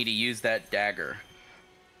Arcane for me to use that dagger.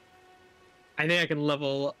 I think I can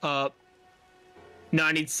level up. No,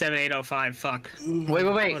 I need 7805. Fuck.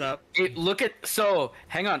 Wait. Hold up.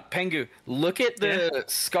 Hang on, Pengu. Look at the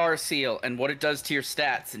Scar Seal and what it does to your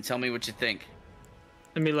stats, and tell me what you think.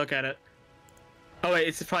 Let me look at it. Oh wait,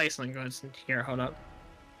 it's probably something going on here. Hold up.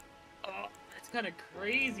 Oh, that's kind of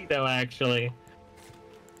crazy though, actually.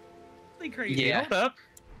 Really crazy. Yeah. Hold up.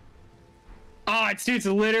 Oh, it's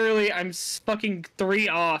literally I'm fucking 3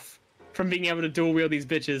 off from being able to dual wield these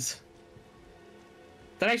bitches.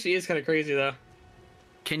 That actually is kind of crazy though.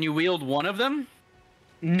 Can you wield one of them?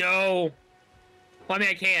 No. Well, I mean,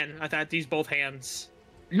 I can. I thought these both hands.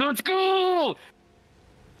 Let's go!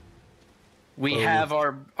 We have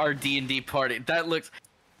our D&D party. That looks...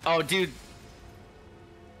 Oh, dude.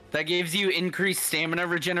 That gives you increased stamina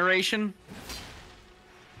regeneration.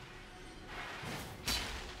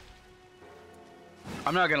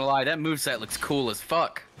 I'm not gonna lie, that moveset looks cool as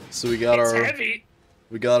fuck. So we got It's our heavy.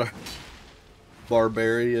 we got our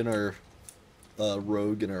barbarian, our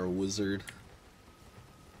rogue, and our wizard.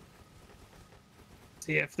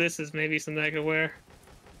 See if this is maybe something I could wear.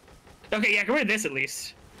 Okay, yeah, I can wear this at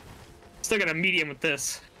least. Still got a medium with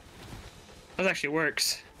this. That actually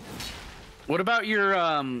works. What about your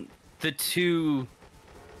the two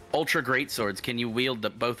ultra great swords? Can you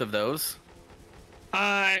wield both of those?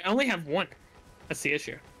 I only have one. That's the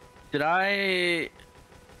issue. Did I?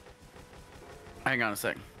 Hang on a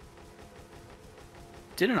sec.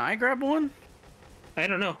 Didn't I grab one? I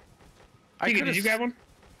don't know. I Did you grab one?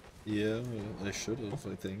 Yeah, I should have,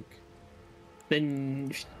 I think.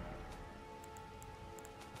 Then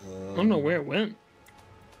I don't know where it went.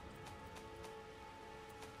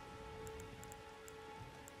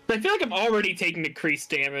 I feel like I'm already taking increased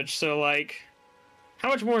damage, so like, how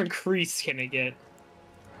much more increase can it get?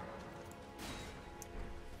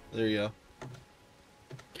 There you go.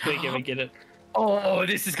 Wait, can we get it? Oh,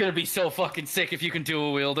 this is gonna be so fucking sick if you can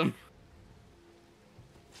dual wield them.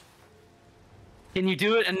 Can you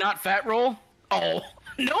do it and not fat roll? Oh,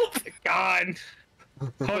 nope. God.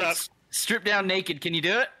 Hold up. Strip down naked. Can you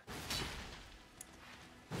do it?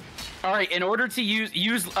 All right. In order to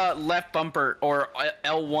use left bumper or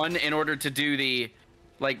L1 in order to do the,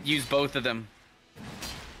 like, use both of them.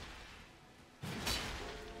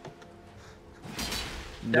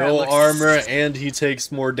 No armor, and he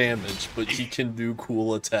takes more damage, but he can do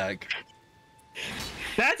cool attack.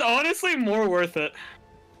 That's honestly more worth it.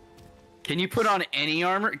 Can you put on any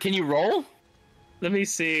armor? Can you roll? Let me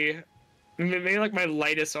see. Maybe like my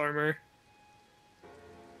lightest armor.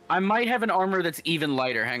 I might have an armor that's even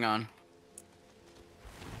lighter. Hang on.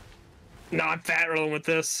 No, I'm fat rolling with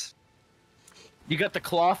this. You got the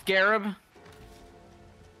cloth garb?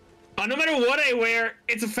 Oh, no matter what I wear,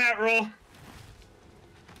 it's a fat roll.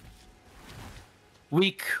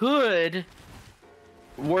 We could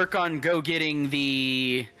work on getting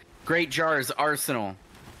the Great Jar's Arsenal.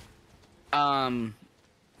 I'm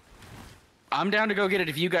down to go get it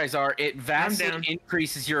if you guys are. It vastly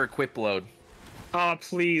increases your equip load. Oh,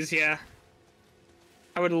 please, yeah.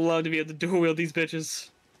 I would love to be able to dual wield these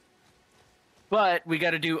bitches. But we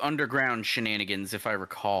got to do underground shenanigans, if I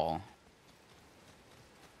recall.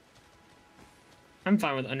 I'm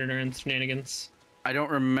fine with underground shenanigans. I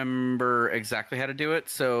don't remember exactly how to do it,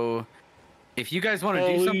 so if you guys want to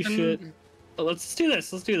do Holy something, shit. Oh, let's do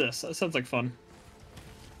this. Let's do this. That sounds like fun.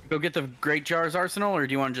 go get the Great Jar's Arsenal, or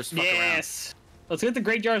do you want to just fuck around? Yes. Let's get the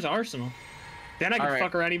Great Jar's Arsenal. Then I can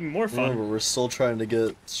fuck around even more fun. Remember, we're still trying to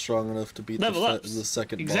get strong enough to beat the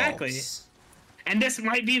second boss. And this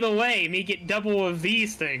might be the way, me get double of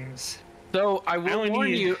these things. So I will warn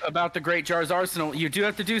you about the Great Jar's Arsenal. You do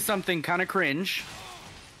have to do something kind of cringe.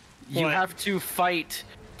 You have to fight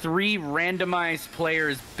 3 randomized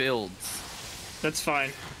players' builds. That's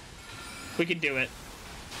fine. We can do it.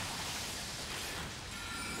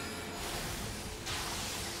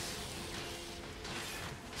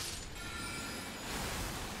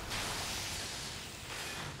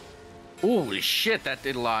 Holy shit, that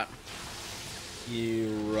did a lot. He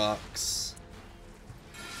rocks.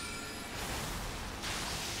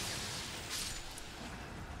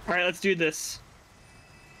 Alright, let's do this.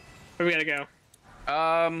 Where we gotta go?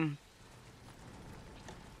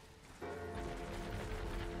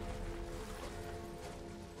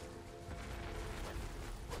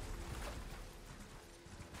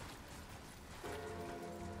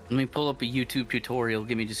 Let me pull up a YouTube tutorial.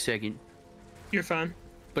 Give me just a second. You're fine.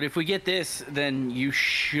 But if we get this, then you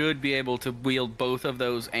should be able to wield both of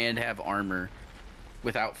those and have armor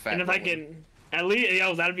without fat. And if rolling. I can, at least,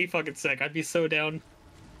 yo, that'd be fucking sick. I'd be so down.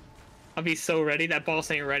 I'd be so ready. That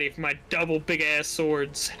boss ain't ready for my double big ass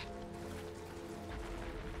swords.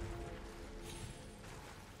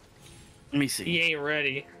 Let me see. He ain't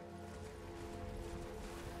ready.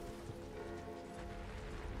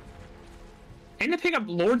 And to pick up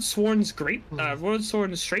Lord Sworn's Lord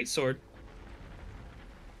Sworn's straight sword.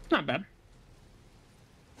 Not bad.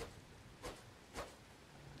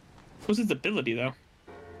 What's his ability though?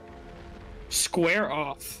 Square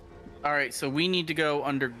off. All right, so we need to go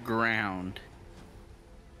underground.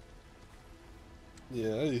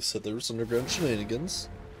 Yeah, you said there was underground shenanigans.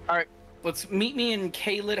 All right, let's meet me in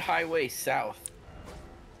Kaled Highway South.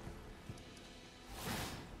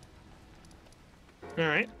 All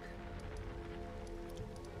right.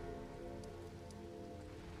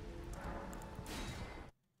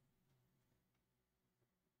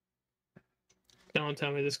 Don't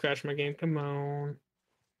tell me this crashed my game. Come on.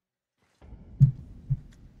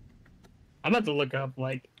 I'm about to look up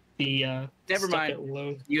like the Never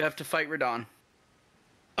mind. You have to fight Radon.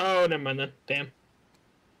 Oh, never mind then. Damn.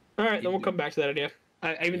 All right, then we'll come back to that idea.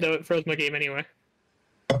 Even though it froze my game anyway.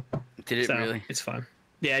 Did it so really? it's fun.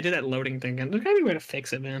 Yeah, I did that loading thing, and there's gotta be a way to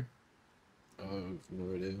fix it, man. I have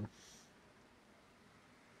no idea.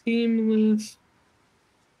 Seamless.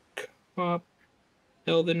 Pop.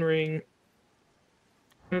 Elden Ring.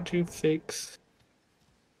 How to fix.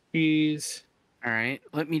 Freeze. All right,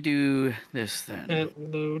 let me do this then.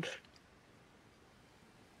 Load.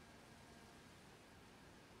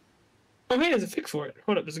 Oh, hey, there's a fix for it.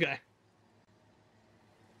 Hold up, this guy.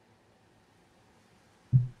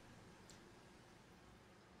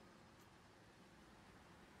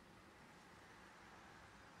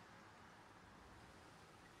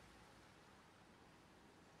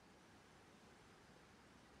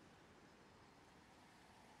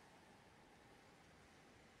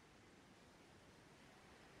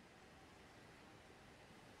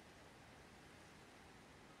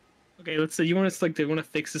 Okay, let's say you want to they want to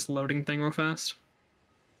fix this loading thing real fast.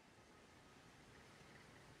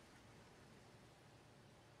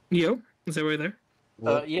 Yo, is that right there?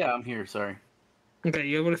 What? Yeah, I'm here. Sorry. Okay,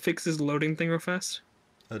 you want to fix this loading thing real fast?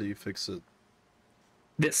 How do you fix it?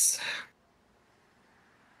 This.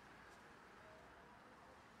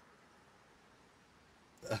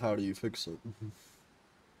 How do you fix it?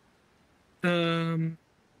 Let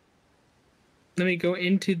me go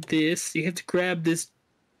into this. You have to grab this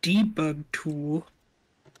debug tool.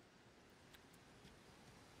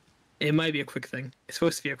 It might be a quick thing. It's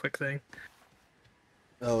supposed to be a quick thing.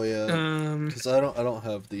 Oh yeah. Because I don't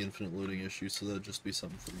have the infinite loading issue, so that'd just be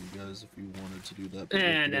something for you guys if you wanted to do that. But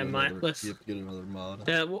Never mind. You have to get another mod.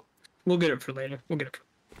 Yeah, we'll get it for later. We'll get it for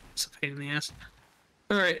it's a pain in the ass.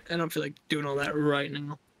 Alright, I don't feel like doing all that right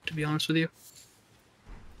now, to be honest with you.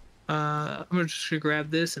 I'm just gonna grab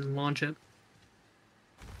this and launch it.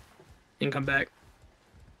 And come back.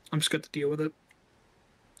 I'm just gonna deal with it.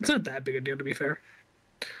 It's not that big a deal, to be fair.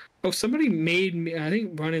 Oh, somebody made me. I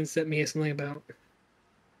think Ronan sent me something about.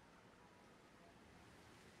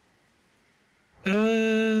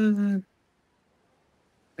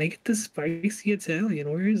 Make it the spicy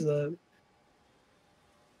Italian. Where is that?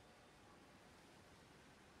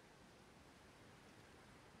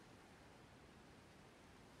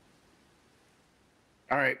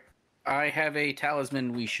 All right, I have a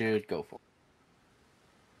talisman we should go for.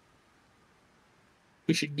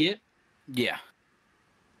 We should get. Yeah.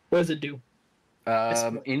 What does it do?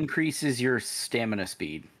 Increases your stamina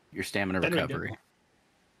speed, your stamina That'd be recovery.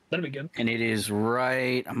 That'd be good. And it is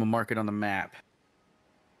right, I'm gonna mark it on the map.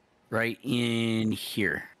 Right in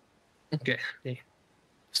here. Okay. Yeah.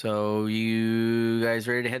 So you guys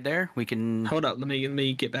ready to head there? We can Hold up. Let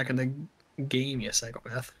me get back in the game, you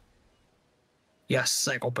psychopath. Yes,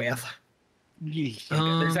 psychopath.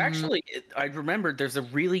 There's actually, I remembered there's a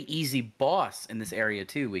really easy boss in this area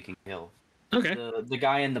too we can kill. Okay. The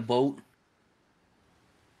guy in the boat.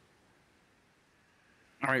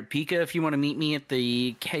 All right, Pika, if you want to meet me at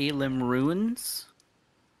the Kalim Ruins.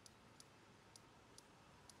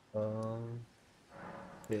 Halo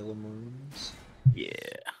Moons. Yeah.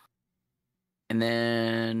 And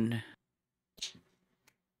then...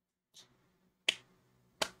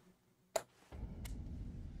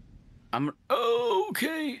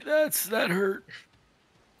 Okay, that hurt.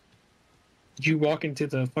 Did you walk into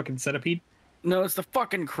the fucking centipede? No, it's the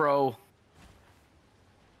fucking crow.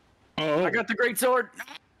 Oh. I got the great sword.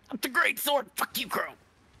 The great sword. Fuck you, crow.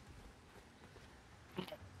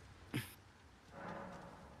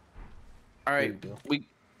 All right,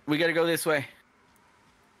 we gotta go this way.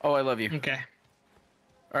 Oh, I love you. Okay.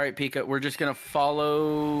 All right, Pika, we're just gonna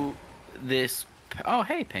follow this. Oh,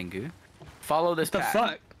 hey, Pengu. Follow this What the path.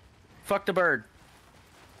 fuck? Fuck the bird.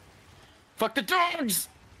 Fuck the dogs.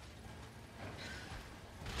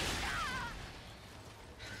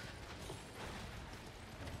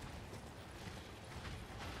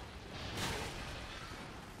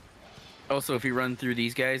 Also, if you run through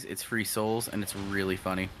these guys, it's free souls, and it's really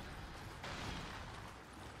funny.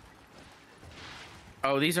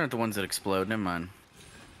 Oh, these aren't the ones that explode. Never mind.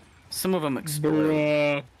 Some of them explode.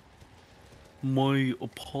 Bruh. My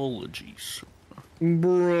apologies.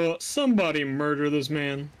 Bruh. Somebody murder this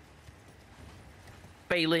man.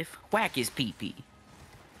 Bailiff, whack his pee-pee.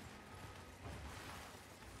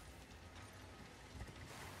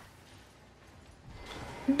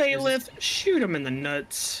 Bailiff, shoot him in the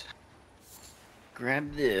nuts.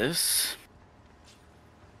 Grab this.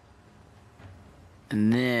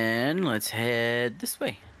 And then let's head this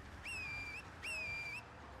way.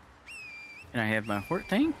 And I have my horse.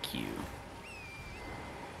 Thank you.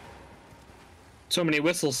 So many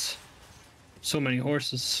whistles. So many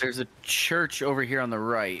horses. There's a church over here on the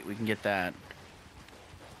right. We can get that.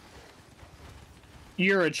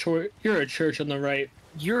 You're a church on the right.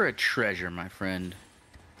 You're a treasure, my friend.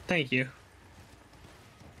 Thank you.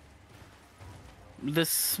 The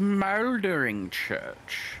Smoldering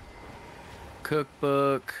Church.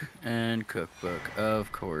 Cookbook and cookbook,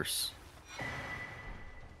 of course.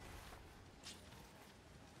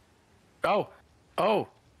 Oh,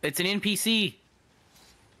 it's an NPC.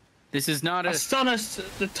 This is not a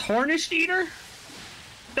the Tarnished Eater?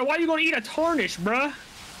 Now, why are you gonna eat a Tarnish, bruh?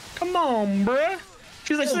 Come on, bruh.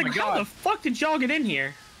 She's like, Oh my how God. the fuck did y'all get in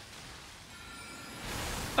here?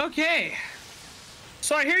 Okay.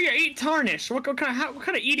 So I hear you eat Tarnish. What kind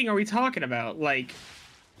of eating are we talking about? Like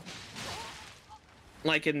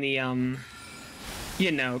in the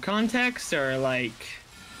you know, context, or like,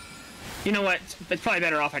 you know what? It's probably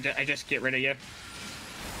better off I just get rid of you.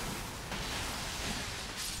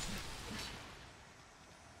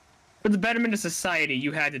 For the betterment of society,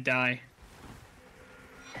 you had to die.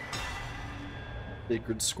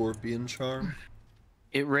 Sacred Scorpion Charm.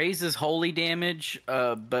 It raises holy damage,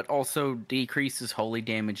 but also decreases holy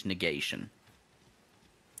damage negation.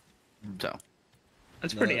 So.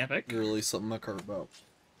 That's pretty Not epic. Really something I care about.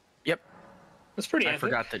 Yep. That's pretty I epic.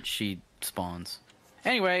 forgot that she spawns.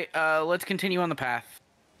 Anyway, let's continue on the path.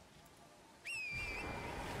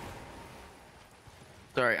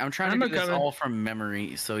 Sorry, I'm trying to do this all from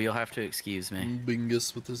memory, so you'll have to excuse me.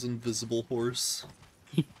 Bingus with his invisible horse.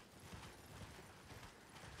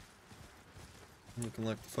 Looking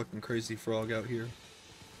like the fucking crazy frog out here.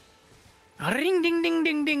 Ring ding ding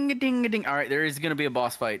ding ding ding ding. All right, there is gonna be a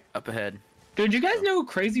boss fight up ahead. Dude, you guys know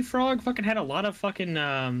Crazy Frog fucking had a lot of fucking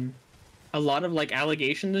like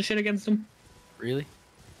allegations and shit against him? Really?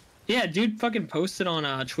 Yeah, dude fucking posted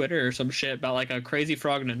on Twitter or some shit about like a crazy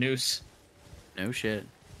frog and a noose. No shit.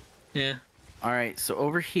 Yeah. All right, so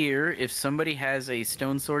over here, if somebody has a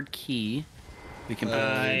stone sword key, we can.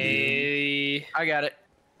 I got it.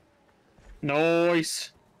 Nice.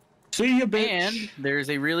 See ya, bitch. And there's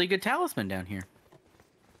a really good talisman down here.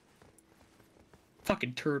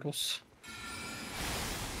 Fucking turtles.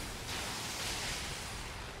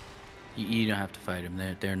 You don't have to fight them.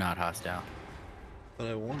 They're not hostile. But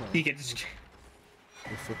I wanna. You get this.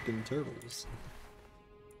 The fucking turtles.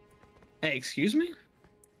 Hey, excuse me?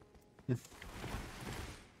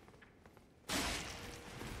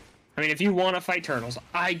 I mean, if you want to fight turtles,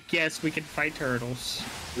 I guess we can fight turtles.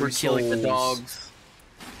 We're killing the dogs.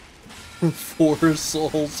 4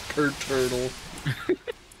 souls per turtle.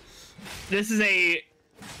 This is a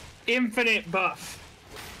infinite buff.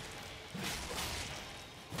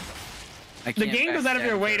 The game goes out of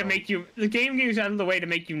your way to make you. The game goes out of the way to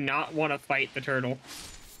make you not want to fight the turtle.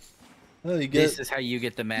 Oh, you get. This is how you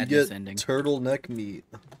get the madness ending. Turtle neck meat.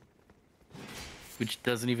 Which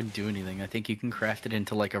doesn't even do anything. I think you can craft it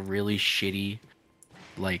into like a really shitty,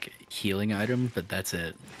 like, healing item, but that's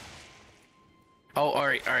it. Oh,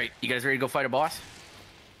 alright. You guys ready to go fight a boss?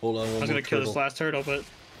 Hold on, I was gonna kill this last turtle, but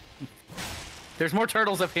There's more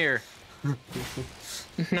turtles up here. no,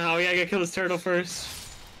 we gotta kill this turtle first.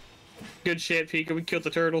 Good shit, Pika. We killed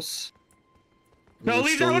the turtles. No,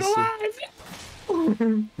 leave that one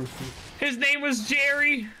alive! His name was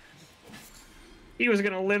Jerry. He was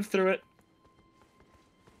gonna live through it.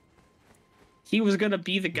 He was gonna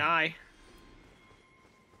be the guy.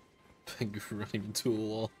 Pengu running into a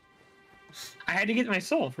wall. I had to get my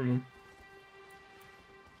soul from him.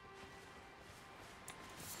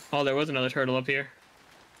 Oh, there was another turtle up here.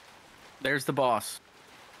 There's the boss.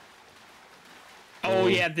 Oh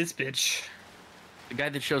yeah, this bitch. The guy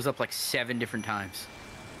that shows up like 7 different times.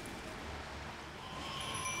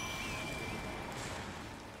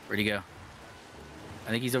 Where'd he go? I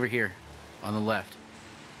think he's over here, on the left.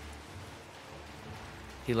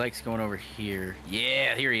 He likes going over here.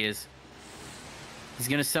 Yeah, here he is. He's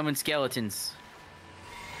gonna summon skeletons.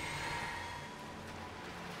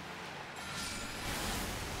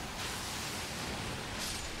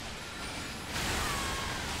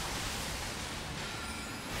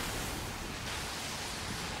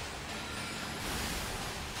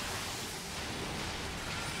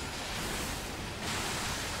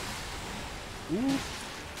 Ooh.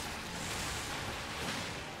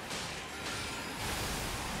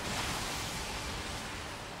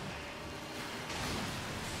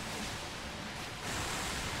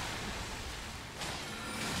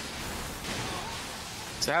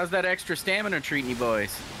 So how's that extra stamina treating you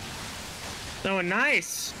boys? Oh,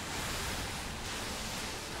 nice.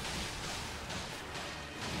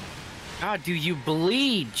 God, do you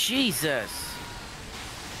bleed? Jesus.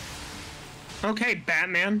 Okay,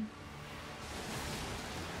 Batman.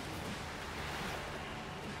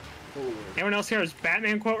 Anyone else hear his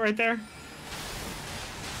Batman quote right there?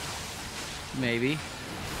 Maybe.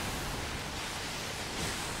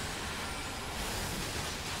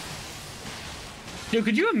 Dude,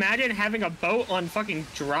 could you imagine having a boat on fucking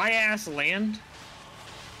dry ass land?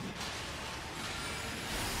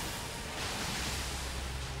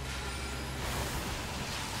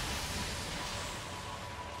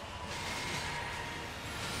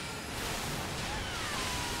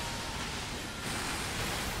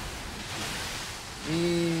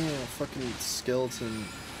 Yeah, fucking skeleton.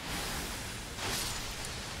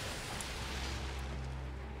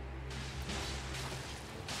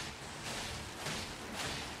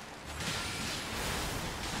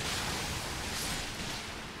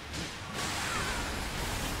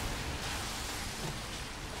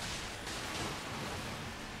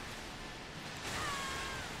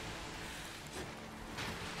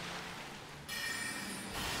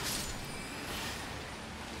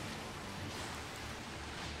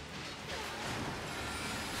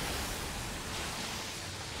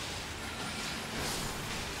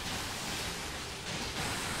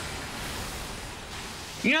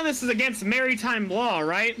 You know this is against maritime law,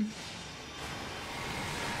 right?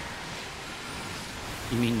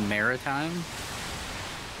 You mean maritime?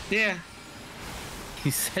 Yeah.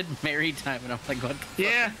 He said maritime, and I'm like, what the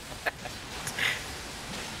Yeah. fuck?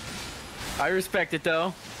 I respect it,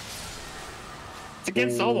 though. It's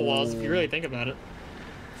against all the laws if you really think about it.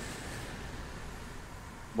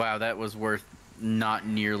 Wow, that was worth not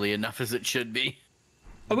nearly enough as it should be.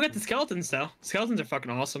 Oh, we got the skeletons, though. Skeletons are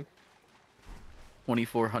fucking awesome.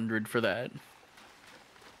 2,400 for that.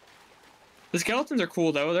 The skeletons are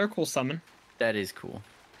cool, though. They're a cool summon. That is cool.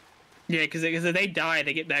 Yeah, because if they die,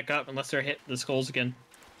 they get back up unless they're hit the skulls again.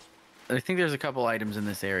 I think there's a couple items in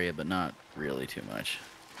this area, but not really too much.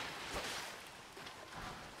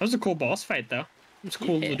 That was a cool boss fight, though. It was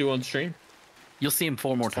cool to do on stream. You'll see him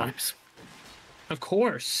 4 more It's fun. times. Of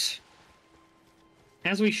course.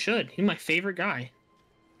 As we should. He's my favorite guy.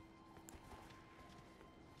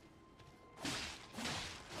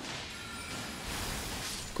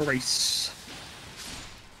 Grace.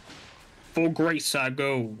 For grace I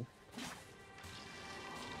go.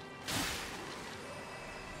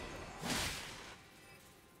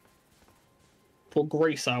 For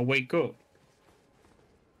grace I wake up.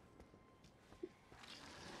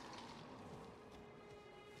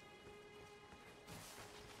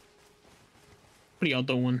 What are y'all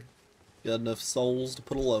doing? Got enough souls to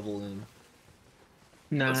put a level in.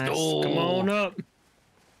 Nice. Let's go. Come on up.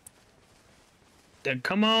 Then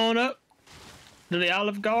come on up to the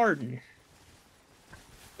Olive Garden.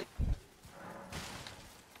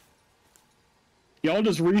 Y'all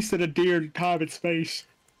just reset a deer to time and space.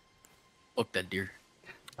 Look, that deer.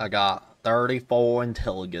 I got 34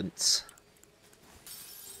 intelligence.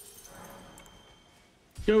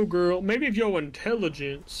 Yo, girl, maybe if your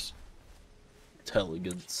intelligence.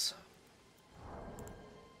 Intelligence.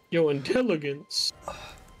 Yo, intelligence.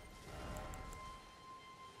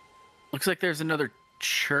 Looks like there's another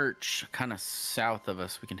church kind of south of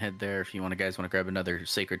us. We can head there if you guys want to grab another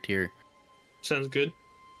sacred tier. Sounds good.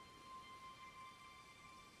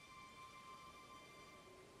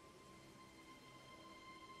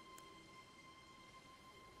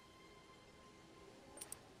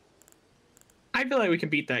 I feel like we can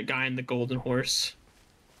beat that guy in the golden horse.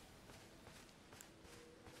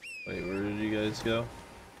 Wait, where did you guys go?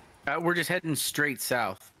 We're just heading straight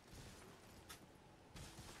south.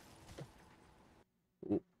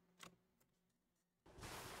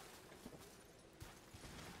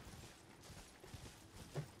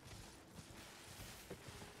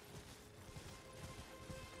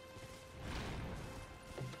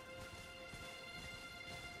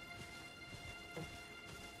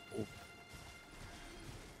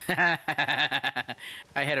 I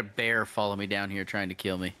had a bear follow me down here trying to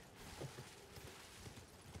kill me.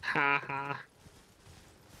 Ha ha.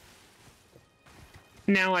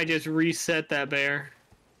 Now I just reset that bear.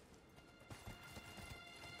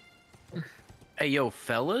 Hey, yo,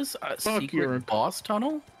 fellas, Fuck, you're a- secret boss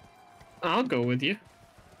tunnel? I'll go with you.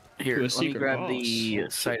 Here, To a let me secret grab boss. the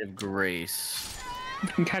Site of Grace.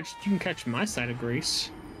 You can catch my side of grace.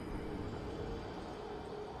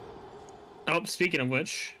 Oh, speaking of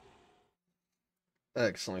which.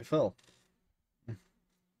 Accidentally fell.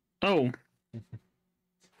 Oh.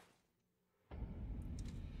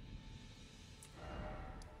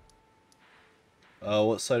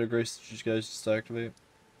 What side of grace did you guys just activate?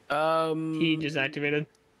 He just activated.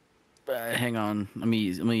 Hang on. Let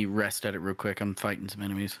me rest at it real quick. I'm fighting some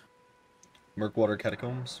enemies. Murkwater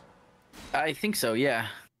Catacombs? I think so, yeah.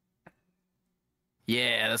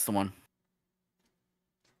 Yeah, that's the one.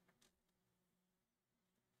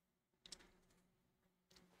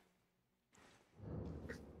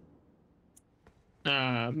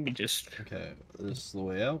 Let me just. Okay, this is the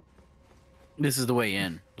way out. This is the way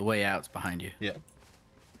in. The way out's behind you. Yeah.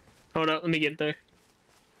 Hold up, let me get there.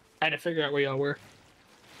 I had to figure out where y'all were.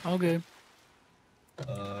 Okay.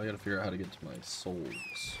 I gotta figure out how to get to my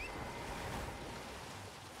souls.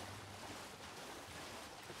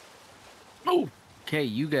 Oh. Okay,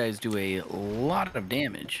 you guys do a lot of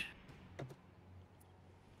damage.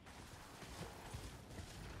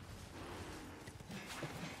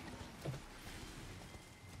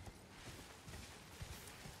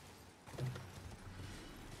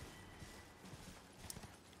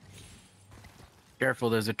 Careful,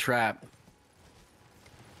 there's a trap.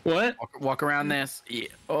 What? Walk around this. Yeah.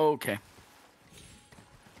 Okay.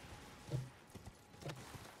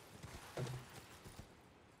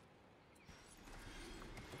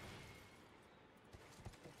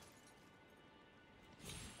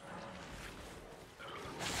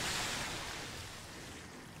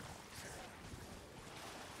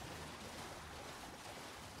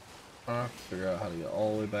 I have to figure out how to get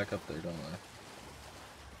all the way back up there, don't I?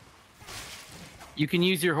 You can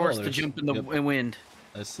use your horse to there's- jump in the yep. wind.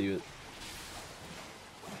 I see it.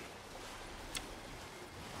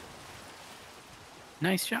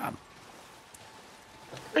 Nice job.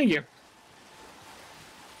 Thank you.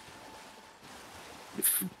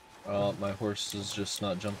 My horse is just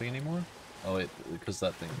not jumping anymore? Oh wait, because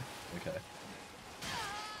that thing. Okay.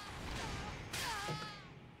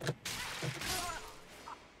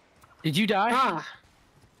 Did you die? Ah.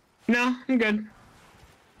 No, I'm good.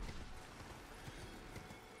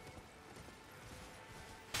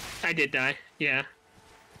 I did die. Yeah.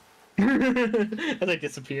 As I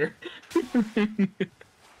disappear.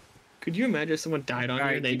 Could you imagine if someone died on All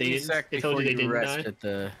you? right, They give me a didn't. sec They told before you they didn't rest die. at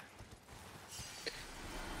the.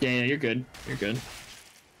 Yeah, you're good. You're good.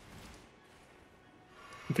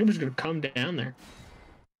 I think I'm just gonna come down there.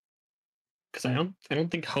 Cause I don't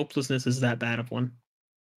think hopelessness is that bad of one.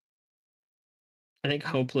 I think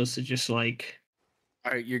hopeless is just like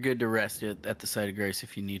All right, you're good to rest at the site of grace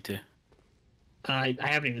if you need to. I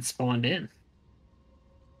haven't even spawned in.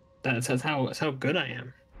 That's how good I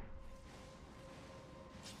am.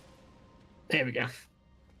 There we go.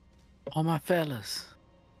 All my fellas.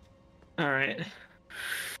 All right.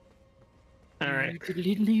 All right. Do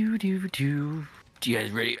you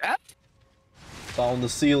guys ready? Ah! Found the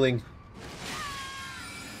ceiling.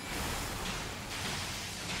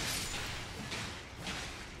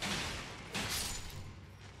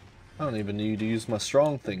 I don't even need to use my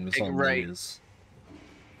strong things on Right. these.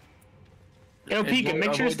 Yo, Pika,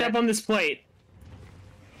 make sure to step on this plate.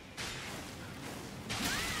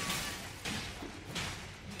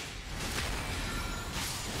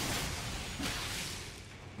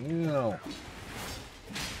 No.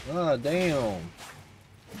 Ah, damn.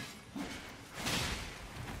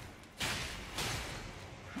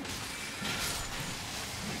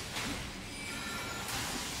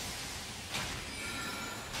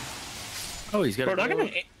 Oh, he's got Bro, a.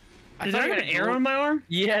 did I got an arrow in my arm?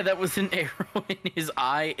 Yeah, that was an arrow in his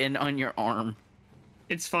eye and on your arm.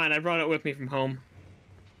 It's fine. I brought it with me from home.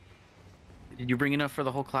 Did you bring enough for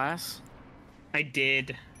the whole class? I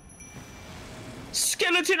did.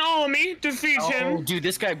 Skeleton army, defeat Oh, him. dude,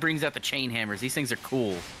 this guy brings out the chain hammers. These things are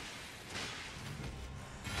cool.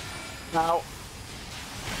 Ow.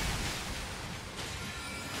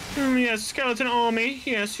 Yes, skeleton army.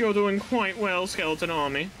 Yes, you're doing quite well, skeleton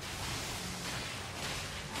army.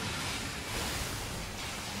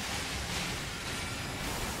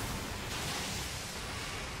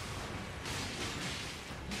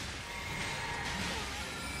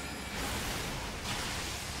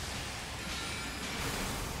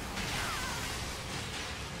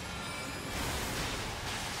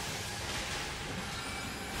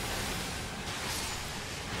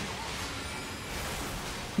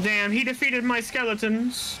 Damn, he defeated my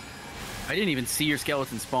skeletons. I didn't even see your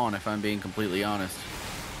skeleton spawn, if I'm being completely honest.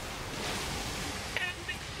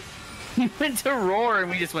 He went to roar and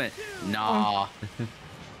we just went, nah.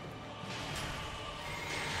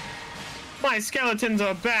 My skeletons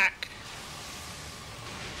are back.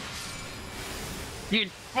 You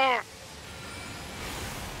fuck.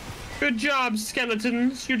 Good job,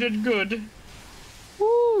 skeletons. You did good.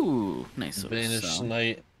 Woo! Nice little Banished song.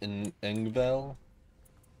 Knight in Engvel.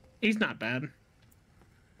 He's not bad.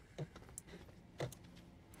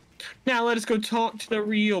 Now let us go talk to the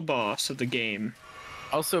real boss of the game.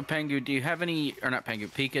 Also, Pengu, do you have any, or not Pengu,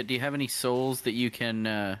 Pika, do you have any souls that you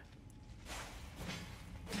can,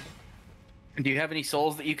 do you have any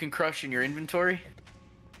souls that you can crush in your inventory?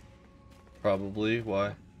 Probably.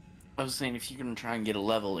 Why? I was saying if you can try and get a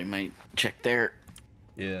level, you might check there.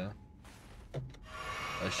 Yeah.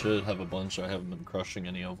 I should have a bunch. I haven't been crushing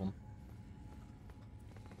any of them.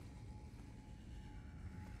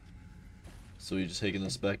 So you just taking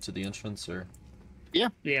this back to the entrance, or? Yeah,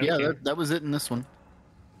 Yeah, yeah, okay. that was it in this one.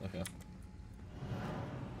 Okay.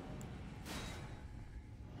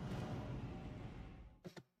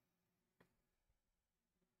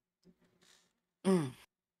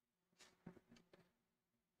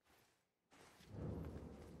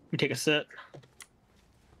 We take a sip.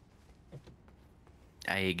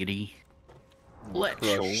 I agree. Let's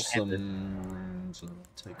Crush show some runes and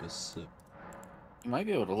take a sip. You might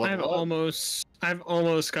be able to I've level up.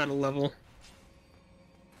 almost got a level.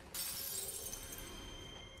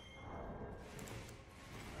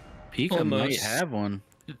 Pika might almost. have one.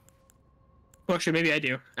 Well, actually, maybe I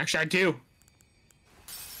do. Actually, I do.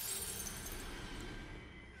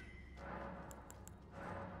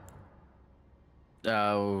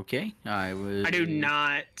 Okay, I was. I do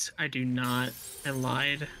not. I do not. I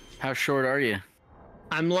lied. How short are you?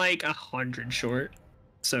 I'm like 100 short.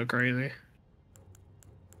 So crazy.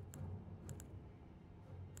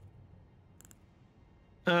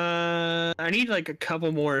 I need like a couple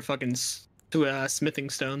more fucking smithing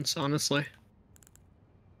stones, honestly.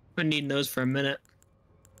 Been needing those for a minute.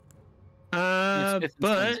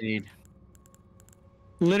 But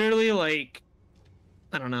literally like,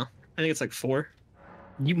 I don't know. I think it's like 4.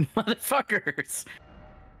 You motherfuckers!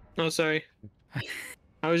 Oh, sorry.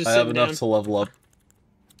 I was just I have sitting enough down. to level up.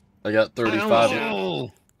 I got 35.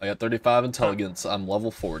 almost I got 35 intelligence. I'm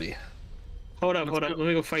level 40. Hold up. Let's Let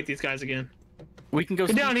me go fight these guys again. We can go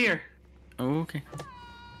Get down here. Oh, okay.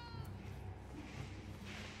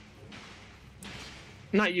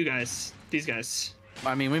 Not you guys. These guys.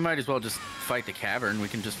 I mean, we might as well just fight the cavern. We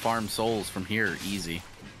can just farm souls from here easy.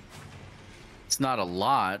 It's not a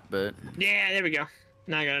lot, but Yeah, there we go.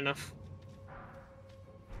 Now I got enough.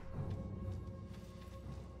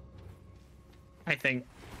 I think.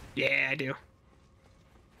 Yeah, I do.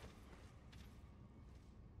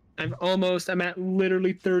 I'm at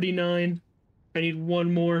literally 39. I need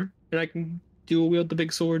one more, and I can dual wield the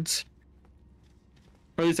big swords.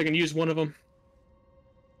 Or at least I can use one of them.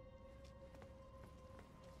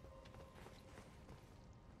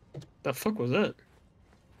 The fuck was that?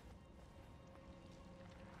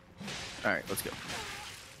 alright, let's go.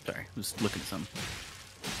 Sorry, I'm just looking at something.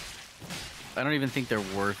 I don't even think they're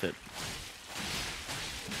worth it.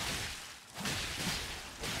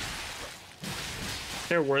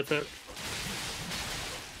 They're worth it.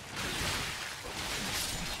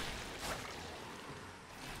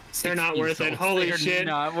 They're not worth it. Holy shit.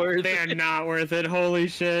 Not worth They are not worth it. Holy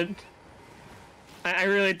shit. I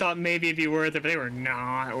really thought maybe it'd be worth it, but they were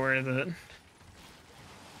not worth it.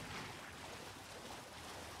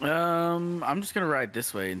 I'm just gonna ride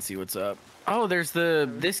this way and see what's up. Oh, there's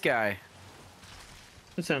this guy.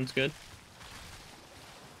 That sounds good.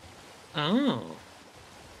 Oh.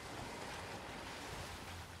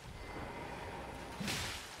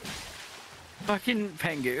 Fucking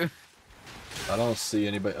Pengu. I don't see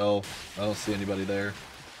anybody. Oh, I don't see anybody there.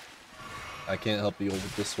 I can't help you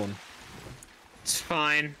with this one. It's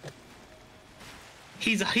fine.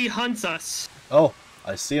 He hunts us. Oh,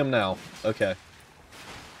 I see him now. Okay.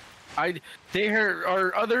 There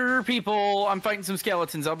are other people. I'm fighting some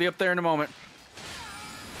skeletons. I'll be up there in a moment.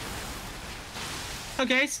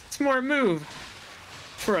 Okay, smart move.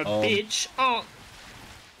 For a bitch. Oh.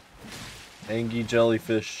 Angie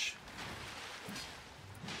jellyfish.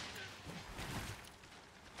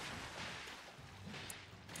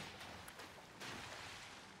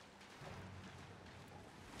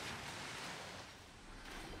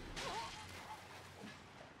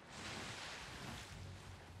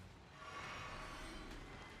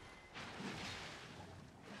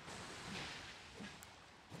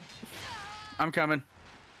 I'm coming.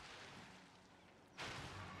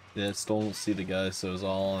 Yeah, still don't see the guy, so it's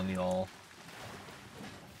all on y'all.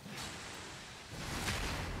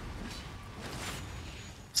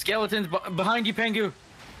 Skeletons behind you, Pengu.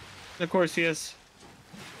 Of course he is.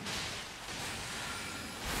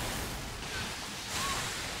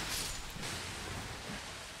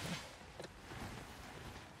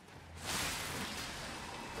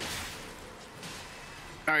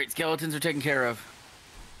 Alright, skeletons are taken care of.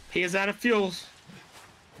 He is out of fuels.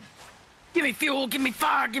 Give me fuel, give me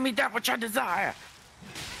fire, give me that which I desire.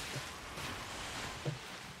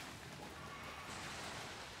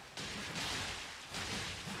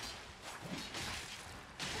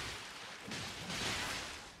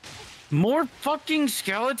 More fucking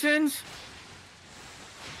skeletons?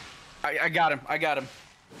 I got him, I got him.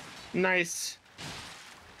 Nice.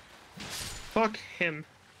 Fuck him.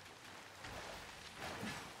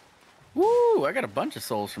 Woo, I got a bunch of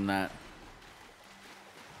souls from that.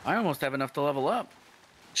 I almost have enough to level up.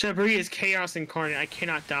 Shabri is chaos incarnate. I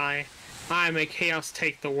cannot die. I make chaos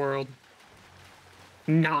take the world.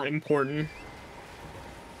 Not important.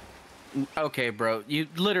 Okay, bro. You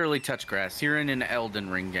literally touch grass. You're in an Elden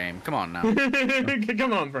Ring game. Come on now.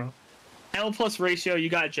 Come on, bro. L plus ratio, you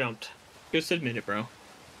got jumped. Just admit it, bro.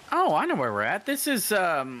 Oh, I know where we're at. This is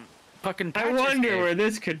fucking. I Patches wonder Cave. where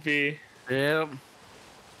this could be. Yep.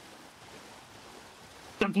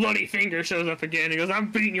 The bloody finger shows up again. He goes,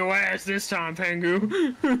 I'm beating your ass this time,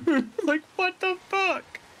 Pengu. Like, what the fuck?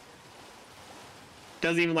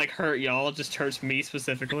 Doesn't even, like, hurt y'all. It just hurts me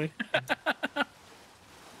specifically.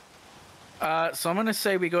 So I'm gonna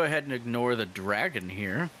say we go ahead and ignore the dragon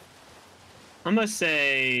here. I'm gonna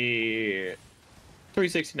say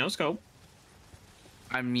 360 no scope.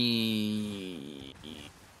 I mean,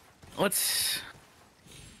 let's.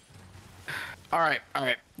 All right.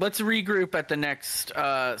 Let's regroup at the next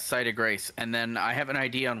site of grace, and then I have an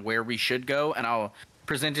idea on where we should go, and I'll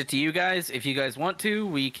present it to you guys. If you guys want to,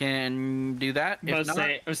 we can do that. If not,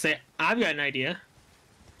 I've got an idea.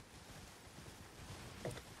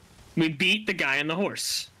 We beat the guy on the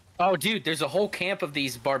horse. oh, dude, there's a whole camp of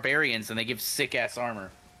these barbarians, and they give sick ass armor.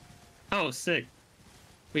 Oh, sick.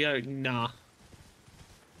 We are nah.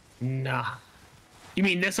 You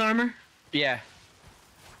mean this armor? Yeah.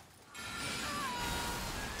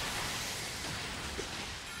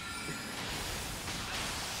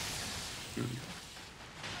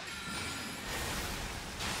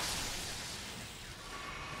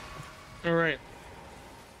 All right.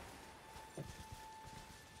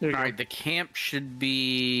 There we All go. right, the camp should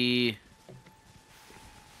be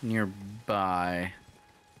nearby.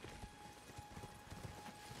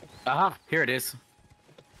 Aha, here it is.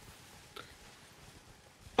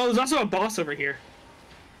 Oh, there's also a boss over here.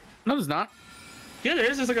 No, there's not. Yeah, there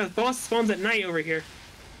is. There's like a boss spawns at night over here.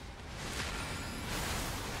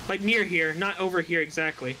 Like near here, not over here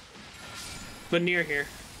exactly, but near here.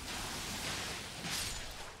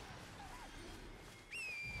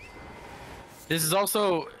 This is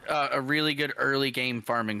also a really good early game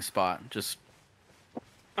farming spot. Just,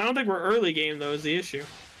 I don't think we're early game though. Is the issue?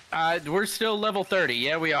 we're still level 30.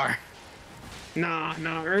 Yeah, we are. Nah.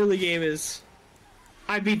 Early game is.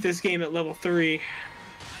 I beat this game at level 3.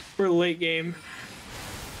 We're late game.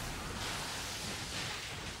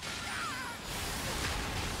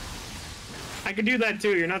 I can do that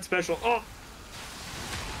too. You're not special. Oh.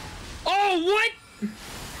 Oh, what?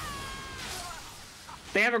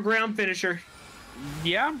 They have a ground finisher.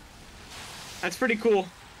 Yeah. That's pretty cool.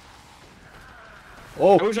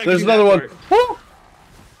 Oh, I wish I could there's do that another one. part. Woo!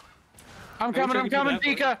 I'm wish I coming, could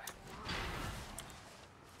do that Pika.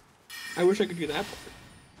 I wish I could do that part.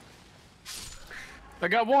 I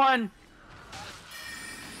got one.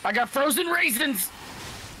 I got frozen raisins.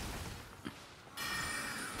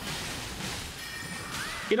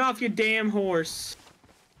 Get off your damn horse.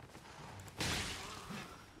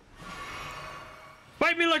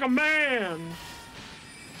 Fight me like a man.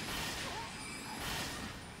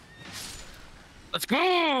 Let's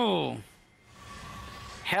go.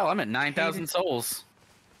 Hell, I'm at 9,000 souls.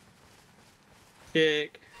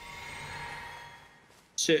 Sick.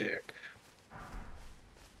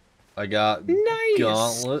 I got Nice.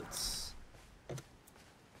 gauntlets.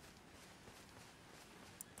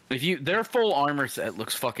 If their full armor set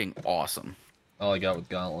looks fucking awesome. All I got with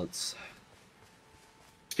gauntlets.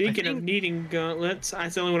 Speaking of needing gauntlets,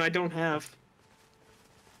 that's the only one I don't have.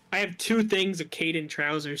 I have 2 things of Caden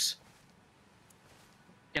trousers.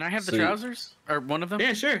 Can I have the So- trousers? Or one of them?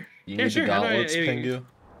 Yeah, sure. You Yeah, need sure. the How do I- gauntlets, Pengu?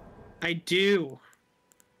 I do.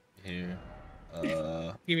 Here.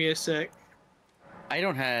 Give me a sec. I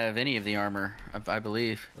don't have any of the armor, I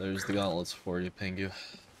believe. There's the gauntlets for you, Pengu.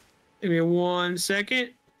 Give me 1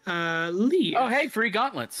 second. Leave. Oh, hey, free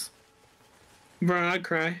gauntlets. Bro, I'd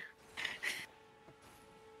cry.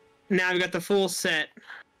 Now I've got the full set.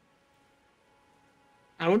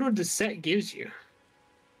 I wonder what the set gives you.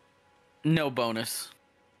 No bonus.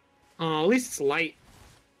 At least it's light.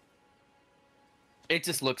 It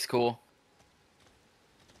just looks cool.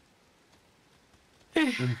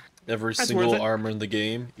 Every That's single worth it. armor in the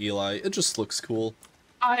game, Eli, it just looks cool.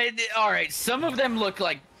 Alright, some of them look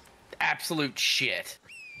like absolute shit.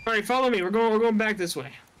 All right, follow me. We're going back this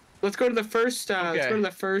way. Let's go to the first. Let's Okay. go to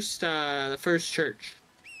the first church.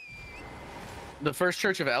 The first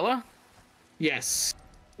Church of Ella? Yes.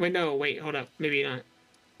 Wait, no. Wait, hold up. Maybe not.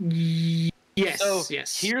 Yes. So,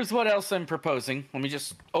 yes. here's what else I'm proposing. Let me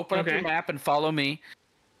just open up the Okay. map and follow me.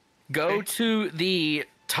 Go Okay. to the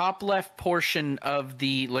top left portion of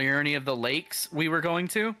the Liurnia of the Lakes we were going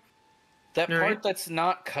to. That All part right. that's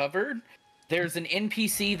not covered, there's an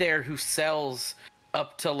NPC there who sells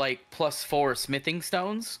up to like +4 smithing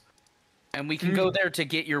stones. And we can go there to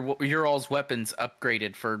get your all's weapons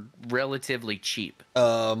upgraded for relatively cheap.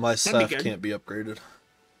 My staff good. can't be upgraded.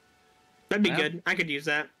 That'd be good. I could use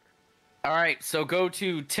that. All right, so go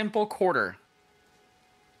to Temple Quarter.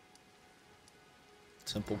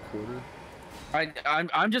 Temple Quarter?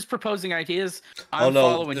 I'm just proposing ideas. Oh I'm no,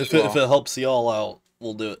 following if you it, all. if it helps y'all out,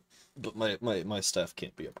 we'll do it. But my staff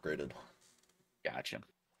can't be upgraded. Gotcha.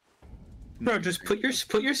 Bro, just put your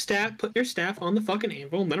staff on the fucking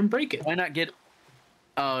anvil and let him break it. Why not get?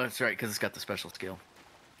 Oh, that's right, because it's got the special skill.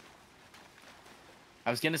 I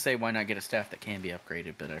was gonna say why not get a staff that can be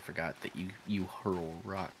upgraded, but I forgot that you hurl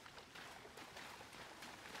rock.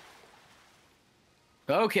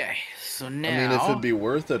 Okay, so now. I mean, if it'd be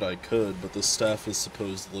worth it, I could. But the staff is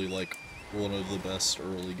supposedly like one of the best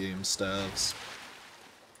early game staffs.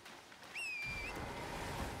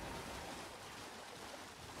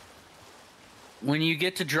 When you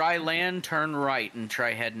get to dry land, turn right and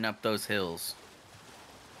try heading up those hills.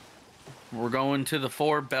 We're going to the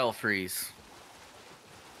 4 belfries.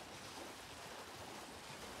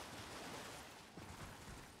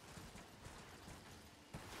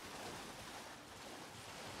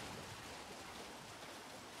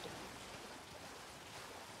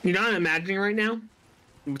 You know what I'm imagining right now?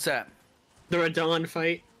 What's that? The Radon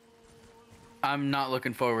fight. I'm not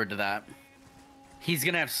looking forward to that. He's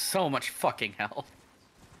gonna have so much fucking health.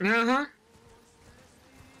 Uh-huh.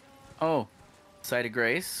 Oh, Sight of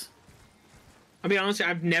Grace. I'll be honest,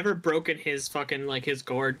 I've never broken his fucking, like, his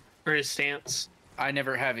gourd or his stance. I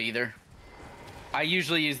never have either. I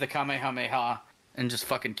usually use the Kamehameha and just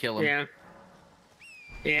fucking kill him. Yeah.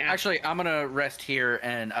 Yeah. Actually, I'm gonna rest here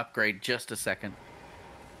and upgrade just a second.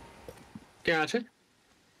 Gotcha.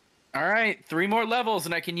 All right, 3 more levels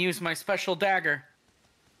and I can use my special dagger.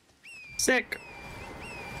 Sick.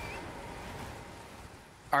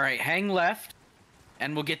 All right, hang left,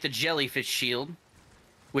 and we'll get the jellyfish shield,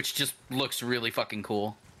 which just looks really fucking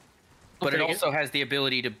cool. But it also has the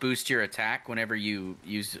ability to boost your attack whenever you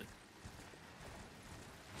use it.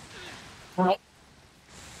 All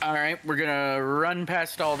right, we're gonna run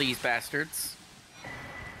past all these bastards.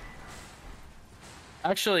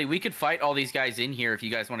 Actually, we could fight all these guys in here if you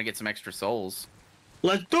guys want to get some extra souls.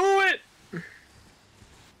 Let's do it!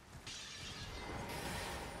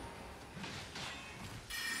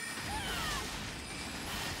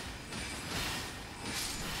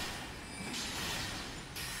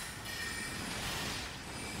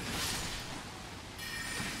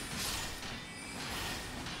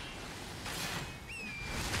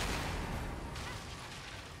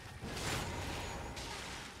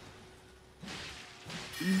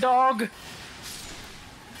 Dog!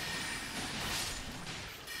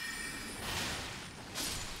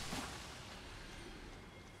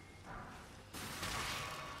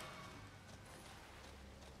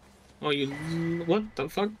 Oh, you... What the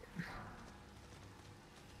fuck?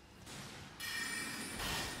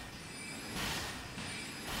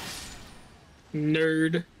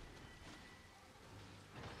 Nerd.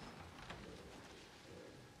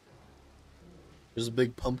 There's a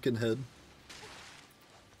big pumpkin head.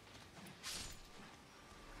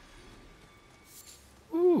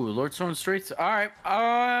 Ooh, Lord Storm Straits. All right,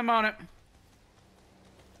 I'm on it.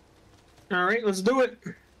 All right, let's do it.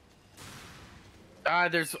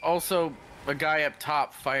 There's also a guy up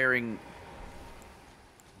top firing.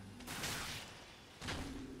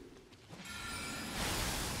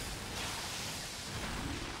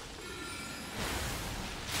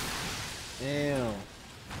 Damn.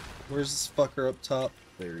 Where's this fucker up top?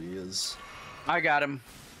 There he is. I got him.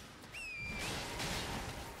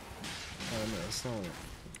 Oh no, it's not.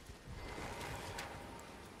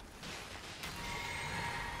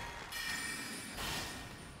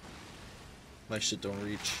 My shit don't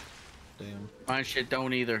reach. Damn. My shit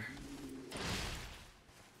don't either.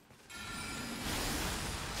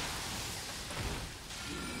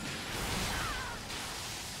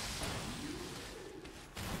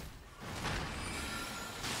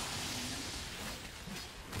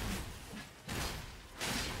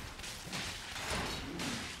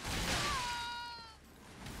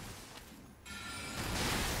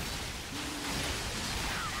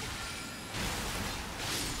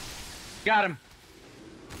 Got him.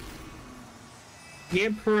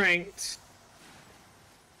 Get pranked.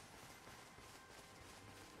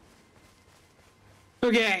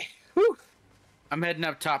 Okay. Whew. I'm heading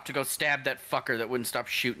up top to go stab that fucker that wouldn't stop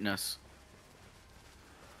shooting us.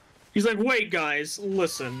 He's like, wait, guys,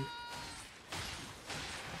 listen.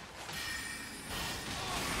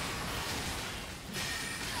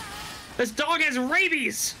 This dog has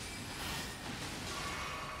rabies!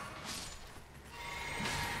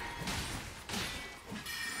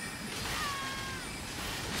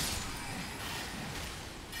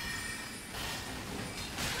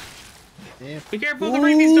 Yeah. Be careful of the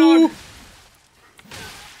rabies dog.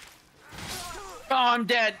 Oh, I'm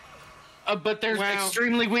dead. But they're Wow.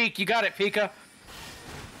 extremely weak. You got it, Pika.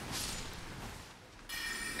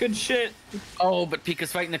 Good shit. Oh, but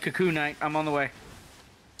Pika's fighting the Cocoon Knight. I'm on the way.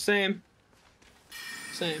 Same.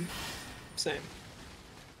 Same. Same.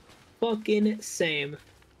 Fucking same.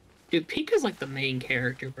 Dude, Pika's like the main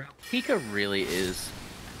character, bro. Pika really is.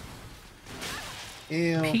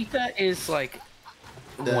 Ew. Pika is like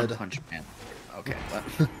Dead. One Punch Man. Okay,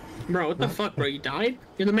 but Bro, what the fuck, bro? You died?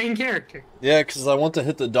 You're the main character. Yeah, because I went to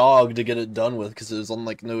hit the dog to get it done with because it was on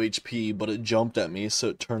like no HP, but it jumped at me, so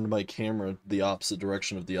it turned my camera the opposite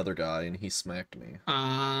direction of the other guy, and he smacked me.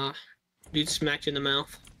 Dude smacked you in the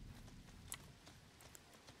mouth.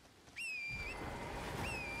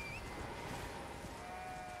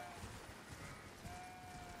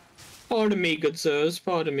 Pardon me, good sirs.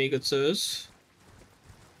 Pardon me, good sirs.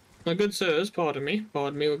 My good sirs, pardon me.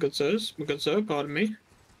 Pardon me, my good sirs. My good sir, pardon me.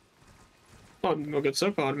 Pardon me, my good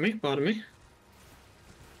sir. Pardon me. Pardon me.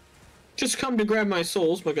 Just come to grab my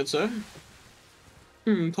souls, my good sir.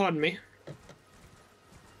 Pardon me.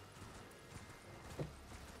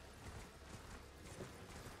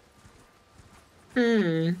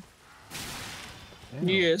 Ew.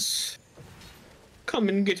 Yes. Come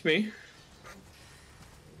and get me.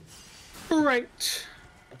 Right.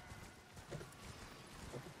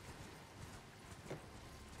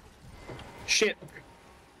 Shit.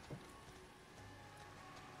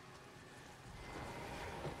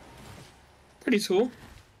 Pretty cool.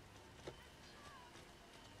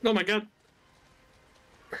 Oh my god.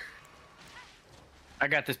 I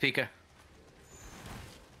got this, Pika.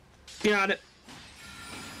 Got it.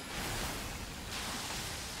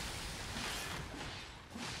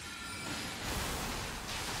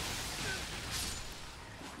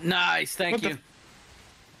 Nice, thank What the you.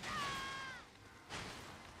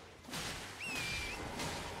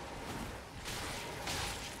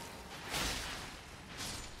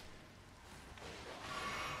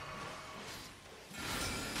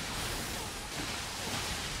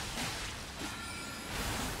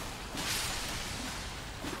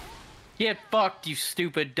 Get fucked, you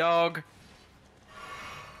stupid dog.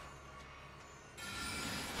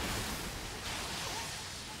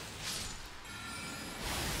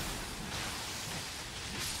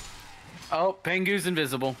 Oh, Pengu's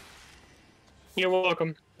invisible. You're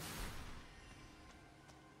welcome.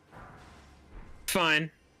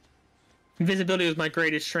 Fine. Invisibility was my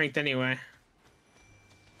greatest strength anyway.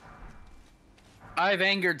 I've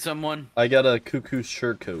angered someone. I got a cuckoo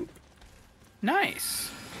coat.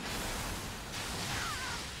 Nice.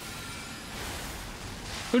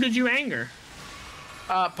 Who did you anger?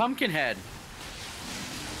 Pumpkinhead.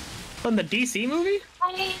 From the DC movie?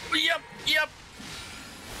 Oh, yep.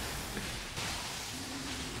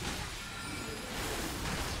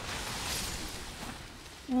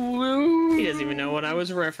 He doesn't even know what I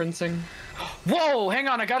was referencing. Whoa, hang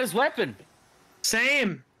on, I got his weapon.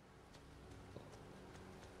 Same.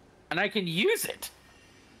 And I can use it.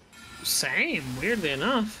 Same, weirdly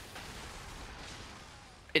enough.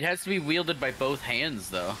 It has to be wielded by both hands,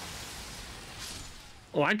 though.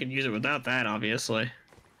 Well, I can use it without that, obviously.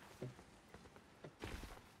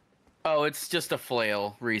 Oh, it's just a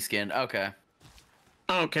flail reskin. Okay.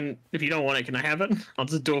 Oh, if you don't want it, can I have it? I'll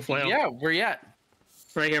just do a flail. Yeah, where you at?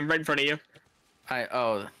 Right here, right in front of you.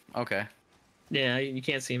 Oh, okay. Yeah, you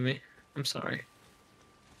can't see me. I'm sorry.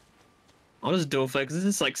 I'll just dual flare, because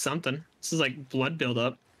this is like something. This is like blood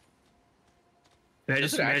buildup. May I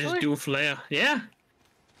just dual flare? Yeah.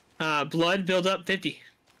 Blood buildup 50.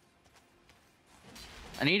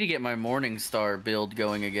 I need to get my Morning Star build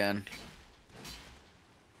going again.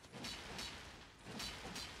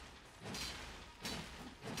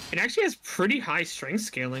 It actually has pretty high strength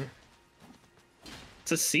scaling.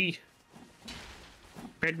 It's a C.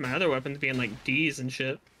 Compared to my other weapons being like D's and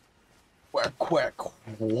shit. Quack, quack,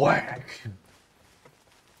 whack.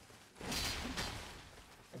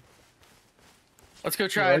 Let's go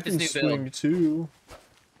try out this new swing build. Too.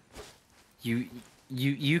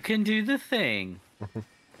 You can do the thing.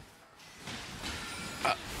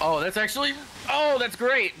 Oh, that's actually. Oh, that's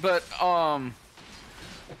great. But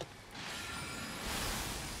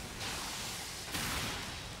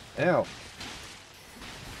Ow.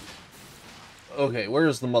 Okay,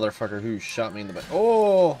 where's the motherfucker who shot me in the back?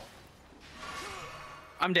 Oh!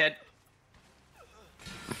 I'm dead.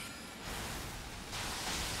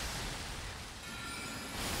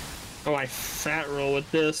 Oh, I fat roll with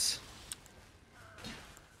this.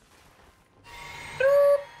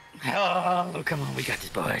 Oh, come on, we got this,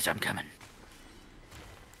 boys. I'm coming.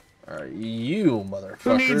 Alright, you needs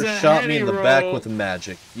motherfucker a shot me in heavy the back roll? with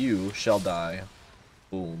magic. You shall die.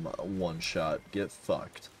 Boom. One shot. Get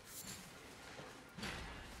fucked.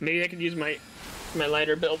 Maybe I could use my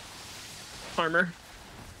lighter build armor.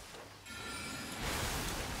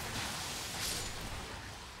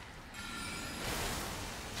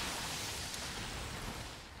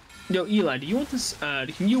 Yo, Eli, do you want this?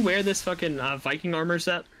 Can you wear this fucking Viking armor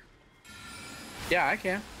set? Yeah, I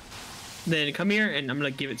can. Then come here and I'm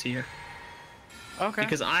gonna give it to you. Okay.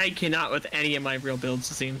 Because I cannot with any of my real builds,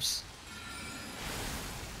 it seems.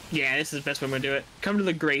 Yeah, this is the best way I'm gonna do it. Come to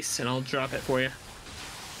the Grace and I'll drop it for you.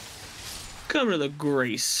 Come to the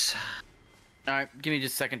Grace. Alright, give me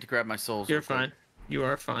just a second to grab my souls. You're real quick. fine. You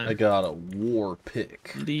are fine. I got a war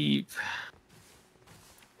pick. Leave.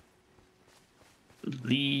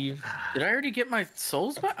 Leave. Did I already get my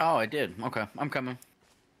souls back? Oh, I did. Okay, I'm coming.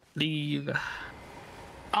 Leave.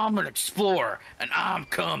 I'm an explorer, and I'm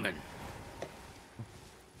coming.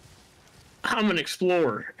 I'm an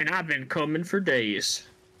explorer, and I've been coming for days.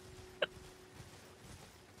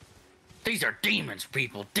 These are demons,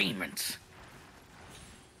 people. Demons.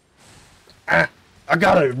 I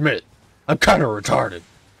gotta admit, I'm kind of retarded.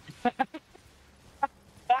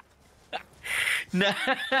 No.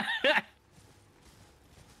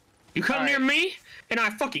 You come All near right. me, and I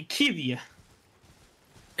fucking kill you.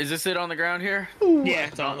 Is this it on the ground here? Yeah,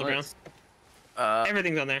 it's all on the ground. Let's-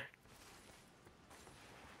 Everything's on there.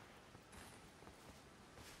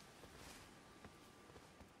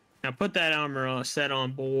 Now put that armor set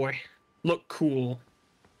on, boy. Look cool.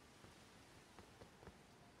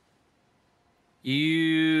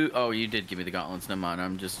 Oh, you did give me the gauntlets. Never mind.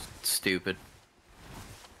 I'm just stupid.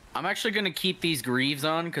 I'm actually gonna keep these greaves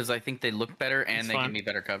on because I think they look better and That's they fine. give me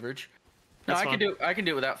better coverage. No, That's I can fine. do. I can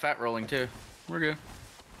do it without fat rolling too. We're good.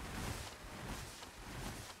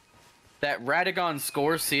 That Radagon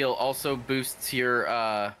score seal also boosts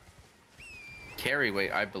your carry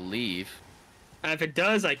weight, I believe. If it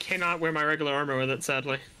does, I cannot wear my regular armor with it,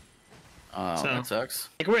 sadly. Oh, So- that sucks.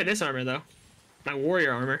 I can wear this armor, though. My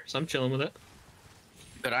warrior armor, so I'm chilling with it.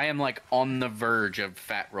 But I am like on the verge of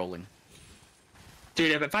fat rolling.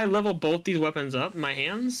 Dude, if I level both these weapons up in my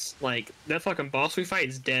hands, like, that fucking boss we fight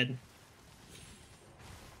is dead.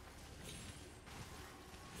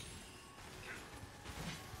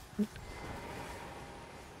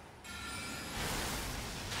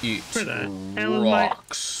 Eat Where the hell is my-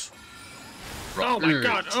 rocks. Oh my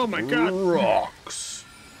god, oh my god. Rocks.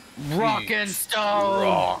 Rock Eat and stone.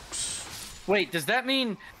 Rocks. Wait, does that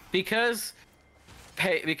mean because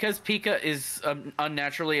Pika is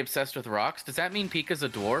unnaturally obsessed with rocks? Does that mean Pika's a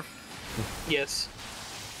dwarf? Yes.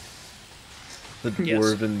 The Yes.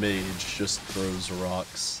 dwarven mage just throws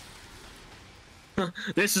rocks.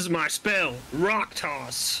 This is my spell, Rock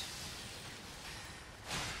Toss.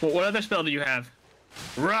 Well, what other spell do you have?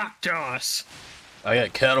 Rock Toss. I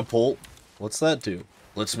got catapult. What's that do?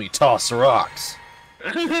 Lets me toss rocks.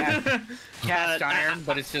 Cast iron,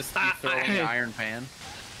 but it's just you throw in the iron pan.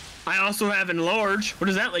 I also have Enlarge. What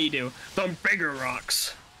does that let you do? The bigger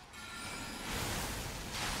rocks.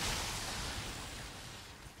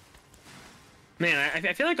 Man,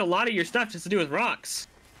 I feel like a lot of your stuff has to do with rocks.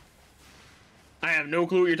 I have no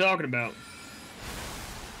clue what you're talking about.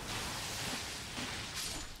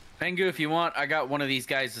 Pengu, if you want, I got one of these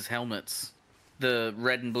guys' helmets. The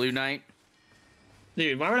red and blue knight.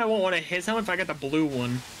 Dude, why would I want one of his helmets if I got the blue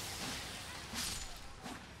one?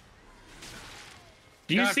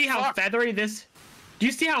 Do you God, see how fuck. feathery this... Do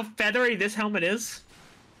you see how feathery this helmet is?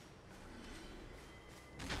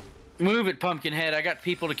 Move it, Pumpkinhead. I got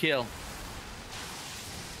people to kill.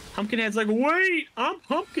 Pumpkinhead's like, wait, I'm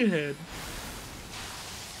Pumpkinhead.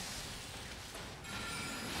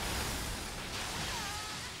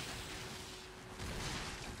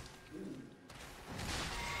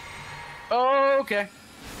 Oh, okay.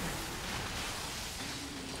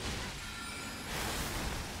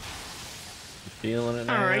 Feeling it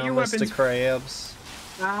now, Alright, your Mr. weapons- Krabs.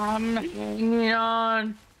 I'm hanging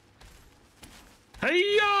on.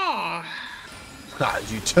 Hey-ya! Ah,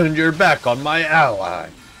 you turned your back on my ally.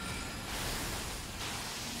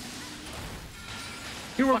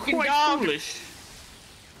 You were Fucking quite dog. foolish.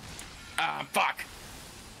 Ah, fuck.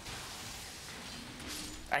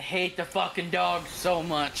 I hate the fucking dog so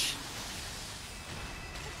much.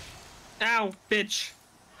 Ow, bitch.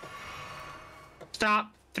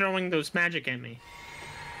 Stop throwing those magic at me.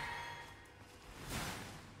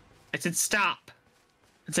 I said stop.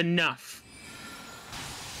 It's enough.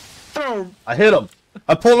 Throw. I hit him.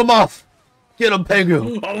 I pulled him off. Get him,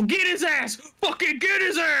 Pengu. Oh, get his ass! Fucking get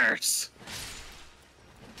his ass!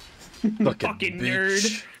 Fucking Fucking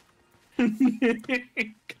bitch.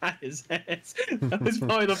 nerd. got his ass. That was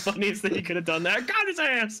probably the funniest thing he could have done. There, got his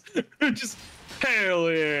ass. Just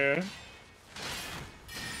hell yeah.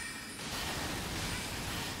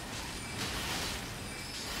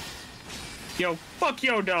 Yo, fuck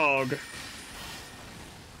your dog.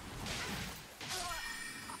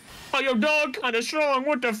 Oh, your dog kinda strong.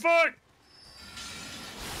 What the fuck?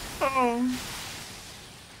 Oh.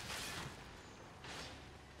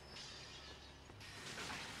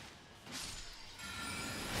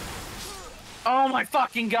 Oh my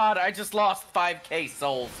fucking god, I just lost 5k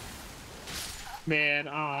souls. Man,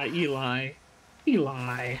 Eli.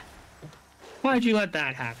 Eli. Why'd you let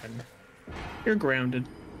that happen? You're grounded.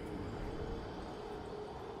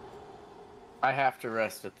 I have to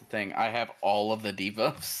rest at the thing. I have all of the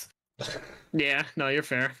debuffs. Yeah, no, you're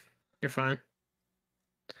fair. You're fine.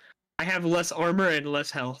 I have less armor and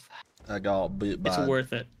less health. I got bit by It's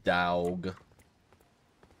worth it. dog.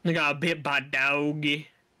 I got bit by doggy.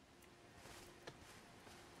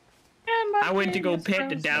 I went to go pet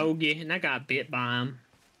the doggy and I got bit by him.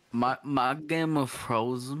 My game of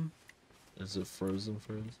Frozen. Is it frozen?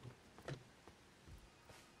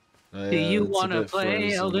 Do you it's a wanna bit play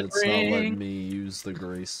frozen. Elden It's not letting Ring? me use the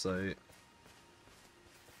grace site.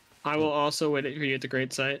 I will also wait for you at the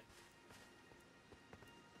great site.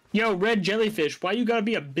 Yo, red jellyfish, why you gotta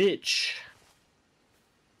be a bitch?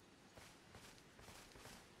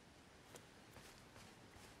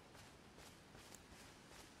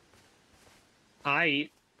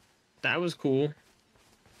 That was cool.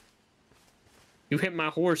 You hit my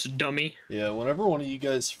horse, dummy. Yeah, whenever one of you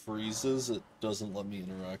guys freezes, it doesn't let me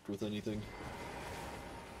interact with anything.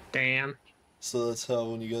 Damn. So that's how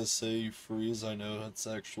when you guys say you freeze, I know it's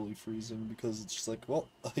actually freezing, because it's just like, well,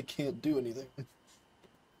 I can't do anything.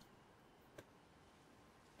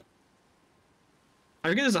 I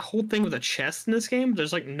forget there's a whole thing with a chest in this game, but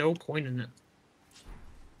there's like no point in it.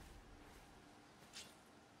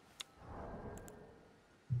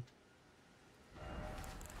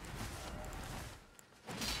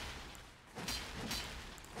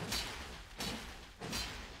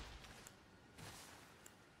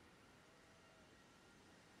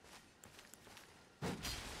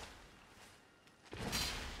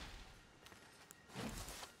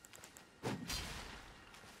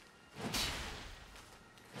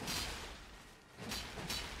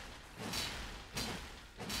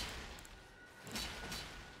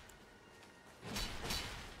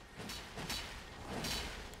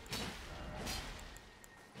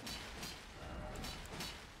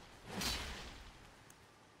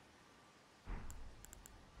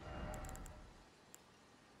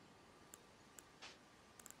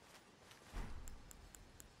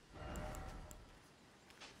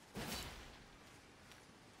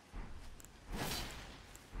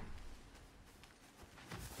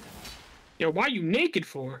 Yo, why are you naked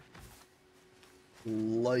for?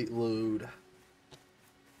 Light load.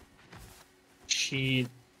 Shit.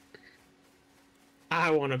 I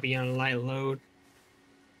want to be on light load.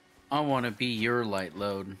 I want to be your light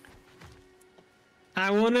load. I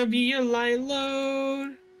want to be your light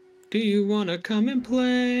load. Do you want to come and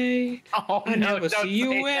play? Oh, I no, never don't see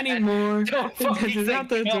you say that. anymore. Don't This fucking is say out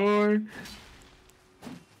the no. door.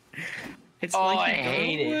 It's Oh, like I you gone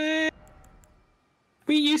hate it. away.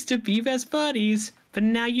 We used to be best buddies, but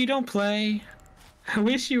now you don't play. I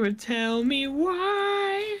wish you would tell me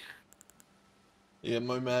why. Yeah,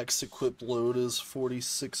 my max equip load is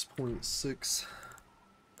 46.6.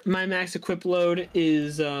 My max equip load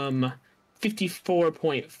is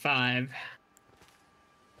 54.5.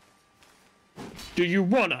 Do you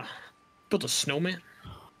wanna build a snowman?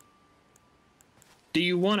 Do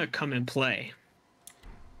you wanna come and play?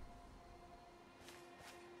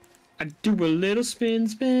 I do a little spin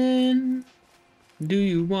spin. Do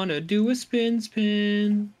you wanna do a spin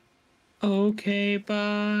spin? Okay,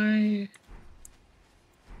 bye.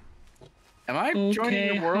 Am I Okay,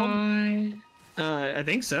 joining your world? hi. I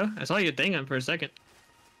think so. I saw your thing on for a second.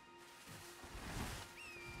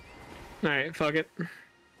 Alright, fuck it.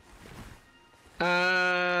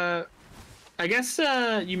 I guess,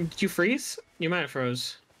 did you freeze? You might have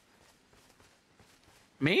froze.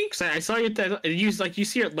 Me? Cause I saw you, you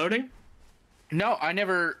see it loading? No, I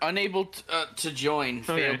never unable to join.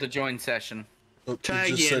 Okay. Failed to join session. Oh, Try it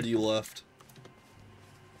just again. said you left.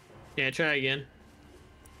 Yeah, try again.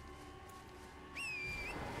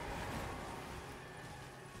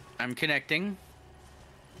 I'm connecting.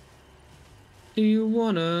 Do you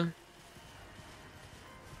wanna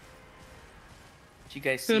Did you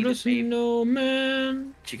guys see build a the baby?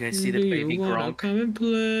 snowman? Did you guys see Do the you baby wanna Gronk come and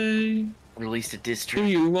play? released a diss Do track?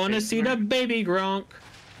 you wanna This see the summer? baby Gronk?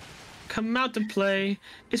 come out to play.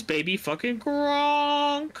 It's baby fucking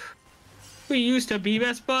Gronk. We used to be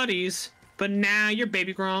best buddies, but now you're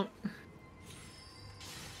baby Gronk.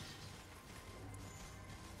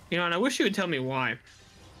 You know, and I wish you would tell me why.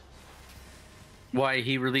 Why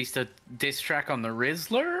he released a diss track on the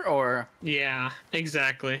Rizzler, or Yeah,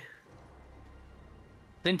 exactly.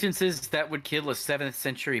 sentences that would kill a 7th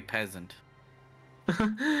century peasant?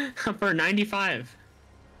 For 95.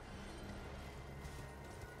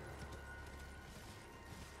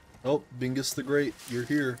 Oh, Bingus the Great, you're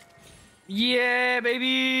here. Yeah,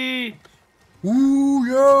 baby! Ooh,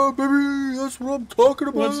 yeah, baby, that's what I'm talking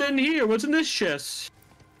about. What's in here? What's in this chest?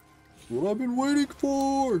 What I've been waiting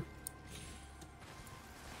for.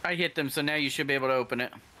 I hit them, so now you should be able to open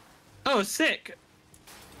it. Oh, sick.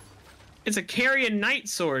 It's a Carrion Knight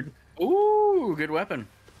sword. Ooh, good weapon.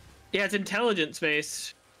 Yeah, it's intelligence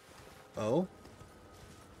based. Oh?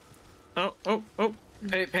 Oh.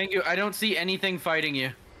 Hey, Pengu, I don't see anything fighting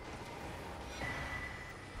you.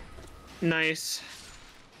 Nice.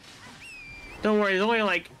 Don't worry, there's only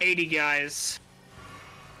like 80 guys.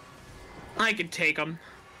 I can take them.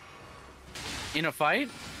 In a fight?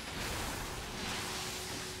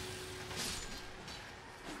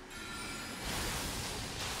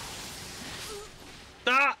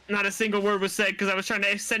 Ah, not a single word was said because I was trying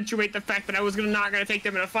to accentuate the fact that I was not gonna take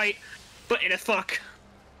them in a fight, but in a fuck.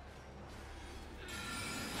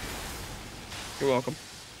 You're welcome.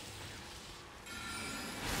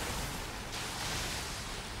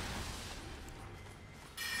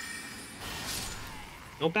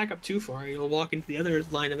 Don't back up too far, you'll walk into the other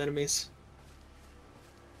line of enemies.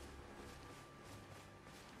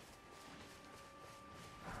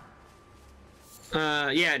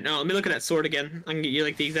 Yeah, no, let me look at that sword again. I can get you,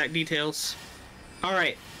 like, the exact details.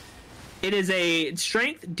 Alright. It is a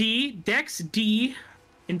Strength D, Dex D,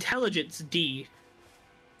 Intelligence D.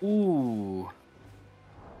 Ooh.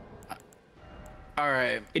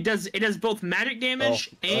 Alright. It does both magic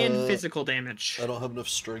damage and physical damage. I don't have enough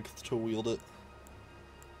strength to wield it.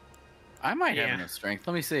 I might Yeah. have enough strength.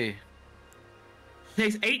 Let me see. It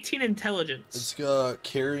takes 18 intelligence. It's got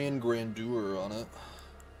Carrion Grandeur on it.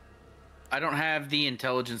 I don't have the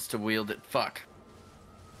intelligence to wield it. Fuck.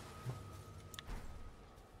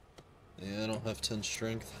 Yeah, I don't have 10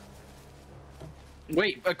 strength.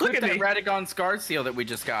 Wait, equip at that me. Radagon Scar Seal that we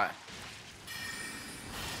just got.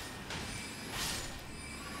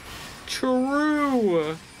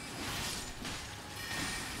 True.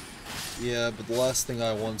 Yeah, but the last thing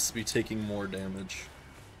I want is to be taking more damage.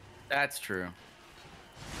 That's true.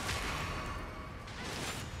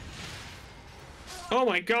 Oh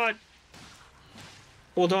my god.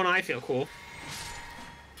 Well, don't I feel cool?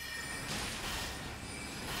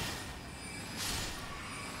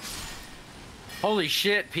 Holy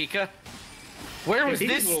shit, Pika. Where was He's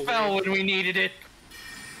a this little spell weird. when we needed it?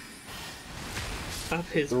 Up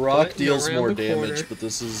his The rock butt and deals around more the damage, corner. but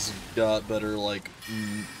this has got better, like,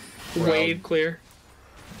 Wave clear.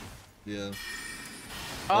 Yeah.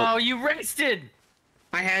 Oh, you rested!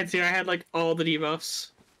 I had to. I had like all the debuffs.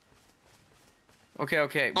 Okay,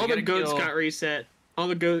 okay. All we the gotta goats kill- got reset. All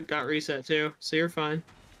the goat got reset too, so you're fine.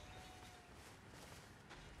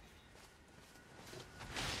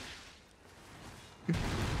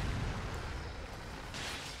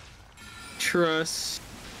 Trust.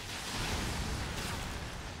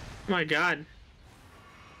 My god.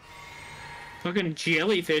 Fucking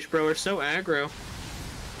jellyfish, bro, are so aggro.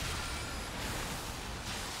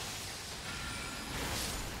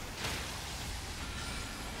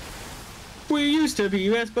 We used to be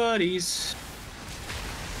best buddies.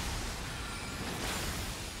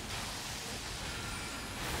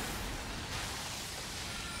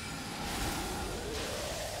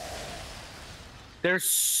 There's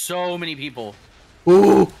so many people.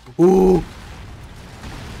 Ooh! Ooh!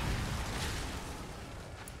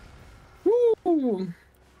 Woo!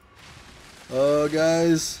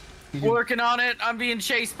 Guys. Working on it. I'm being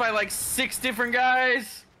chased by like 6 different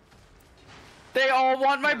guys. They all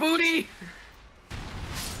want my booty.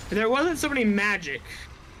 If there wasn't so many magic.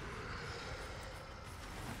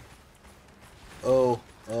 Oh,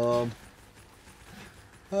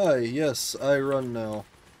 Hi, yes, I run now.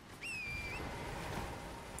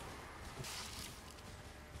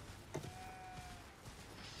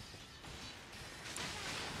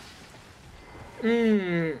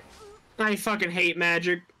 I fucking hate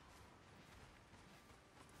magic.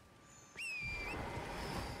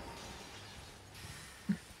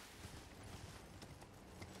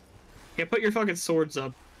 Yeah, put your fucking swords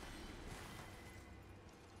up.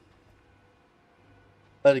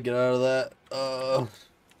 I had to get out of that.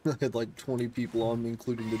 I had like 20 people on me,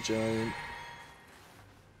 including the giant.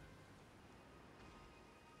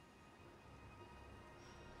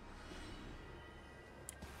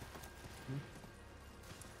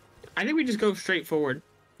 I think we just go straight forward.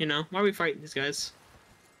 You know, why are we fighting these guys?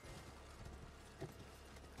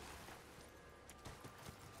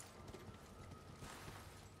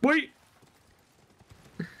 Wait!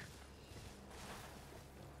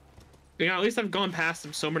 You know, at least I've gone past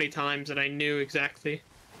them so many times that I knew exactly.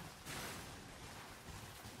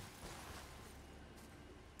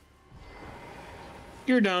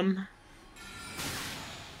 You're dumb.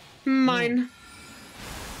 Mine.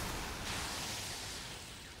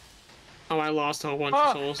 Oh, I lost a whole bunch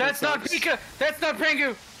of souls. That's not Pika! That's not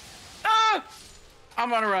Pengu! Ah!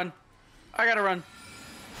 I'm on a run. I gotta run.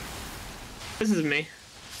 This is me.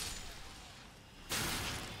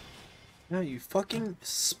 Yeah, you fucking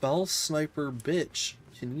spell sniper bitch.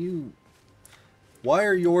 Can you... Why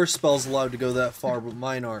are your spells allowed to go that far, but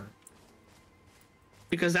mine aren't?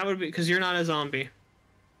 Because that would be... Because you're not a zombie.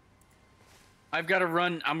 I've gotta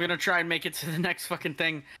run. I'm gonna try and make it to the next fucking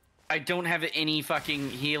thing. I don't have any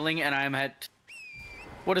fucking healing, and I'm at...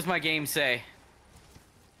 What does my game say?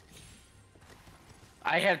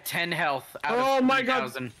 I have 10 health out of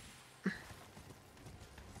 3,000.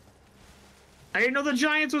 I didn't know the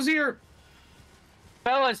Giants was here!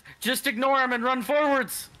 Fellas, just ignore him and run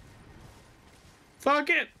forwards! Fuck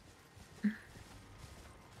it!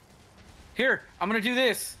 Here, I'm gonna do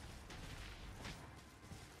this.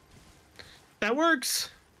 That works!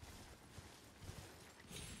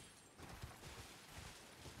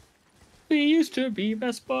 We used to be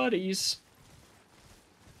best buddies.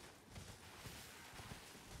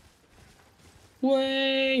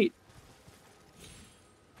 Wait!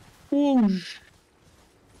 Whoosh!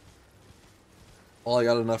 Well, I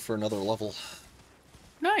got enough for another level.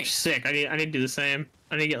 Nice. Sick. I need to do the same.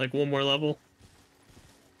 I need to get like one more level.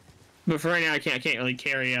 But for right now, I can't really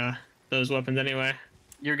carry those weapons anyway.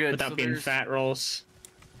 You're good. Without So being fat rolls.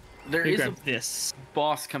 There is a grab this.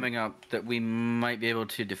 boss coming up that we might be able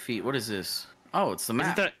to defeat. What is this? Oh, it's the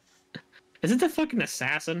map. Is it the fucking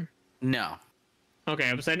assassin? No. Okay,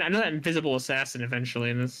 I know that invisible assassin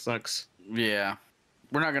eventually, and this sucks. Yeah.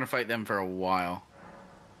 We're not gonna fight them for a while.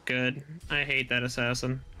 Good. I hate that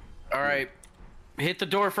assassin. Alright. Hit the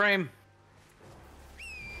door frame.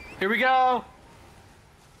 Here we go!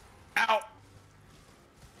 Ow!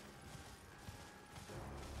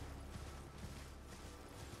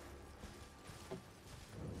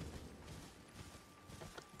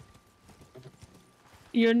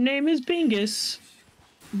 Your name is Bingus.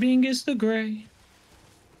 Bingus the Grey.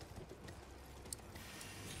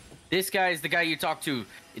 This guy is the guy you talk to.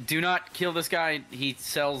 Do not kill this guy. He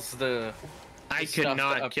sells the... I could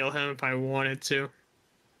not kill him if I wanted to.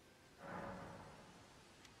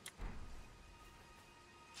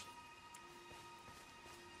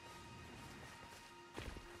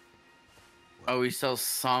 Oh, he sells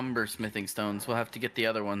somber smithing stones. We'll have to get the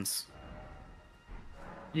other ones.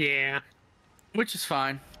 Yeah. Which is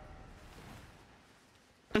fine.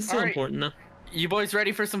 That's still important, though. You boys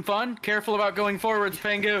ready for some fun? Careful about going forwards,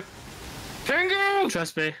 Pengu. Pengu!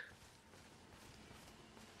 Trust me.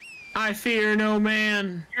 I fear no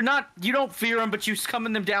man. You don't fear them, but you're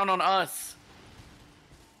coming them down on us.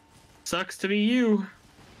 Sucks to be you.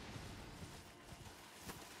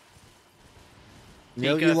 You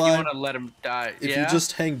know, Pika, if you Eli, want to let him die. if you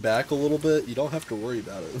just hang back a little bit, you don't have to worry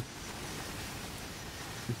about it.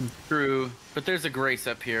 True, but there's a grace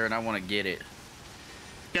up here, and I want to get it.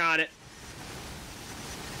 Got it.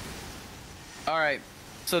 All right,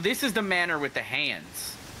 so this is the manor with the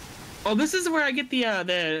hands. Oh, this is where I get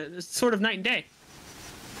the Sword of Night and Day.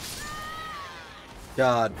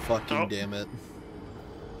 God fucking damn it.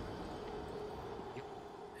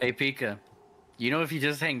 Hey, Pika, you know if you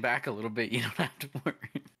just hang back a little bit, you don't have to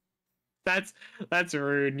worry. That's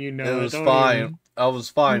rude, you know. It was fine. I was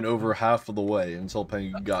fine over half of the way until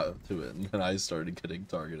Pengu got to it, and then I started getting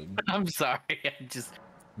targeted. I'm sorry, I just...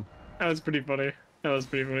 That was pretty funny. That was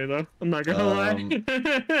pretty funny, though. I'm not gonna lie. You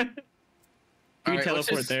can Alright,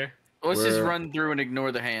 teleport there. Let's just run through and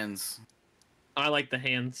ignore the hands. I like the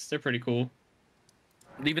hands. They're pretty cool.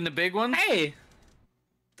 Leaving the big ones? Hey!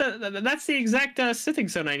 That's the exact sithing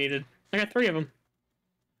stone I needed. I got 3 of them.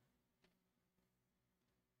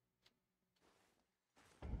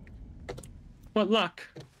 What luck.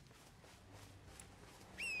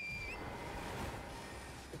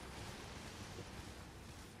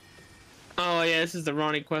 Oh yeah, this is the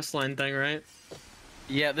Ronnie questline thing, right?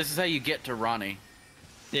 Yeah, this is how you get to Ronnie.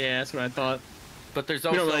 Yeah, that's what I thought. But there's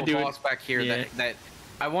also really a boss back here that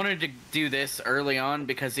I wanted to do this early on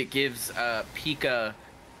because it gives Pika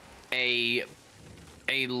a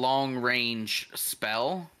long range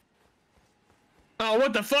spell. Oh,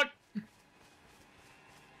 what the fuck?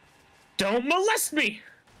 Don't molest me!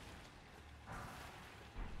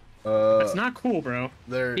 That's not cool, bro.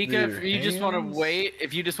 They're Pika, if you just want to hands?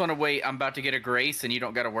 wait, I'm about to get a grace, and you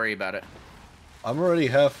don't got to worry about it. I'm already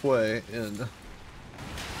halfway in.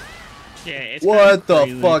 Yeah, it's What the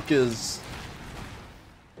crazy. fuck is?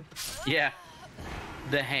 Yeah.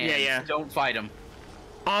 The hands. yeah. Don't fight them.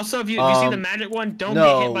 Also, if you see the magic one, don't get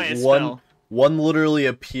No, hit by a spell. one literally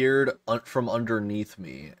appeared from underneath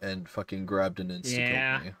me and fucking grabbed an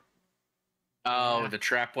insta-killed me. Oh, the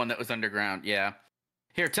trap one that was underground. Yeah.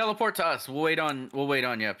 Here, teleport to us. We'll wait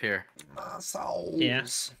on you up here.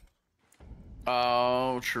 Yes.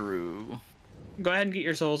 Oh, true. Go ahead and get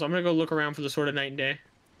your souls. I'm gonna go look around for the Sword of Night and Day.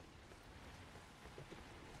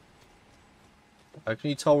 How can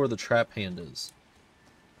you tell where the trap hand is?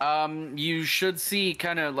 You should see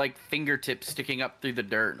kind of like fingertips sticking up through the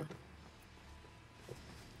dirt.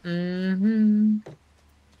 Mm-hmm.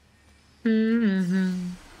 Mm-hmm.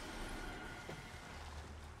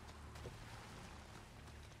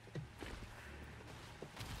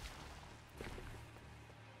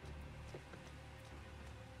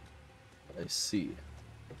 I see.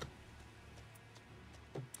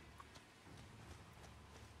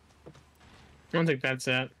 I don't think that's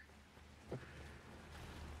it. Did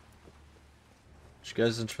you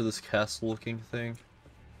guys enter this castle-looking thing?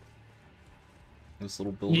 This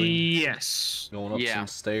little building? Yes. Going up Yeah. some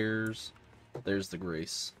stairs. There's the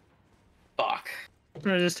grace. Fuck.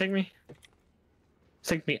 Where does this take me?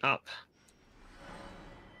 Take me up.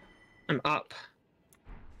 I'm up.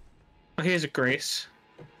 Oh, here's a grace.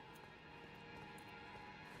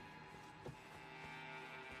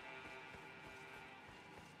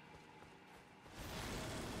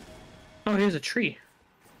 Oh, here's a tree.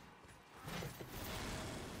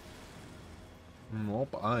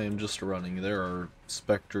 Nope, I am just running. There are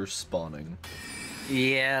specters spawning.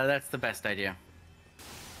 Yeah, that's the best idea.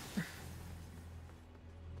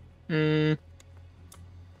 Hmm.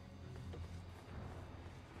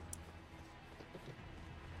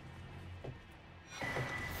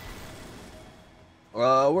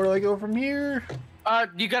 Where do I go from here?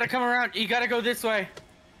 You gotta come around. You gotta go this way.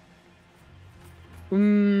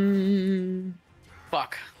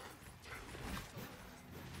 Fuck.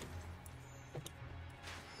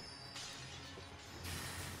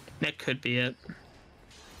 That could be it.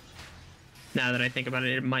 Now that I think about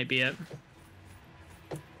it, it might be it.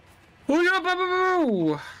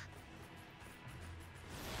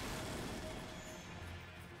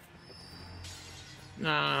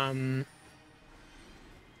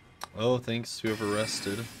 Oh, thanks whoever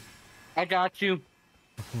rested. I got you.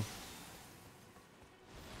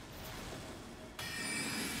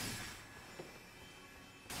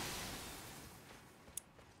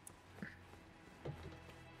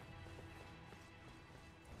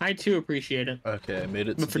 I too appreciate it. Okay, I made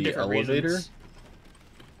it to But for the different elevator. reasons.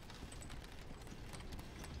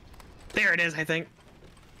 There it is, I think.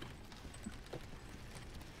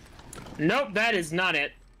 Nope, that is not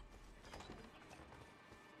it.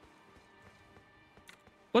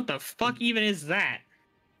 What the fuck even is that?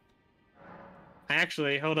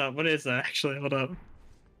 Actually, hold up. What is that? Actually, hold up.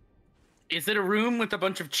 Is it a room with a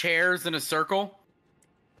bunch of chairs in a circle?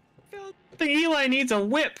 I think Eli needs a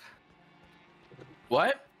whip.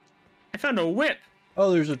 What? I found a whip.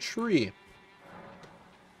 Oh, there's a tree.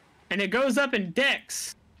 And it goes up in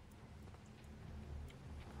decks.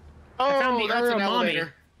 Oh, found the that's an Uramami.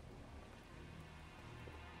 elevator.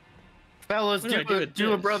 Fellas, What do I do with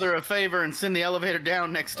do a this? brother a favor and send the elevator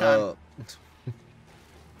down next time.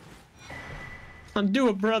 I'll do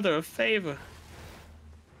a brother a favor.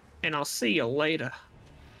 And I'll see you later.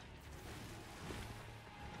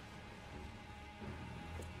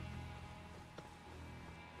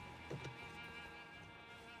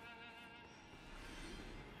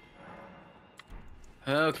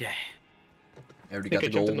 Okay. I already I got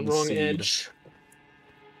think the I jumped in the golden wrong seed. edge.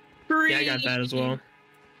 Yeah, I got that as well.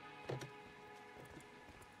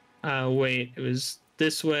 Wait, it was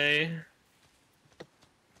this way.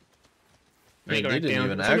 Let me Man, go they back didn't down.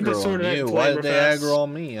 even Let's look at the aggro sword on and you. knife Why flavor did they fast. aggro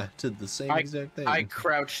on me? I did the same exact thing. I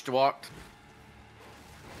crouched walked.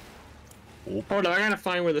 Hold on, I gotta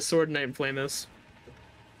find where the sword and knife flame is.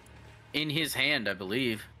 In his hand, I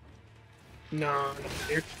believe. No,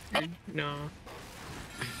 no.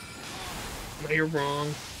 No, you're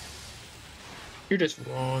wrong. You're just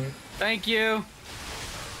wrong. Thank you.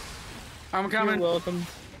 I'm coming. You're welcome.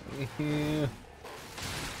 Yeah.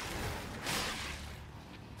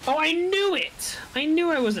 Oh, I knew it! I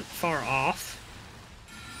knew I wasn't far off.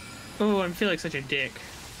 Oh, I feel like such a dick.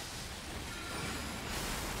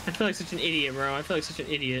 I feel like such an idiot, bro. I feel like such an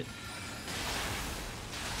idiot.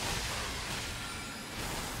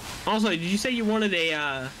 Also, did you say you wanted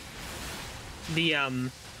a,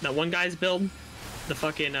 that one guy's build, the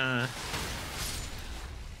fucking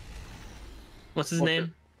what's his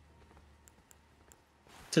name?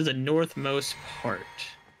 To the northmost part.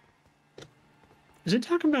 Is it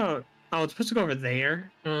talking about? Oh, it's supposed to go over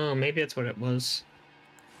there. Oh, maybe that's what it was.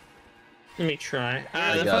 Let me try.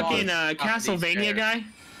 The fucking Castlevania guy.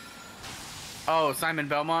 Oh, Simon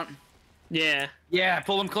Belmont? Yeah. Yeah,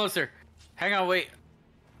 pull him closer. Hang on, wait.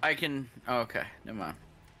 I can... Oh, okay, never mind.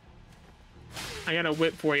 I got a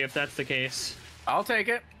whip for you if that's the case. I'll take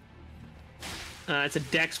it. It's a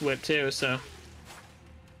dex whip too, so...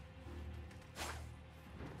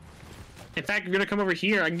 In fact, if you're gonna come over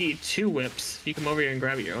here, I can get you 2 whips. If you come over here and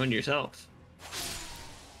grab it your own yourself.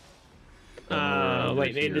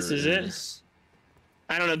 Wait, maybe this is it?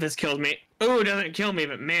 I don't know if this kills me. Oh, it doesn't kill me,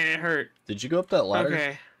 but man, it hurt. Did you go up that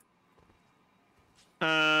ladder?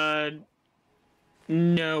 Okay.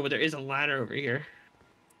 No, but there is a ladder over here.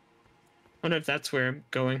 I wonder if that's where I'm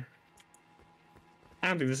going. I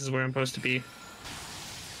don't think this is where I'm supposed to be.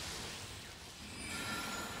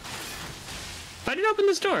 I didn't open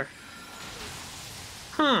this door.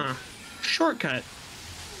 Huh. Shortcut.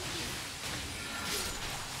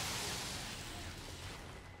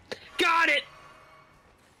 Got it!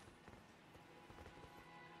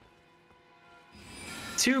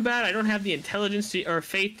 Too bad I don't have the intelligence to, or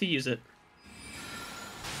faith to use it.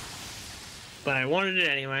 But I wanted it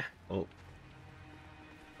anyway. Oh.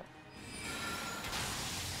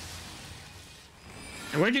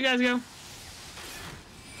 And where'd you guys go?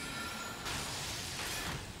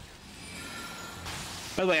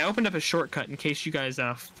 By the way, I opened up a shortcut in case you guys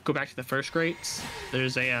go back to the first grates.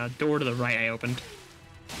 There's a door to the right I opened.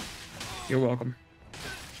 You're welcome.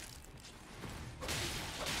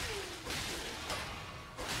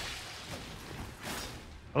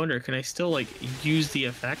 I wonder, can I still like use the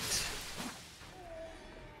effect?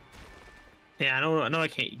 Yeah, I know I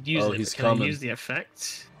can't use it. He's Can coming. I use the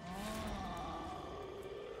effect?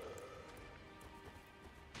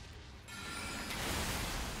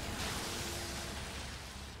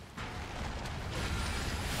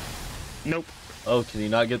 Nope. Oh, can you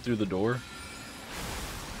not get through the door?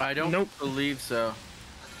 I don't believe so.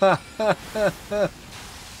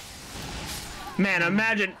 Man,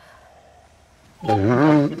 imagine.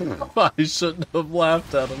 I shouldn't have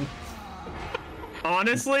laughed at him.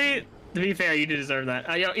 Honestly, to be fair, you do deserve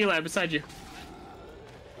that. Yo, Eli, beside you.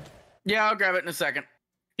 Yeah, I'll grab it in a second.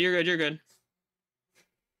 You're good, you're good.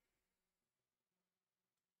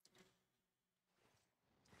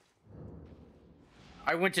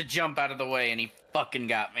 I went to jump out of the way and he fucking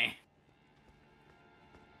got me.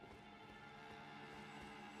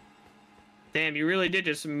 Damn, you really did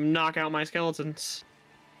just knock out my skeletons.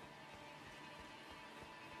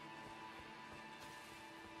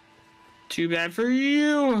 Too bad for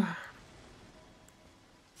you.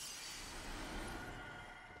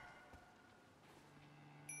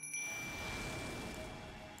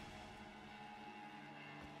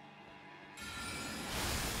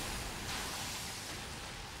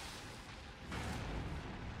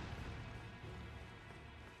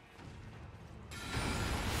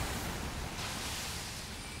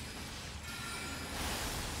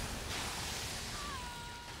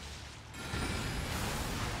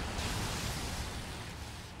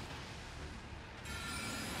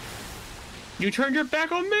 You turned your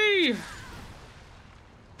back on me!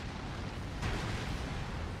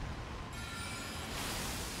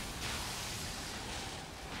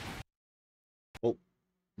 Oh,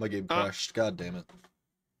 my game crashed. God damn it.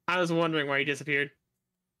 I was wondering why you disappeared.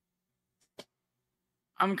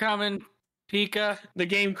 I'm coming, Pika. The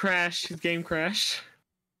game crashed. The game crashed.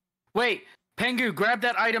 Wait, Pengu, grab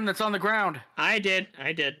that item that's on the ground. I did.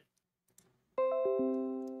 I did.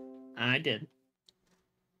 I did.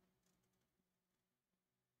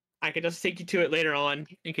 I could just take you to it later on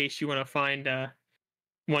in case you want to find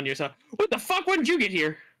one yourself. What the fuck? When did you get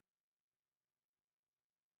here?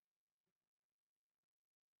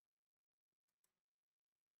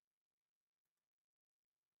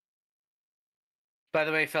 By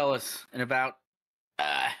the way, fellas, in about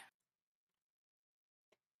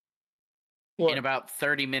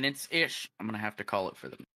 30 minutes ish, I'm gonna have to call it for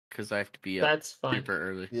them because I have to be up That's fine. super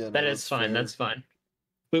early. Yeah, That is fine. fair. That's fine.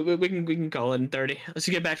 We can call it in 30. Let's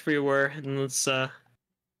get back to where you were, and let's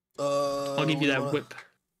I'll give you that whip.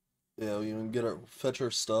 Yeah, we can fetch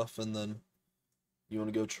our stuff, and then you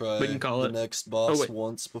want to go try We can call the it. next boss wait.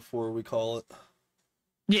 once before we call it.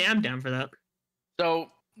 Yeah, I'm down for that. So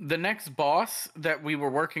the next boss that we were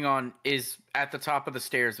working on is at the top of the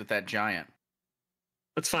stairs with that giant.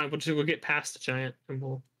 That's fine. We'll get past the giant, and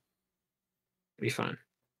we'll be fine.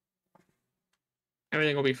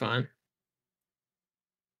 Everything will be fine.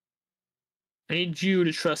 I need you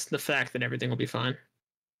to trust the fact that everything will be fine.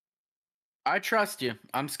 I trust you.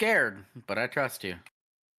 I'm scared, but I trust you.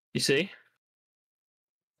 You see?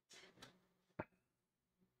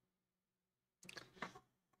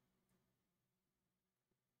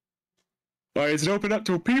 Why is it open up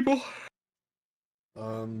to people?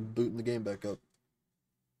 Booting the game back up.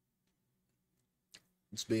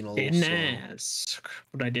 It's being a little Didn't slow. ask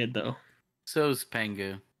what I did though. So's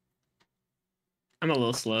Pengu. I'm a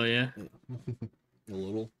little slow, yeah. A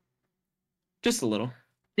little. Just a little.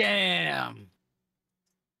 Damn.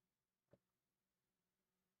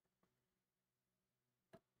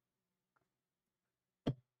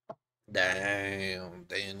 Damn,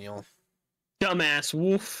 Daniel. Dumbass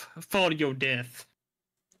wolf, fall to your death.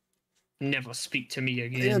 Never speak to me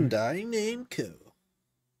again. Bandai Namco.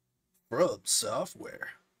 From Software.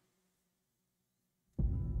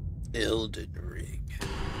 Elden Ring.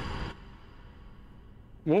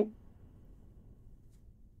 Whoa.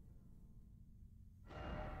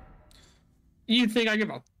 You think I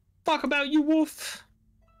give a fuck about you, wolf?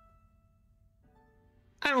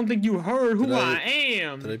 I don't think you heard who I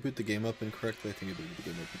am. Did I boot the game up incorrectly? I think I booted the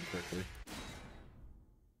game up incorrectly.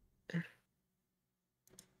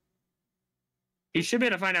 You should be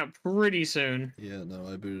able to find out pretty soon. Yeah, no,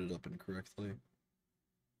 I booted it up incorrectly.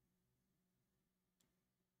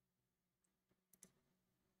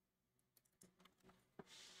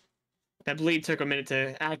 That bleed took a minute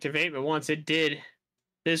to activate, but once it did,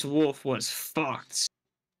 this wolf was fucked.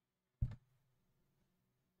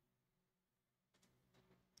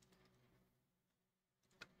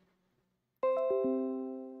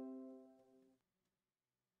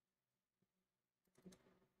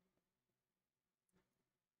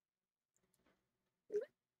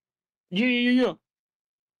 Yeah.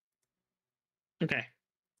 Okay.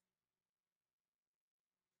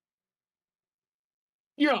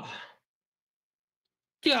 Yeah.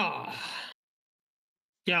 Yeah.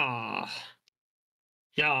 Yeah.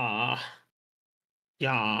 Yeah.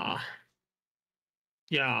 Yeah.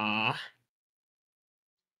 Yeah.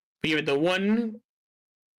 We give it the one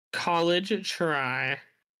college try.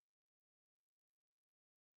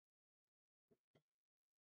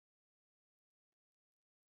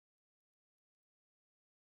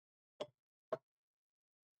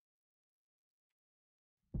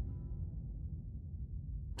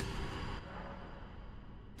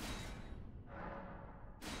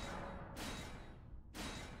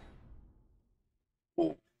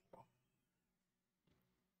 Oh.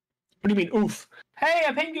 What do you mean, oof? Hey,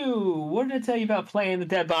 Pengu! What did I tell you about playing the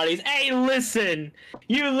dead bodies? Hey, listen!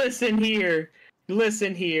 You listen here!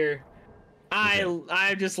 Listen here. I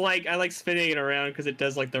like spinning it around because it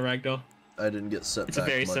does like the ragdoll. I didn't get set It's back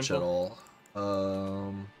very much simple. at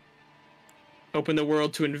all. Open the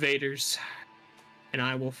world to invaders. And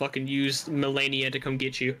I will fucking use Melania to come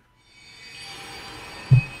get you.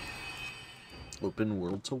 Open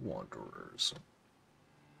world to wanderers.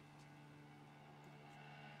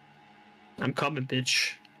 I'm coming,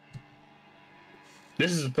 bitch.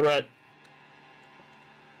 This is a threat.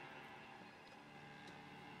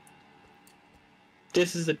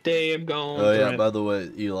 This is the day I'm going. Oh yeah, by the way,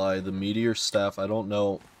 Eli, the meteor staff, I don't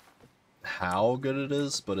know how good it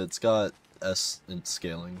is, but it's got S in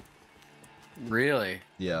scaling. Really?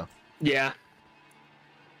 Yeah. Yeah.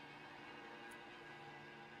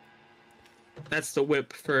 That's the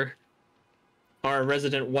whip for our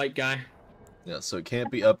resident white guy. Yeah, so it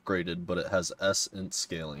can't be upgraded, but it has S int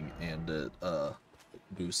scaling, and it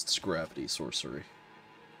boosts gravity sorcery.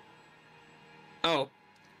 Oh.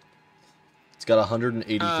 It's got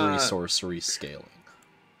 183 sorcery scaling.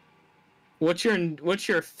 What's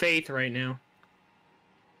your faith right now?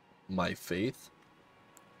 My faith?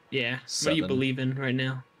 Yeah. 7. What do you believe in right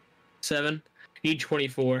now? 7? You need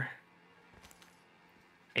 24.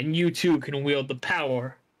 And you too can wield the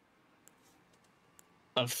power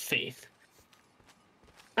of faith.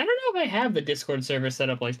 I don't know if I have the Discord server set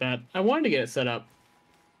up like that. I wanted to get it set up.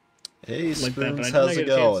 Hey, like Spoons, that, but I how's it didn't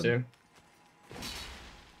get a chance going? to.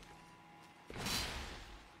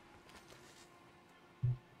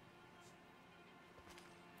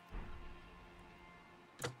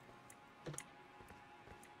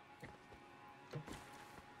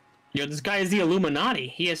 Yo, this guy is the Illuminati.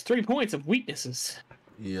 He has 3 points of weaknesses.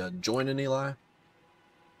 Yeah, joining Eli?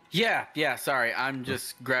 Yeah, sorry. I'm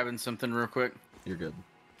just grabbing something real quick. You're good.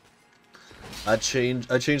 I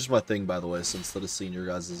changed my thing, by the way, so instead of seeing your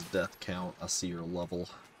guys' death count, I see your level.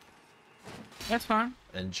 That's fine.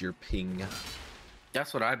 And your ping.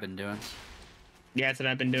 That's what I've been doing. Yeah, that's what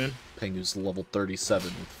I've been doing. Pengu's level 37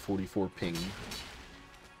 with 44 ping.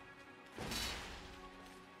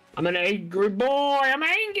 I'm an angry boy. I'm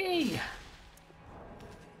angry.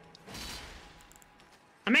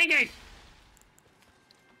 I'm angry!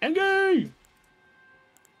 Angry!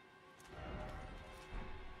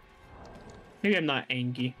 Maybe I'm not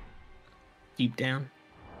angry. Deep down.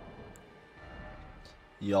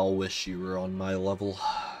 Y'all wish you were on my level.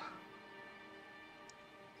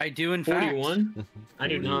 I do, in fact. 41? I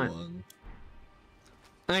do not. 41.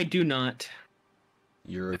 I do not.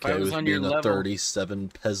 You're If I okay was with on your being a level- 37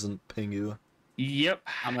 peasant, Pengu? Yep.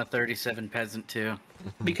 I'm a 37 peasant too.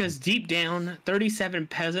 Because deep down, 37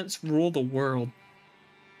 peasants rule the world.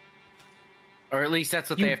 Or at least that's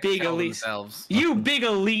what You they have to big tell elite- themselves. You big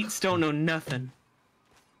elites don't know nothing.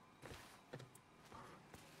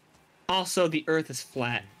 Also, the earth is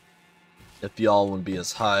flat. If y'all want to be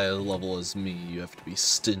as high a level as me, you have to be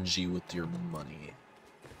stingy with your money.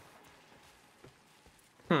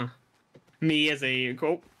 Huh. Me as a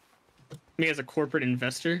corporate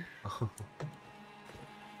investor?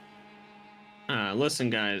 Listen,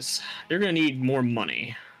 guys. You're gonna need more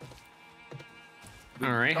money.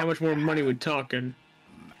 Alright, how much more money we talking?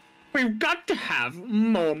 We've got to have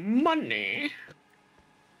more money.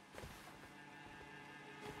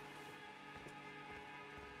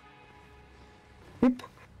 Whoop.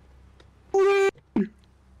 Run!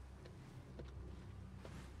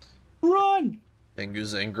 Run!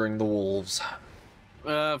 Pengu's angering the wolves.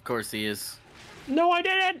 Of course he is. No, I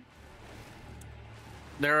didn't!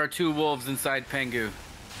 There are 2 wolves inside Pengu.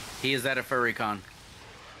 He is at a furry con.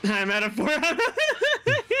 I'm at a 4.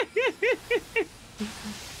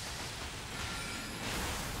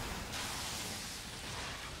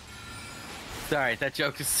 Sorry, that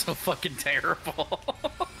joke is so fucking terrible.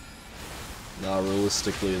 Nah,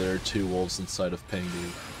 realistically, there are 2 wolves inside of Pengu.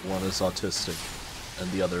 One is autistic, and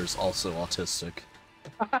the other is also autistic.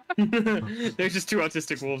 There's just 2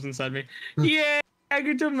 autistic wolves inside me. Yeah, I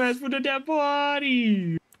get to mess with a dead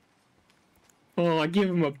body. Oh, I give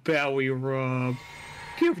him a belly rub.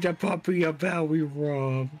 Give the puppy a belly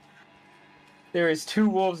rub. There is 2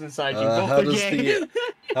 wolves inside you. Both are gay.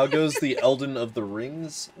 How goes the Elden of the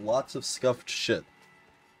Rings? Lots of scuffed shit.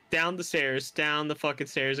 Down the stairs. Down the fucking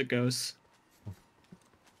stairs it goes.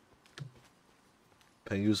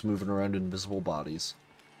 Pengu's moving around invisible bodies.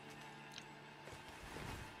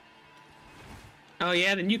 Oh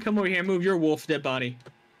yeah, then you come over here and move your wolf dead body.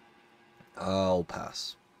 I'll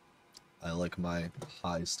pass. I like my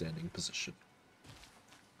high standing position.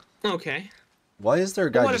 Okay. Why is there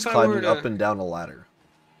a guy What just if I were climbing to- up and down a ladder?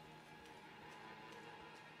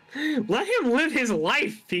 Let him live his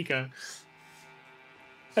life, Pika.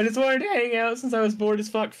 I just wanted to hang out since I was bored as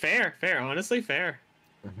fuck. Fair, honestly, fair.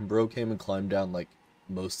 Bro came and climbed down like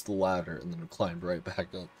most of the ladder and then climbed right back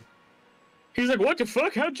up. He's like, what the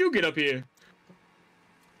fuck? How'd you get up here?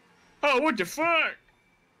 Oh, what the fuck?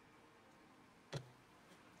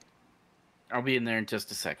 I'll be in there in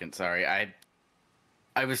just a second. Sorry,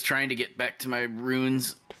 I was trying to get back to my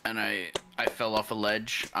runes and I fell off a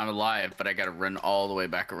ledge. I'm alive, but I gotta run all the way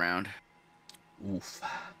back around. Oof.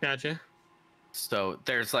 Gotcha. So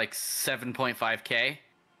there's like 7.5k,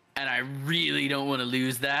 and I really don't want to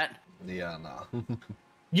lose that. Yeah, nah.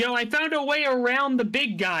 Yo, I found a way around the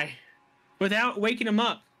big guy without waking him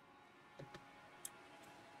up.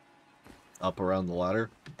 Up around the ladder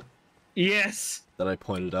Yes. that I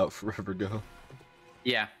pointed out forever ago.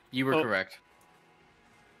 Yeah, you were Oh. correct.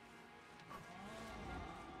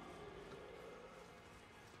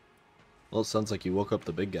 Well, it sounds like you woke up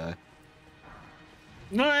the big guy.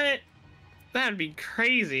 What? That'd be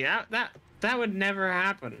crazy. That would never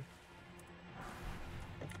happen.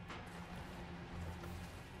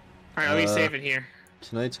 Alright, I'll be safe in here.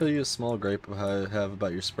 Can I tell you a small gripe I have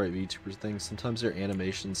about your sprite VTuber thing? Sometimes your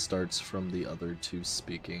animation starts from the other 2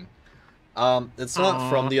 speaking. It's not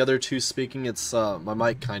from Aw. the other 2 speaking, it's, my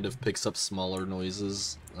mic kind of picks up smaller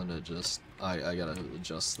noises, and it just, I gotta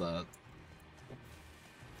adjust that.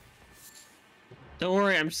 Don't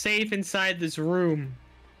worry, I'm safe inside this room.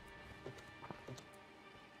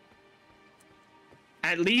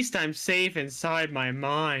 At least I'm safe inside my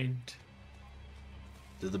mind.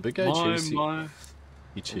 Did the big guy chase you?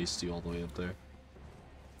 He chased you all the way up there.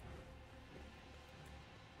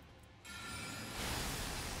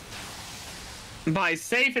 By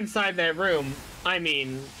safe inside that room, I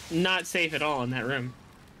mean not safe at all in that room.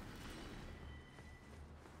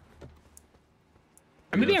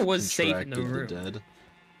 Or maybe You I have was safe in the contracted room. dead.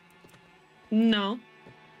 No.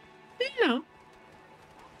 No.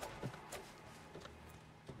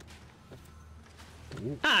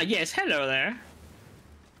 Ooh. Ah, yes, hello there.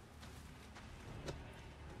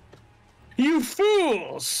 You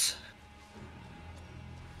fools!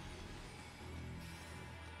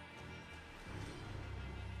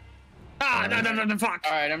 Ah, no, fuck!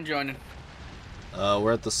 All right, I'm joining.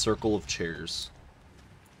 We're at the circle of chairs.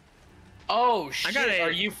 Oh shit! gotta-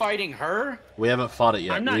 Are you fighting her? We haven't fought it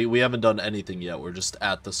yet. I'm not- We haven't done anything yet. We're just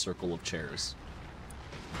at the circle of chairs.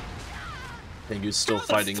 Pengu's still How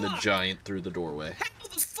the fighting the fuck? giant through the doorway. How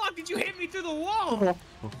the fuck did you hit me through the wall?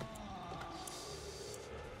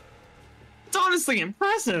 It's honestly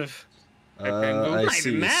impressive. Pengu. I I'm not see.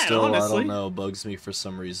 even mad, Still, I honestly. don't know. Bugs me for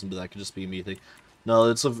some reason, but that could just be me thing. No,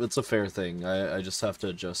 it's a fair thing. I just have to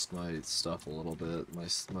adjust my stuff a little bit. My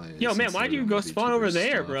Yo, man, why'd you go sensitivity spawn to over this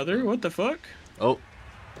there, stuff, brother? but- What the fuck? Oh.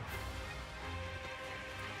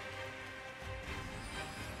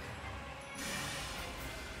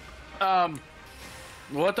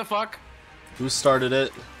 What the fuck? Who started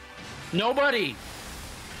it? Nobody.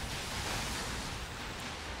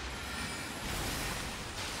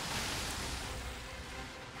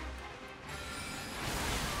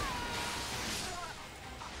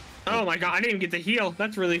 Oh my god, I didn't even get to heal.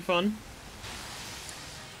 That's really fun.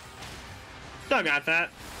 Still got that.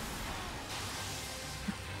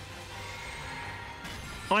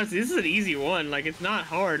 Honestly, this is an easy one. Like, it's not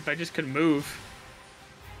hard if I just could move.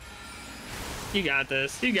 You got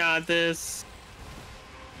this. You got this.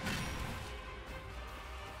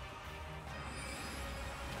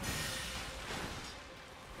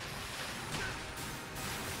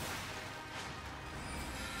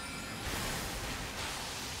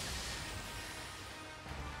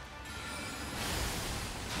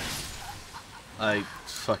 I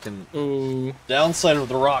fucking... Ooh. Downside of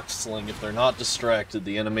the rock sling, if they're not distracted,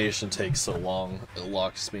 the animation takes so long, it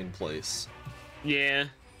locks me in place. Yeah.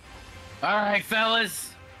 All right,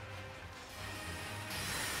 fellas.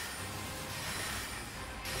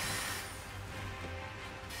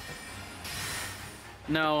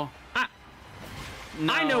 No.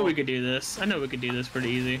 No. I know we could do this. I know we could do this pretty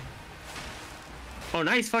easy. Oh,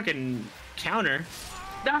 nice fucking counter.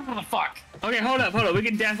 Ah, fuck. Okay, hold up. We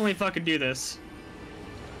can definitely fucking do this.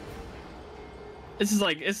 This is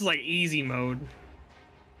like easy mode.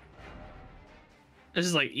 This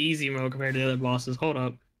is like easy mode compared to the other bosses. Hold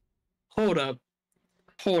up.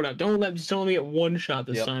 Don't let me get one shot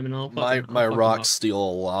this Yep. time, and I'll My fucking, I'll fuck 'em rocks up. steal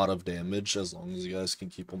a lot of damage as long as you guys can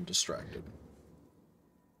keep them distracted.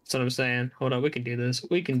 That's what I'm saying. Hold up, we can do this.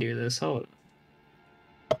 We can do this. Hold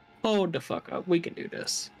the fuck up. We can do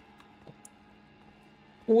this.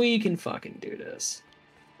 We can fucking do this.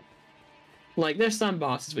 Like, there's some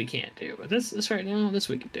bosses we can't do, but this right now, this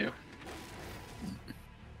we can do.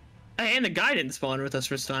 Hey, and the guy didn't spawn with us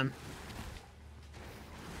this time.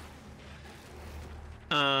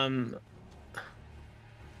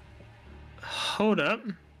 Hold up.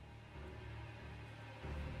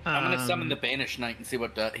 I'm gonna summon the Banished Knight and see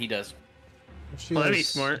what he does. Well, that'd be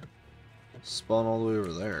smart. Spawn all the way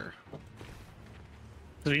over there.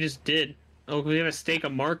 So we just did. Oh, we have a stake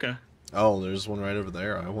of Marca. Oh, there's one right over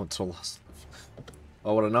there. I went to last.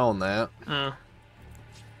 I would have known that. Oh. Well,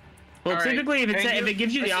 All right, typically, if it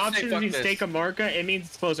gives you the let's just say option fuck between this. stake of Marca, it means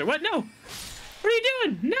it's closer. What? No. What are you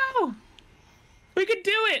doing? No. We could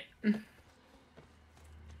do it.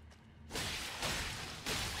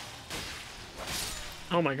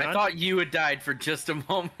 Oh my god. I thought you had died for just a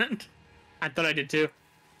moment. I thought I did too.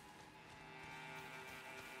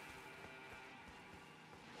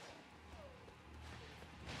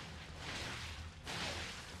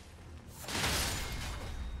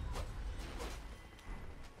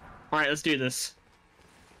 Alright, let's do this.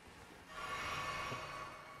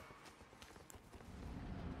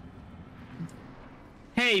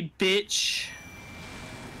 Hey, bitch.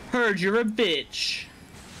 Heard you're a bitch.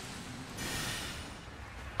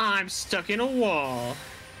 I'm stuck in a wall.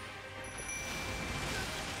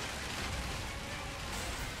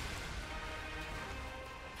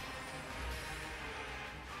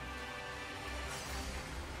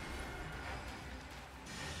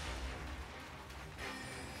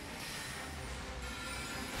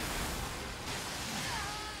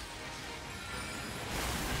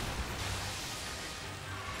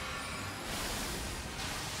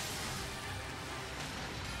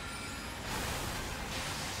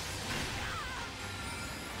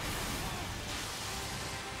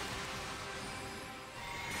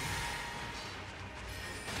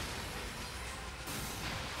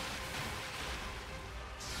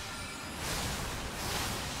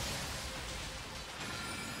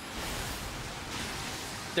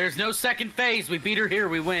 There's no second phase. We beat her here.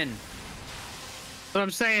 We win. That's what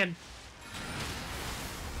I'm saying.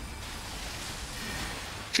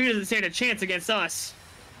 She doesn't stand a chance against us.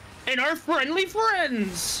 And our friendly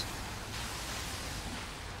friends.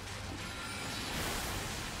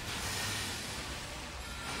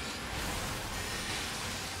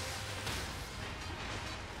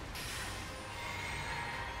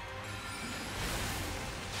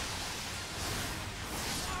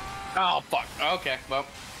 Oh, fuck. Okay, well.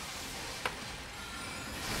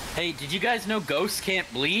 Hey, did you guys know ghosts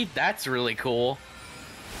can't bleed? That's really cool.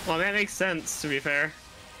 Well, that makes sense, to be fair.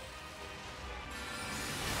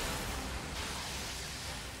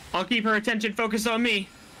 I'll keep her attention focused on me.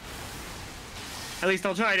 At least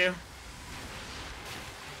I'll try to.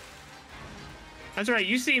 That's right,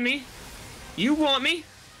 you see me. You want me.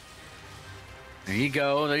 There you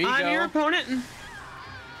go, there you go. I'm your opponent.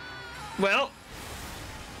 Well,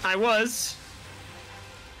 I was.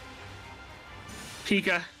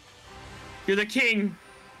 Pika, you're the king.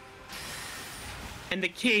 And the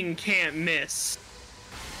king can't miss.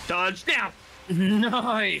 Dodge now.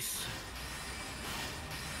 Nice.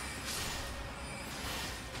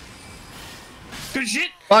 Good shit.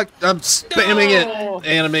 Fuck, I'm spamming No! it.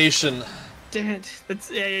 Animation. Damn it.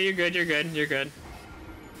 That's, yeah, you're good, you're good, you're good.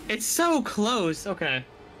 It's so close. Okay.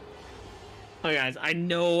 Oh, guys, I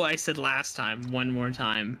know I said last time, one more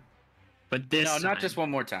time. But this No, not time- just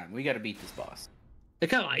one more time. We gotta beat this boss.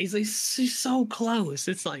 Come on, he's so close.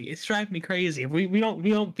 It's like, it's driving me crazy. If we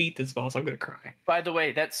don't beat this boss, I'm gonna cry. By the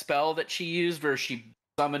way, that spell that she used where she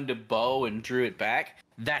summoned a bow and drew it back,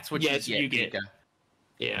 that's what Yes, you get. Pika.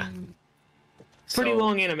 Yeah. So- Pretty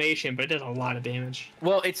long animation, but it does a lot of damage.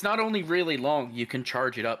 Well, it's not only really long, you can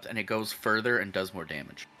charge it up and it goes further and does more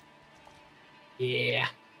damage. Yeah.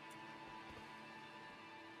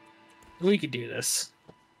 We could do this.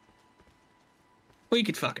 We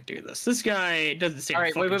could fucking do this. This guy doesn't stand All a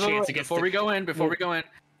right, fucking wait. chance against Before the- we go in,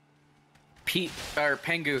 Pete or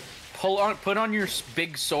Pengu, put on your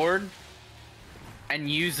big sword and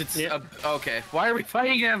use its. Yeah. Okay, why are we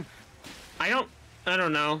fighting him? I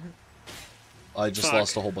don't know. I just Fuck.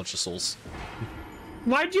 lost a whole bunch of souls.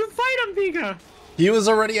 Why'd you fight him, Pika? He was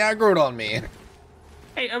already aggroed on me.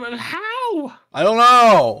 Hey, how? I don't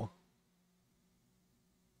know.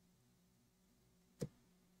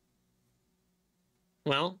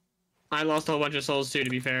 Well, I lost a whole bunch of souls too, to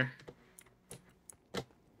be fair.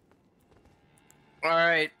 All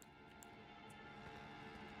right.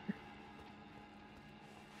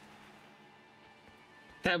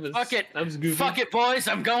 That was Fuck it. That was goofy. Fuck it, boys.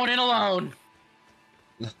 I'm going in alone.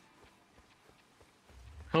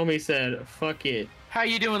 Homie said, "Fuck it, How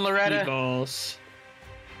you doing, Loretta? balls."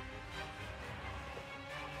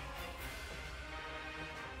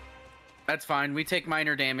 That's fine. We take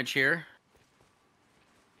minor damage here.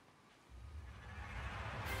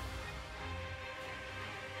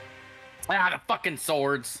 Ah, the fucking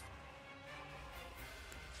swords.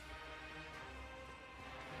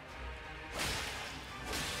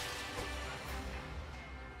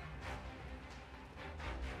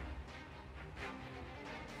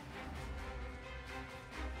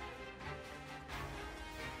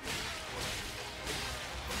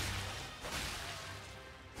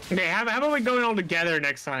 Okay, how about we go all together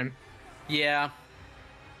next time? Yeah.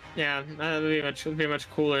 Yeah, that would be a much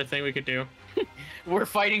cooler thing we could do. We're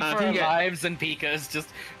fighting I for our think it- lives, and Pika's just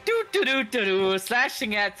do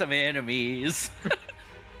slashing at some enemies.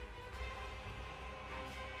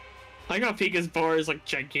 I like how Pika's bar is like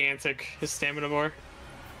gigantic, his stamina bar.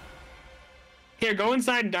 Here, go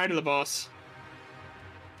inside and die to the boss.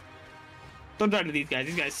 Don't die to these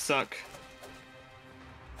guys suck.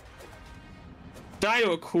 Die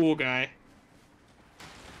to a cool guy.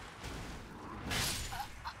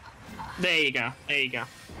 There you go, there you go.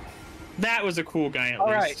 That was a cool guy at All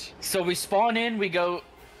least. right, so we spawn in. We go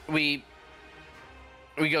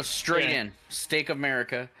straight Yeah. in. Stake of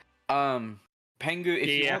America. Pengu, if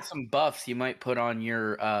you Yeah. want some buffs, you might put on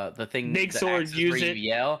your the thing. Big the sword, axes use where it. You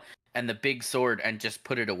yell, and the big sword, and just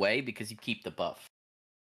put it away because you keep the buff.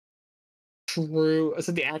 True. I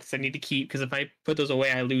said the axe I need to keep because if I put those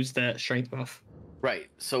away, I lose the strength buff. Right.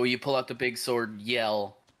 So you pull out the big sword,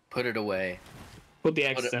 yell, put it away. Put the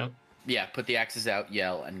axes it- out. Yeah, put the axes out,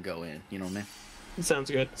 yell, and go in. You know what I mean? Sounds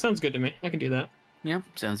good. Sounds good to me. I can do that. Yeah,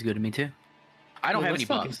 sounds good to me too. I don't Well, have any let's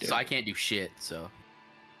fucking buffs, do so it. I can't do shit. So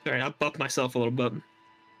All right, I'll buff myself a little bit.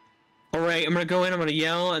 All right, I'm gonna go in. I'm gonna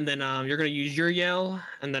yell, and then you're gonna use your yell,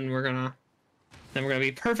 and then we're gonna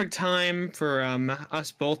be perfect time for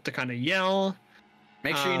us both to kind of yell.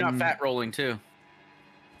 make sure you're not fat rolling too.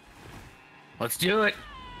 Let's do it.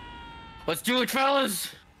 Let's do it, fellas.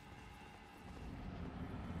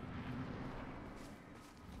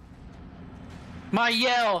 My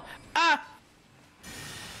yell. Ah.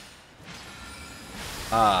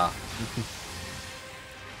 Ah.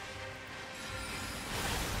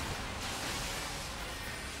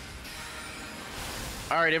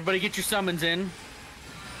 All right, everybody, get your summons in.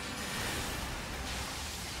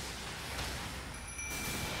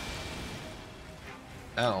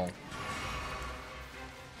 Ow.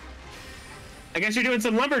 I guess you're doing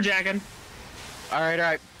some lumberjacking. All right, all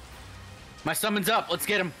right. My summon's up. Let's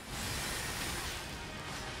get him.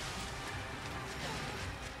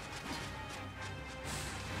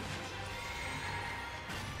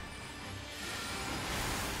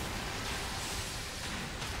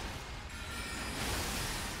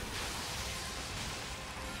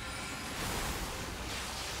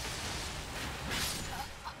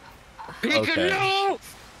 Okay. No!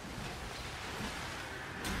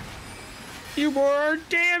 You more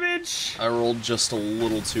damage. I rolled just a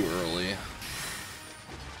little too early.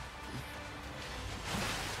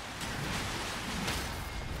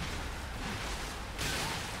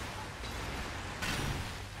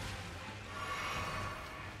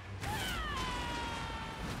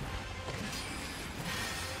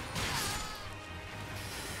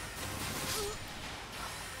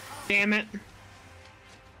 Damn it.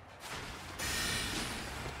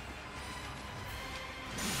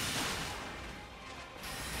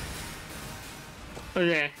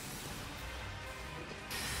 Okay.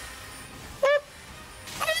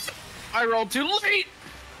 I rolled too late.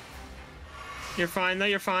 You're fine though,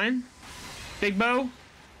 you're fine. Big bow.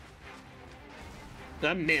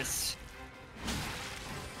 That miss.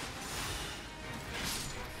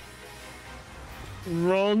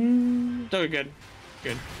 Run. Oh, good.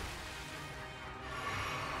 Good.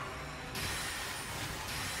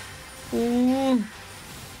 Ooh.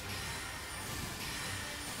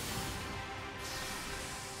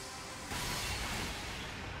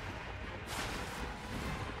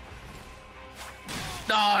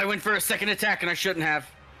 Oh, I went for a second attack and I shouldn't have.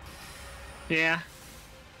 Yeah.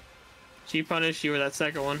 She punished you with that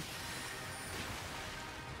second one.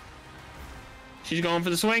 She's going for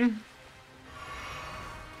the swing.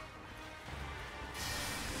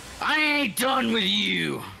 I ain't done with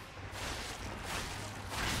you.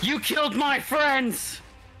 You killed my friends.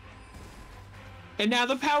 And now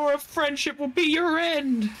the power of friendship will be your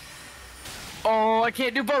end. Oh, I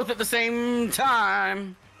can't do both at the same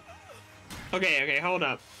time. Okay, okay, hold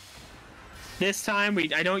up. This time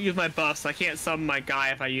I don't use my buffs. I can't summon my guy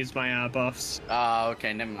if I use my buffs. Oh,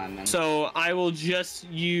 okay, never mind then. So I will just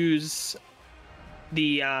use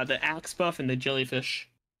the axe buff and the jellyfish.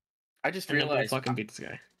 I just And then we'll realized fucking beat this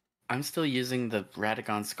guy. I'm still using the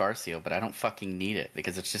Radagon Scar Seal, but I don't fucking need it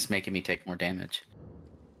because it's just making me take more damage.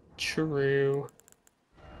 True.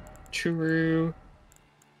 True.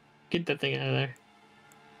 Get that thing out of there.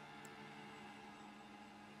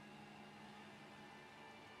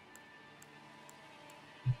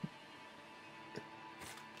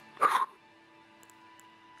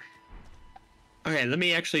 Okay, let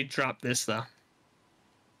me actually drop this though.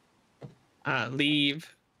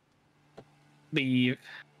 Leave. Leave.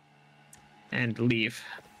 And leave.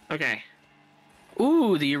 Okay.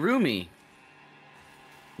 Ooh, the Irumi.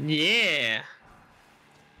 Yeah.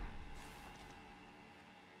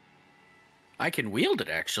 I can wield it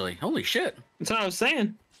actually. Holy shit. That's what I was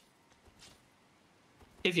saying.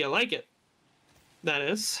 If you like it. That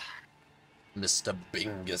is. Mr.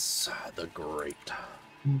 Bingus the Great.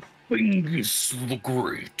 Bingus the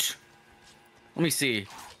Great. Let me see.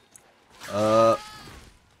 Oh,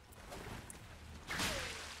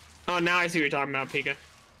 now I see what you're talking about, Pika.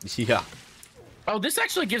 Yeah. Oh, this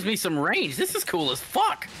actually gives me some range. This is cool as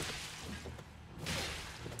fuck.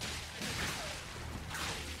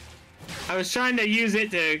 I was trying to use it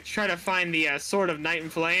to try to find the Sword of Night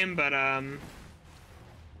and Flame, but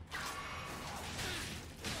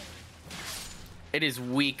It is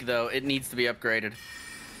weak though. It needs to be upgraded.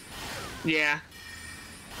 yeah.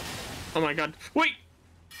 Oh my god. Wait!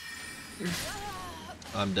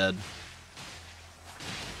 I'm dead.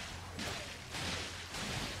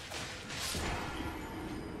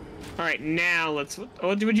 Alright, now let's...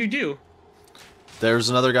 What would you do? There's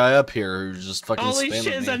another guy up here who's just fucking Holy spamming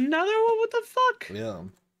shit, is me. another one? What the fuck? Yeah.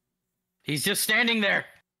 He's just standing there.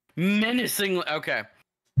 Menacingly. Okay.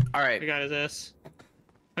 Alright. I got his ass.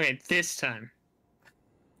 Okay, this time.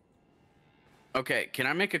 Okay, can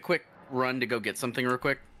I make a quick run to go get something real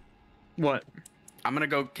quick? What? I'm gonna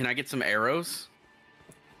go. Can I get some arrows?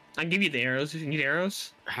 I'll give you the arrows if you need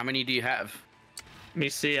arrows. How many do you have? Let me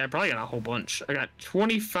see, I probably got a whole bunch. I got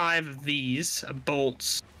 25 of these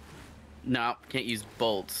bolts. No, can't use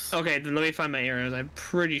bolts. Okay, then let me find my arrows. I'm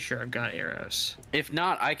pretty sure I've got arrows. If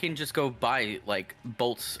not, I can just go buy like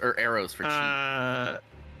bolts or arrows for cheap. Let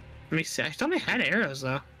me see. I thought I had arrows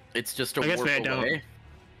though. It's just a I guess warp maybe I don't. away.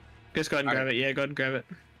 Just go ahead and All grab right. it. Yeah, go ahead and grab it.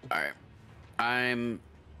 All right.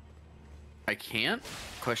 I can't?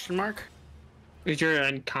 Question mark? Because you're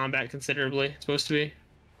in combat considerably. It's supposed to be.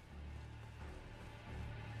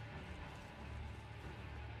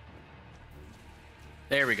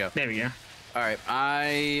 There we go. There we go. All right,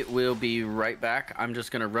 I will be right back. I'm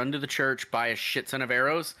just gonna run to the church, buy a shit ton of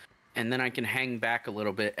arrows, and then I can hang back a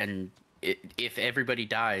little bit. And if everybody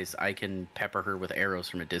dies, I can pepper her with arrows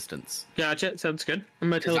from a distance. Gotcha. Sounds good. I'm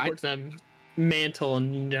gonna teleport to that mantle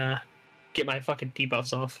and get my fucking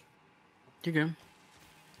debuffs off. You're good.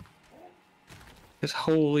 Because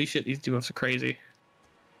holy shit, these debuffs are crazy.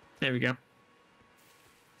 There we go.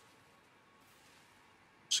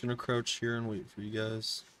 Just gonna crouch here and wait for you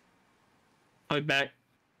guys. I'll be back.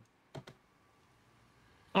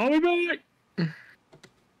 I'll be back.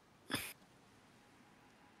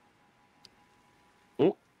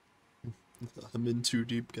 Oh, I'm in too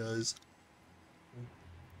deep, guys.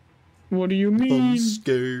 what do you mean? I'm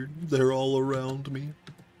scared. They're all around me.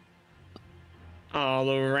 All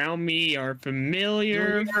around me are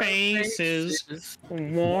familiar faces,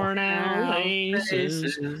 worn out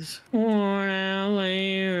laces, worn out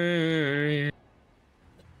laces.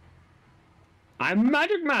 I'm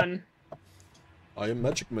Magic Man. I am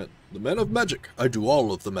Magic Man, the man of magic. I do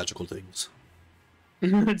all of the magical things.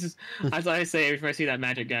 Just, as I say every time I see that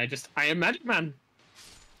magic guy, just I am Magic Man.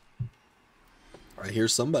 I hear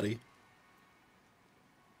somebody.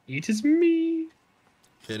 It is me.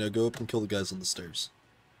 Okay, now go up and kill the guys on the stairs.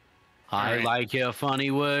 I Alright. like your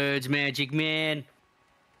funny words, Magic Man.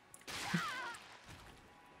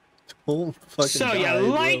 Oh, fucking So die, you bro.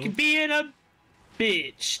 like being a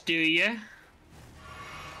bitch, do you?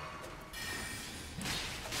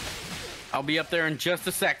 I'll be up there in just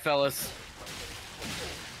a sec, fellas.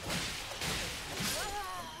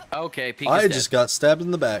 Okay, I Pika's just got stabbed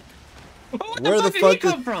in the back. What Where the the fuck did he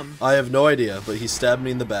fuck come from? I have no idea, but he stabbed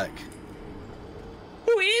me in the back.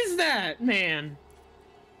 Who is that man?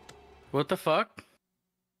 What the fuck?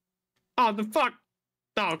 Oh, the fuck.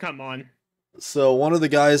 Oh, come on. So one of the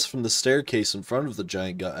guys from the staircase in front of the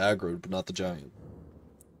giant got aggroed, but not the giant.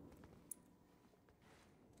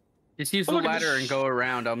 Just use Oh, the look at ladder this and go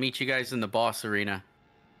around. I'll meet you guys in the boss arena.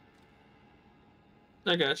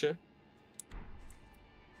 I gotcha.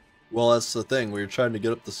 Well, that's the thing. We were trying to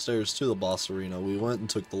get up the stairs to the boss arena. We went and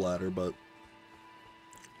took the ladder, but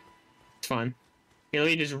It's fine. Yeah, let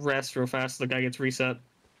me just rest real fast so the guy gets reset.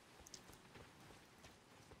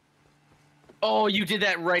 Oh, you did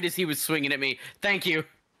that right as he was swinging at me. Thank you.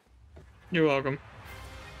 You're welcome.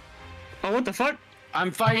 Oh, what the fuck?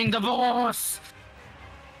 I'm fighting the boss.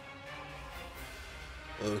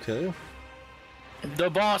 okay. The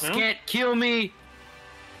boss Well. can't kill me.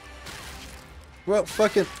 Well,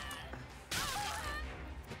 fucking...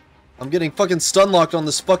 I'm getting fucking stun locked on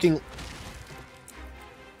this fucking...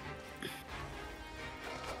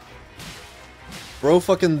 Bro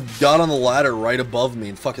fucking got on the ladder right above me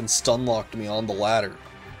and fucking stun locked me on the ladder.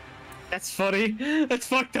 That's funny. That's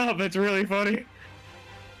fucked up. That's really funny.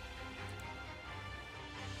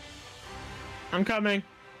 I'm coming.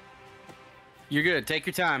 You're good. Take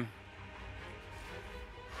your time.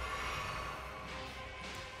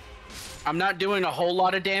 I'm not doing a whole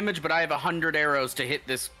lot of damage, but I have 100 arrows to hit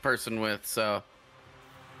this person with, so...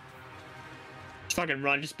 Just fucking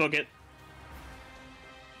run. Just book it.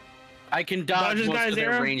 I can Dodge dodge this most guy's of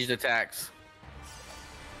their arrow? ranged attacks.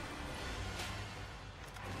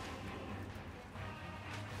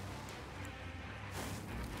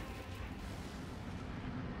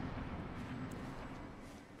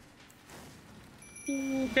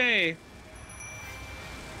 Okay.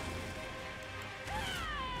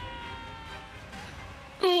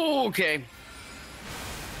 Ooh, okay.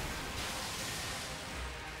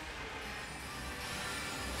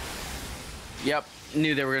 Yep,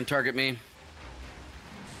 knew they were gonna target me.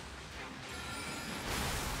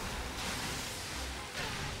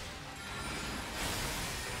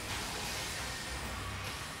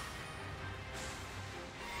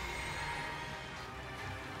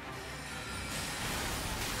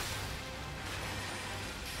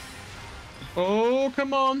 Oh,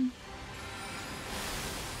 come on.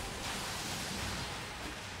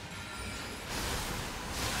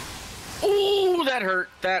 Ooh, that hurt.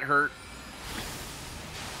 That hurt.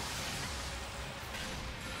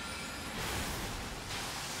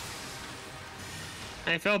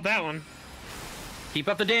 I felt that one. Keep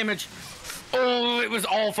up the damage. Oh, it was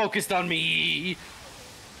all focused on me.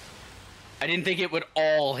 I didn't think it would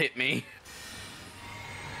all hit me.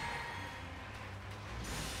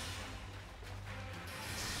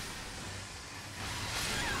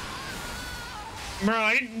 Bro,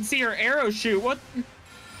 I didn't see her arrow shoot. What?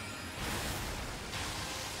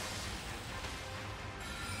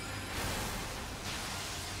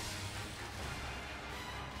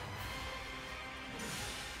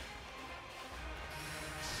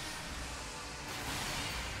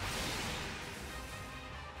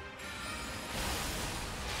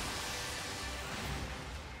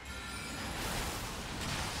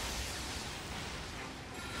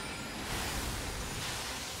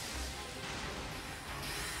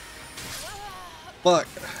 Fuck.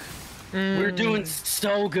 We're doing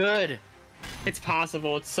so good. It's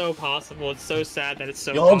possible. It's so possible. It's so sad that it's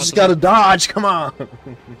so Y'all just gotta dodge. Come on.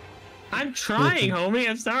 I'm trying, homie.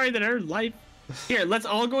 I'm sorry that our life... Here, let's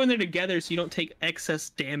all go in there together so you don't take excess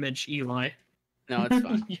damage, Eli. No, it's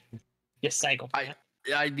fine. You psychopath.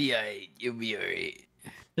 I'd be alright. You'll be alright.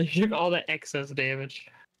 You took all that excess damage.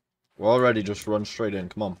 We're all ready. Just run straight in.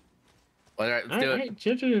 Come on. Alright, let's do it. Alright,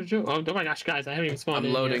 chill. Oh my gosh, guys, I haven't even spawned I'm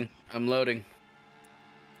in loading. yet. I'm loading.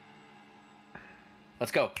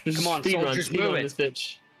 Let's go. Just Come on, soldiers, speed move run it. this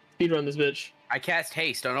bitch. Speed run this bitch. I cast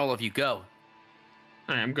haste on all of you. Go.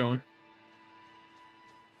 Alright, I'm going.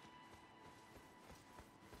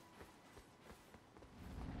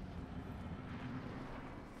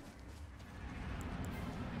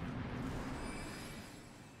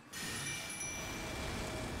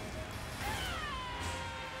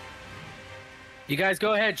 You guys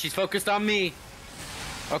go ahead. She's focused on me.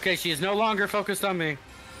 Okay, she is no longer focused on me.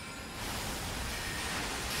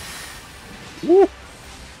 Woo!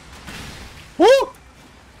 Woo!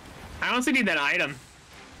 I honestly need that item.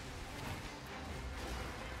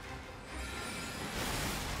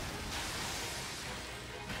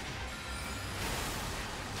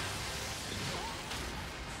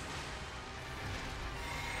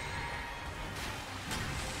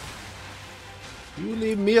 You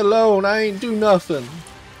leave me alone. I ain't do nothing.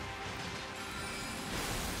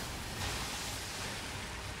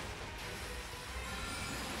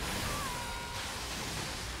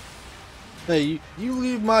 Hey, you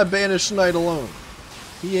leave my banished knight alone.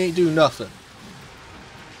 He ain't do nothing.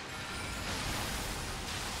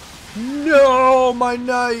 No, my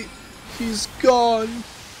knight. He's gone.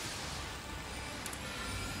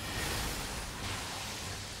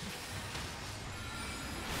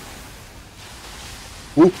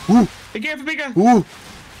 Ooh, ooh, Be careful, Pika! ooh.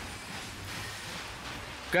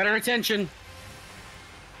 Got her attention.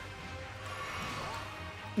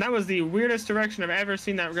 That was the weirdest direction I've ever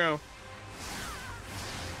seen that go.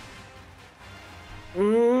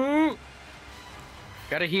 Ooh!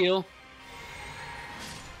 Got a heal.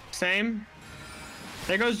 Same.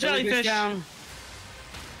 There goes Jellyfish jellyfish. down.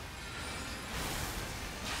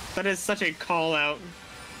 That is such a call out.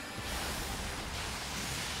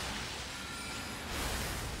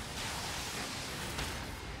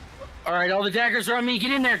 All right, all the daggers are on me.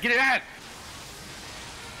 Get in there. Get it out.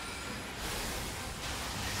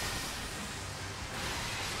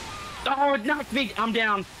 Oh, it knocked me. I'm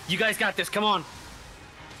down. You guys got this. Come on.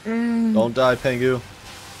 Don't die, Pengu.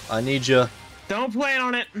 I need you. Don't plan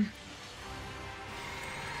on it.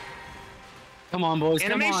 Come on, boys.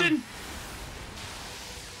 Come on. Animation.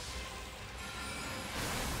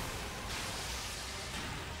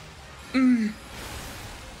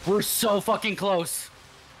 We're so fucking close.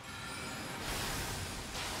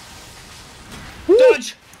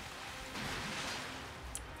 Dodge.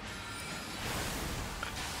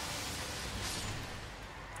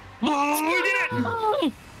 Oh, we did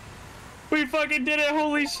it! We fucking did it!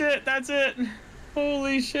 Holy shit! That's it!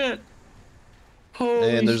 Holy shit!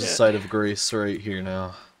 Holy And there's a shit. site of grace right here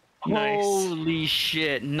now. Nice. Holy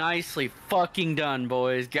shit. Nicely fucking done,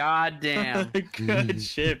 boys. God damn. Good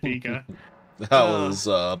shit, Pika. That was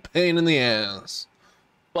a pain in the ass.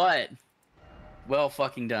 But, well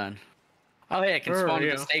fucking done. Oh, hey, I can For spawn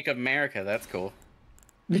real. the stake of America. That's cool.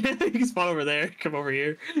 You can spawn over there. Come over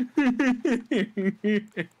here. Holy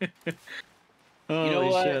You know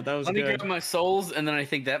what? shit, that was Let me good. grab my souls, and then I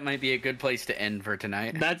think that might be a good place to end for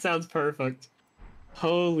tonight. That sounds perfect.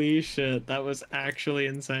 Holy shit, that was actually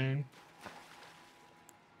insane.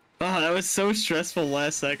 Oh, that was so stressful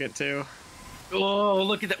last second, too. Oh,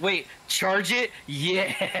 look at that. Wait, charge it?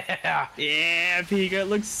 Yeah. Yeah, Pika, it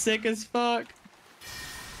looks sick as fuck.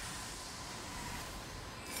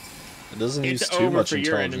 It doesn't It's use too over much for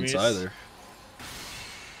your intelligence enemies. either.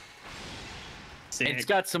 Sick. It's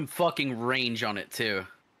got some fucking range on it, too.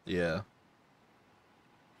 Yeah.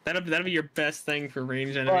 That'll be your best thing for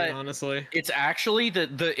range enemy, But- honestly. It's actually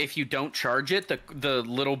the if you don't charge it, the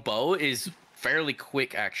little bow is fairly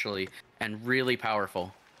quick actually and really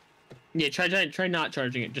powerful. Yeah, try not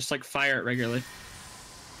charging it. Just like fire it regularly.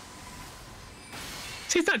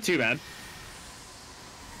 See, it's not too bad.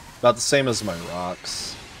 About the same as my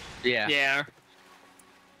rocks. Yeah. Yeah.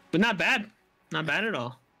 But not bad. Not bad at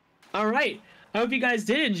all. All right. I hope you guys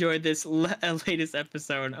did enjoy this latest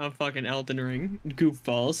episode of fucking Elden Ring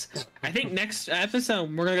goofballs. I think next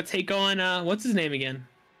episode we're gonna take on what's his name again?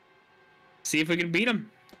 See if we can beat him.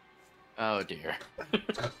 Oh dear.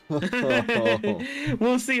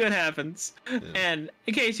 We'll see what happens. And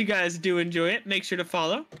in case you guys do enjoy it, make sure to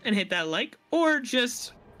follow and hit that like, or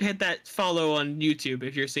just hit that follow on YouTube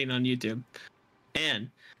if you're seeing on YouTube. And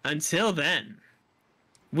until then,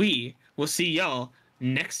 we will see y'all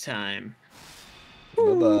next time.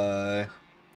 Bye bye.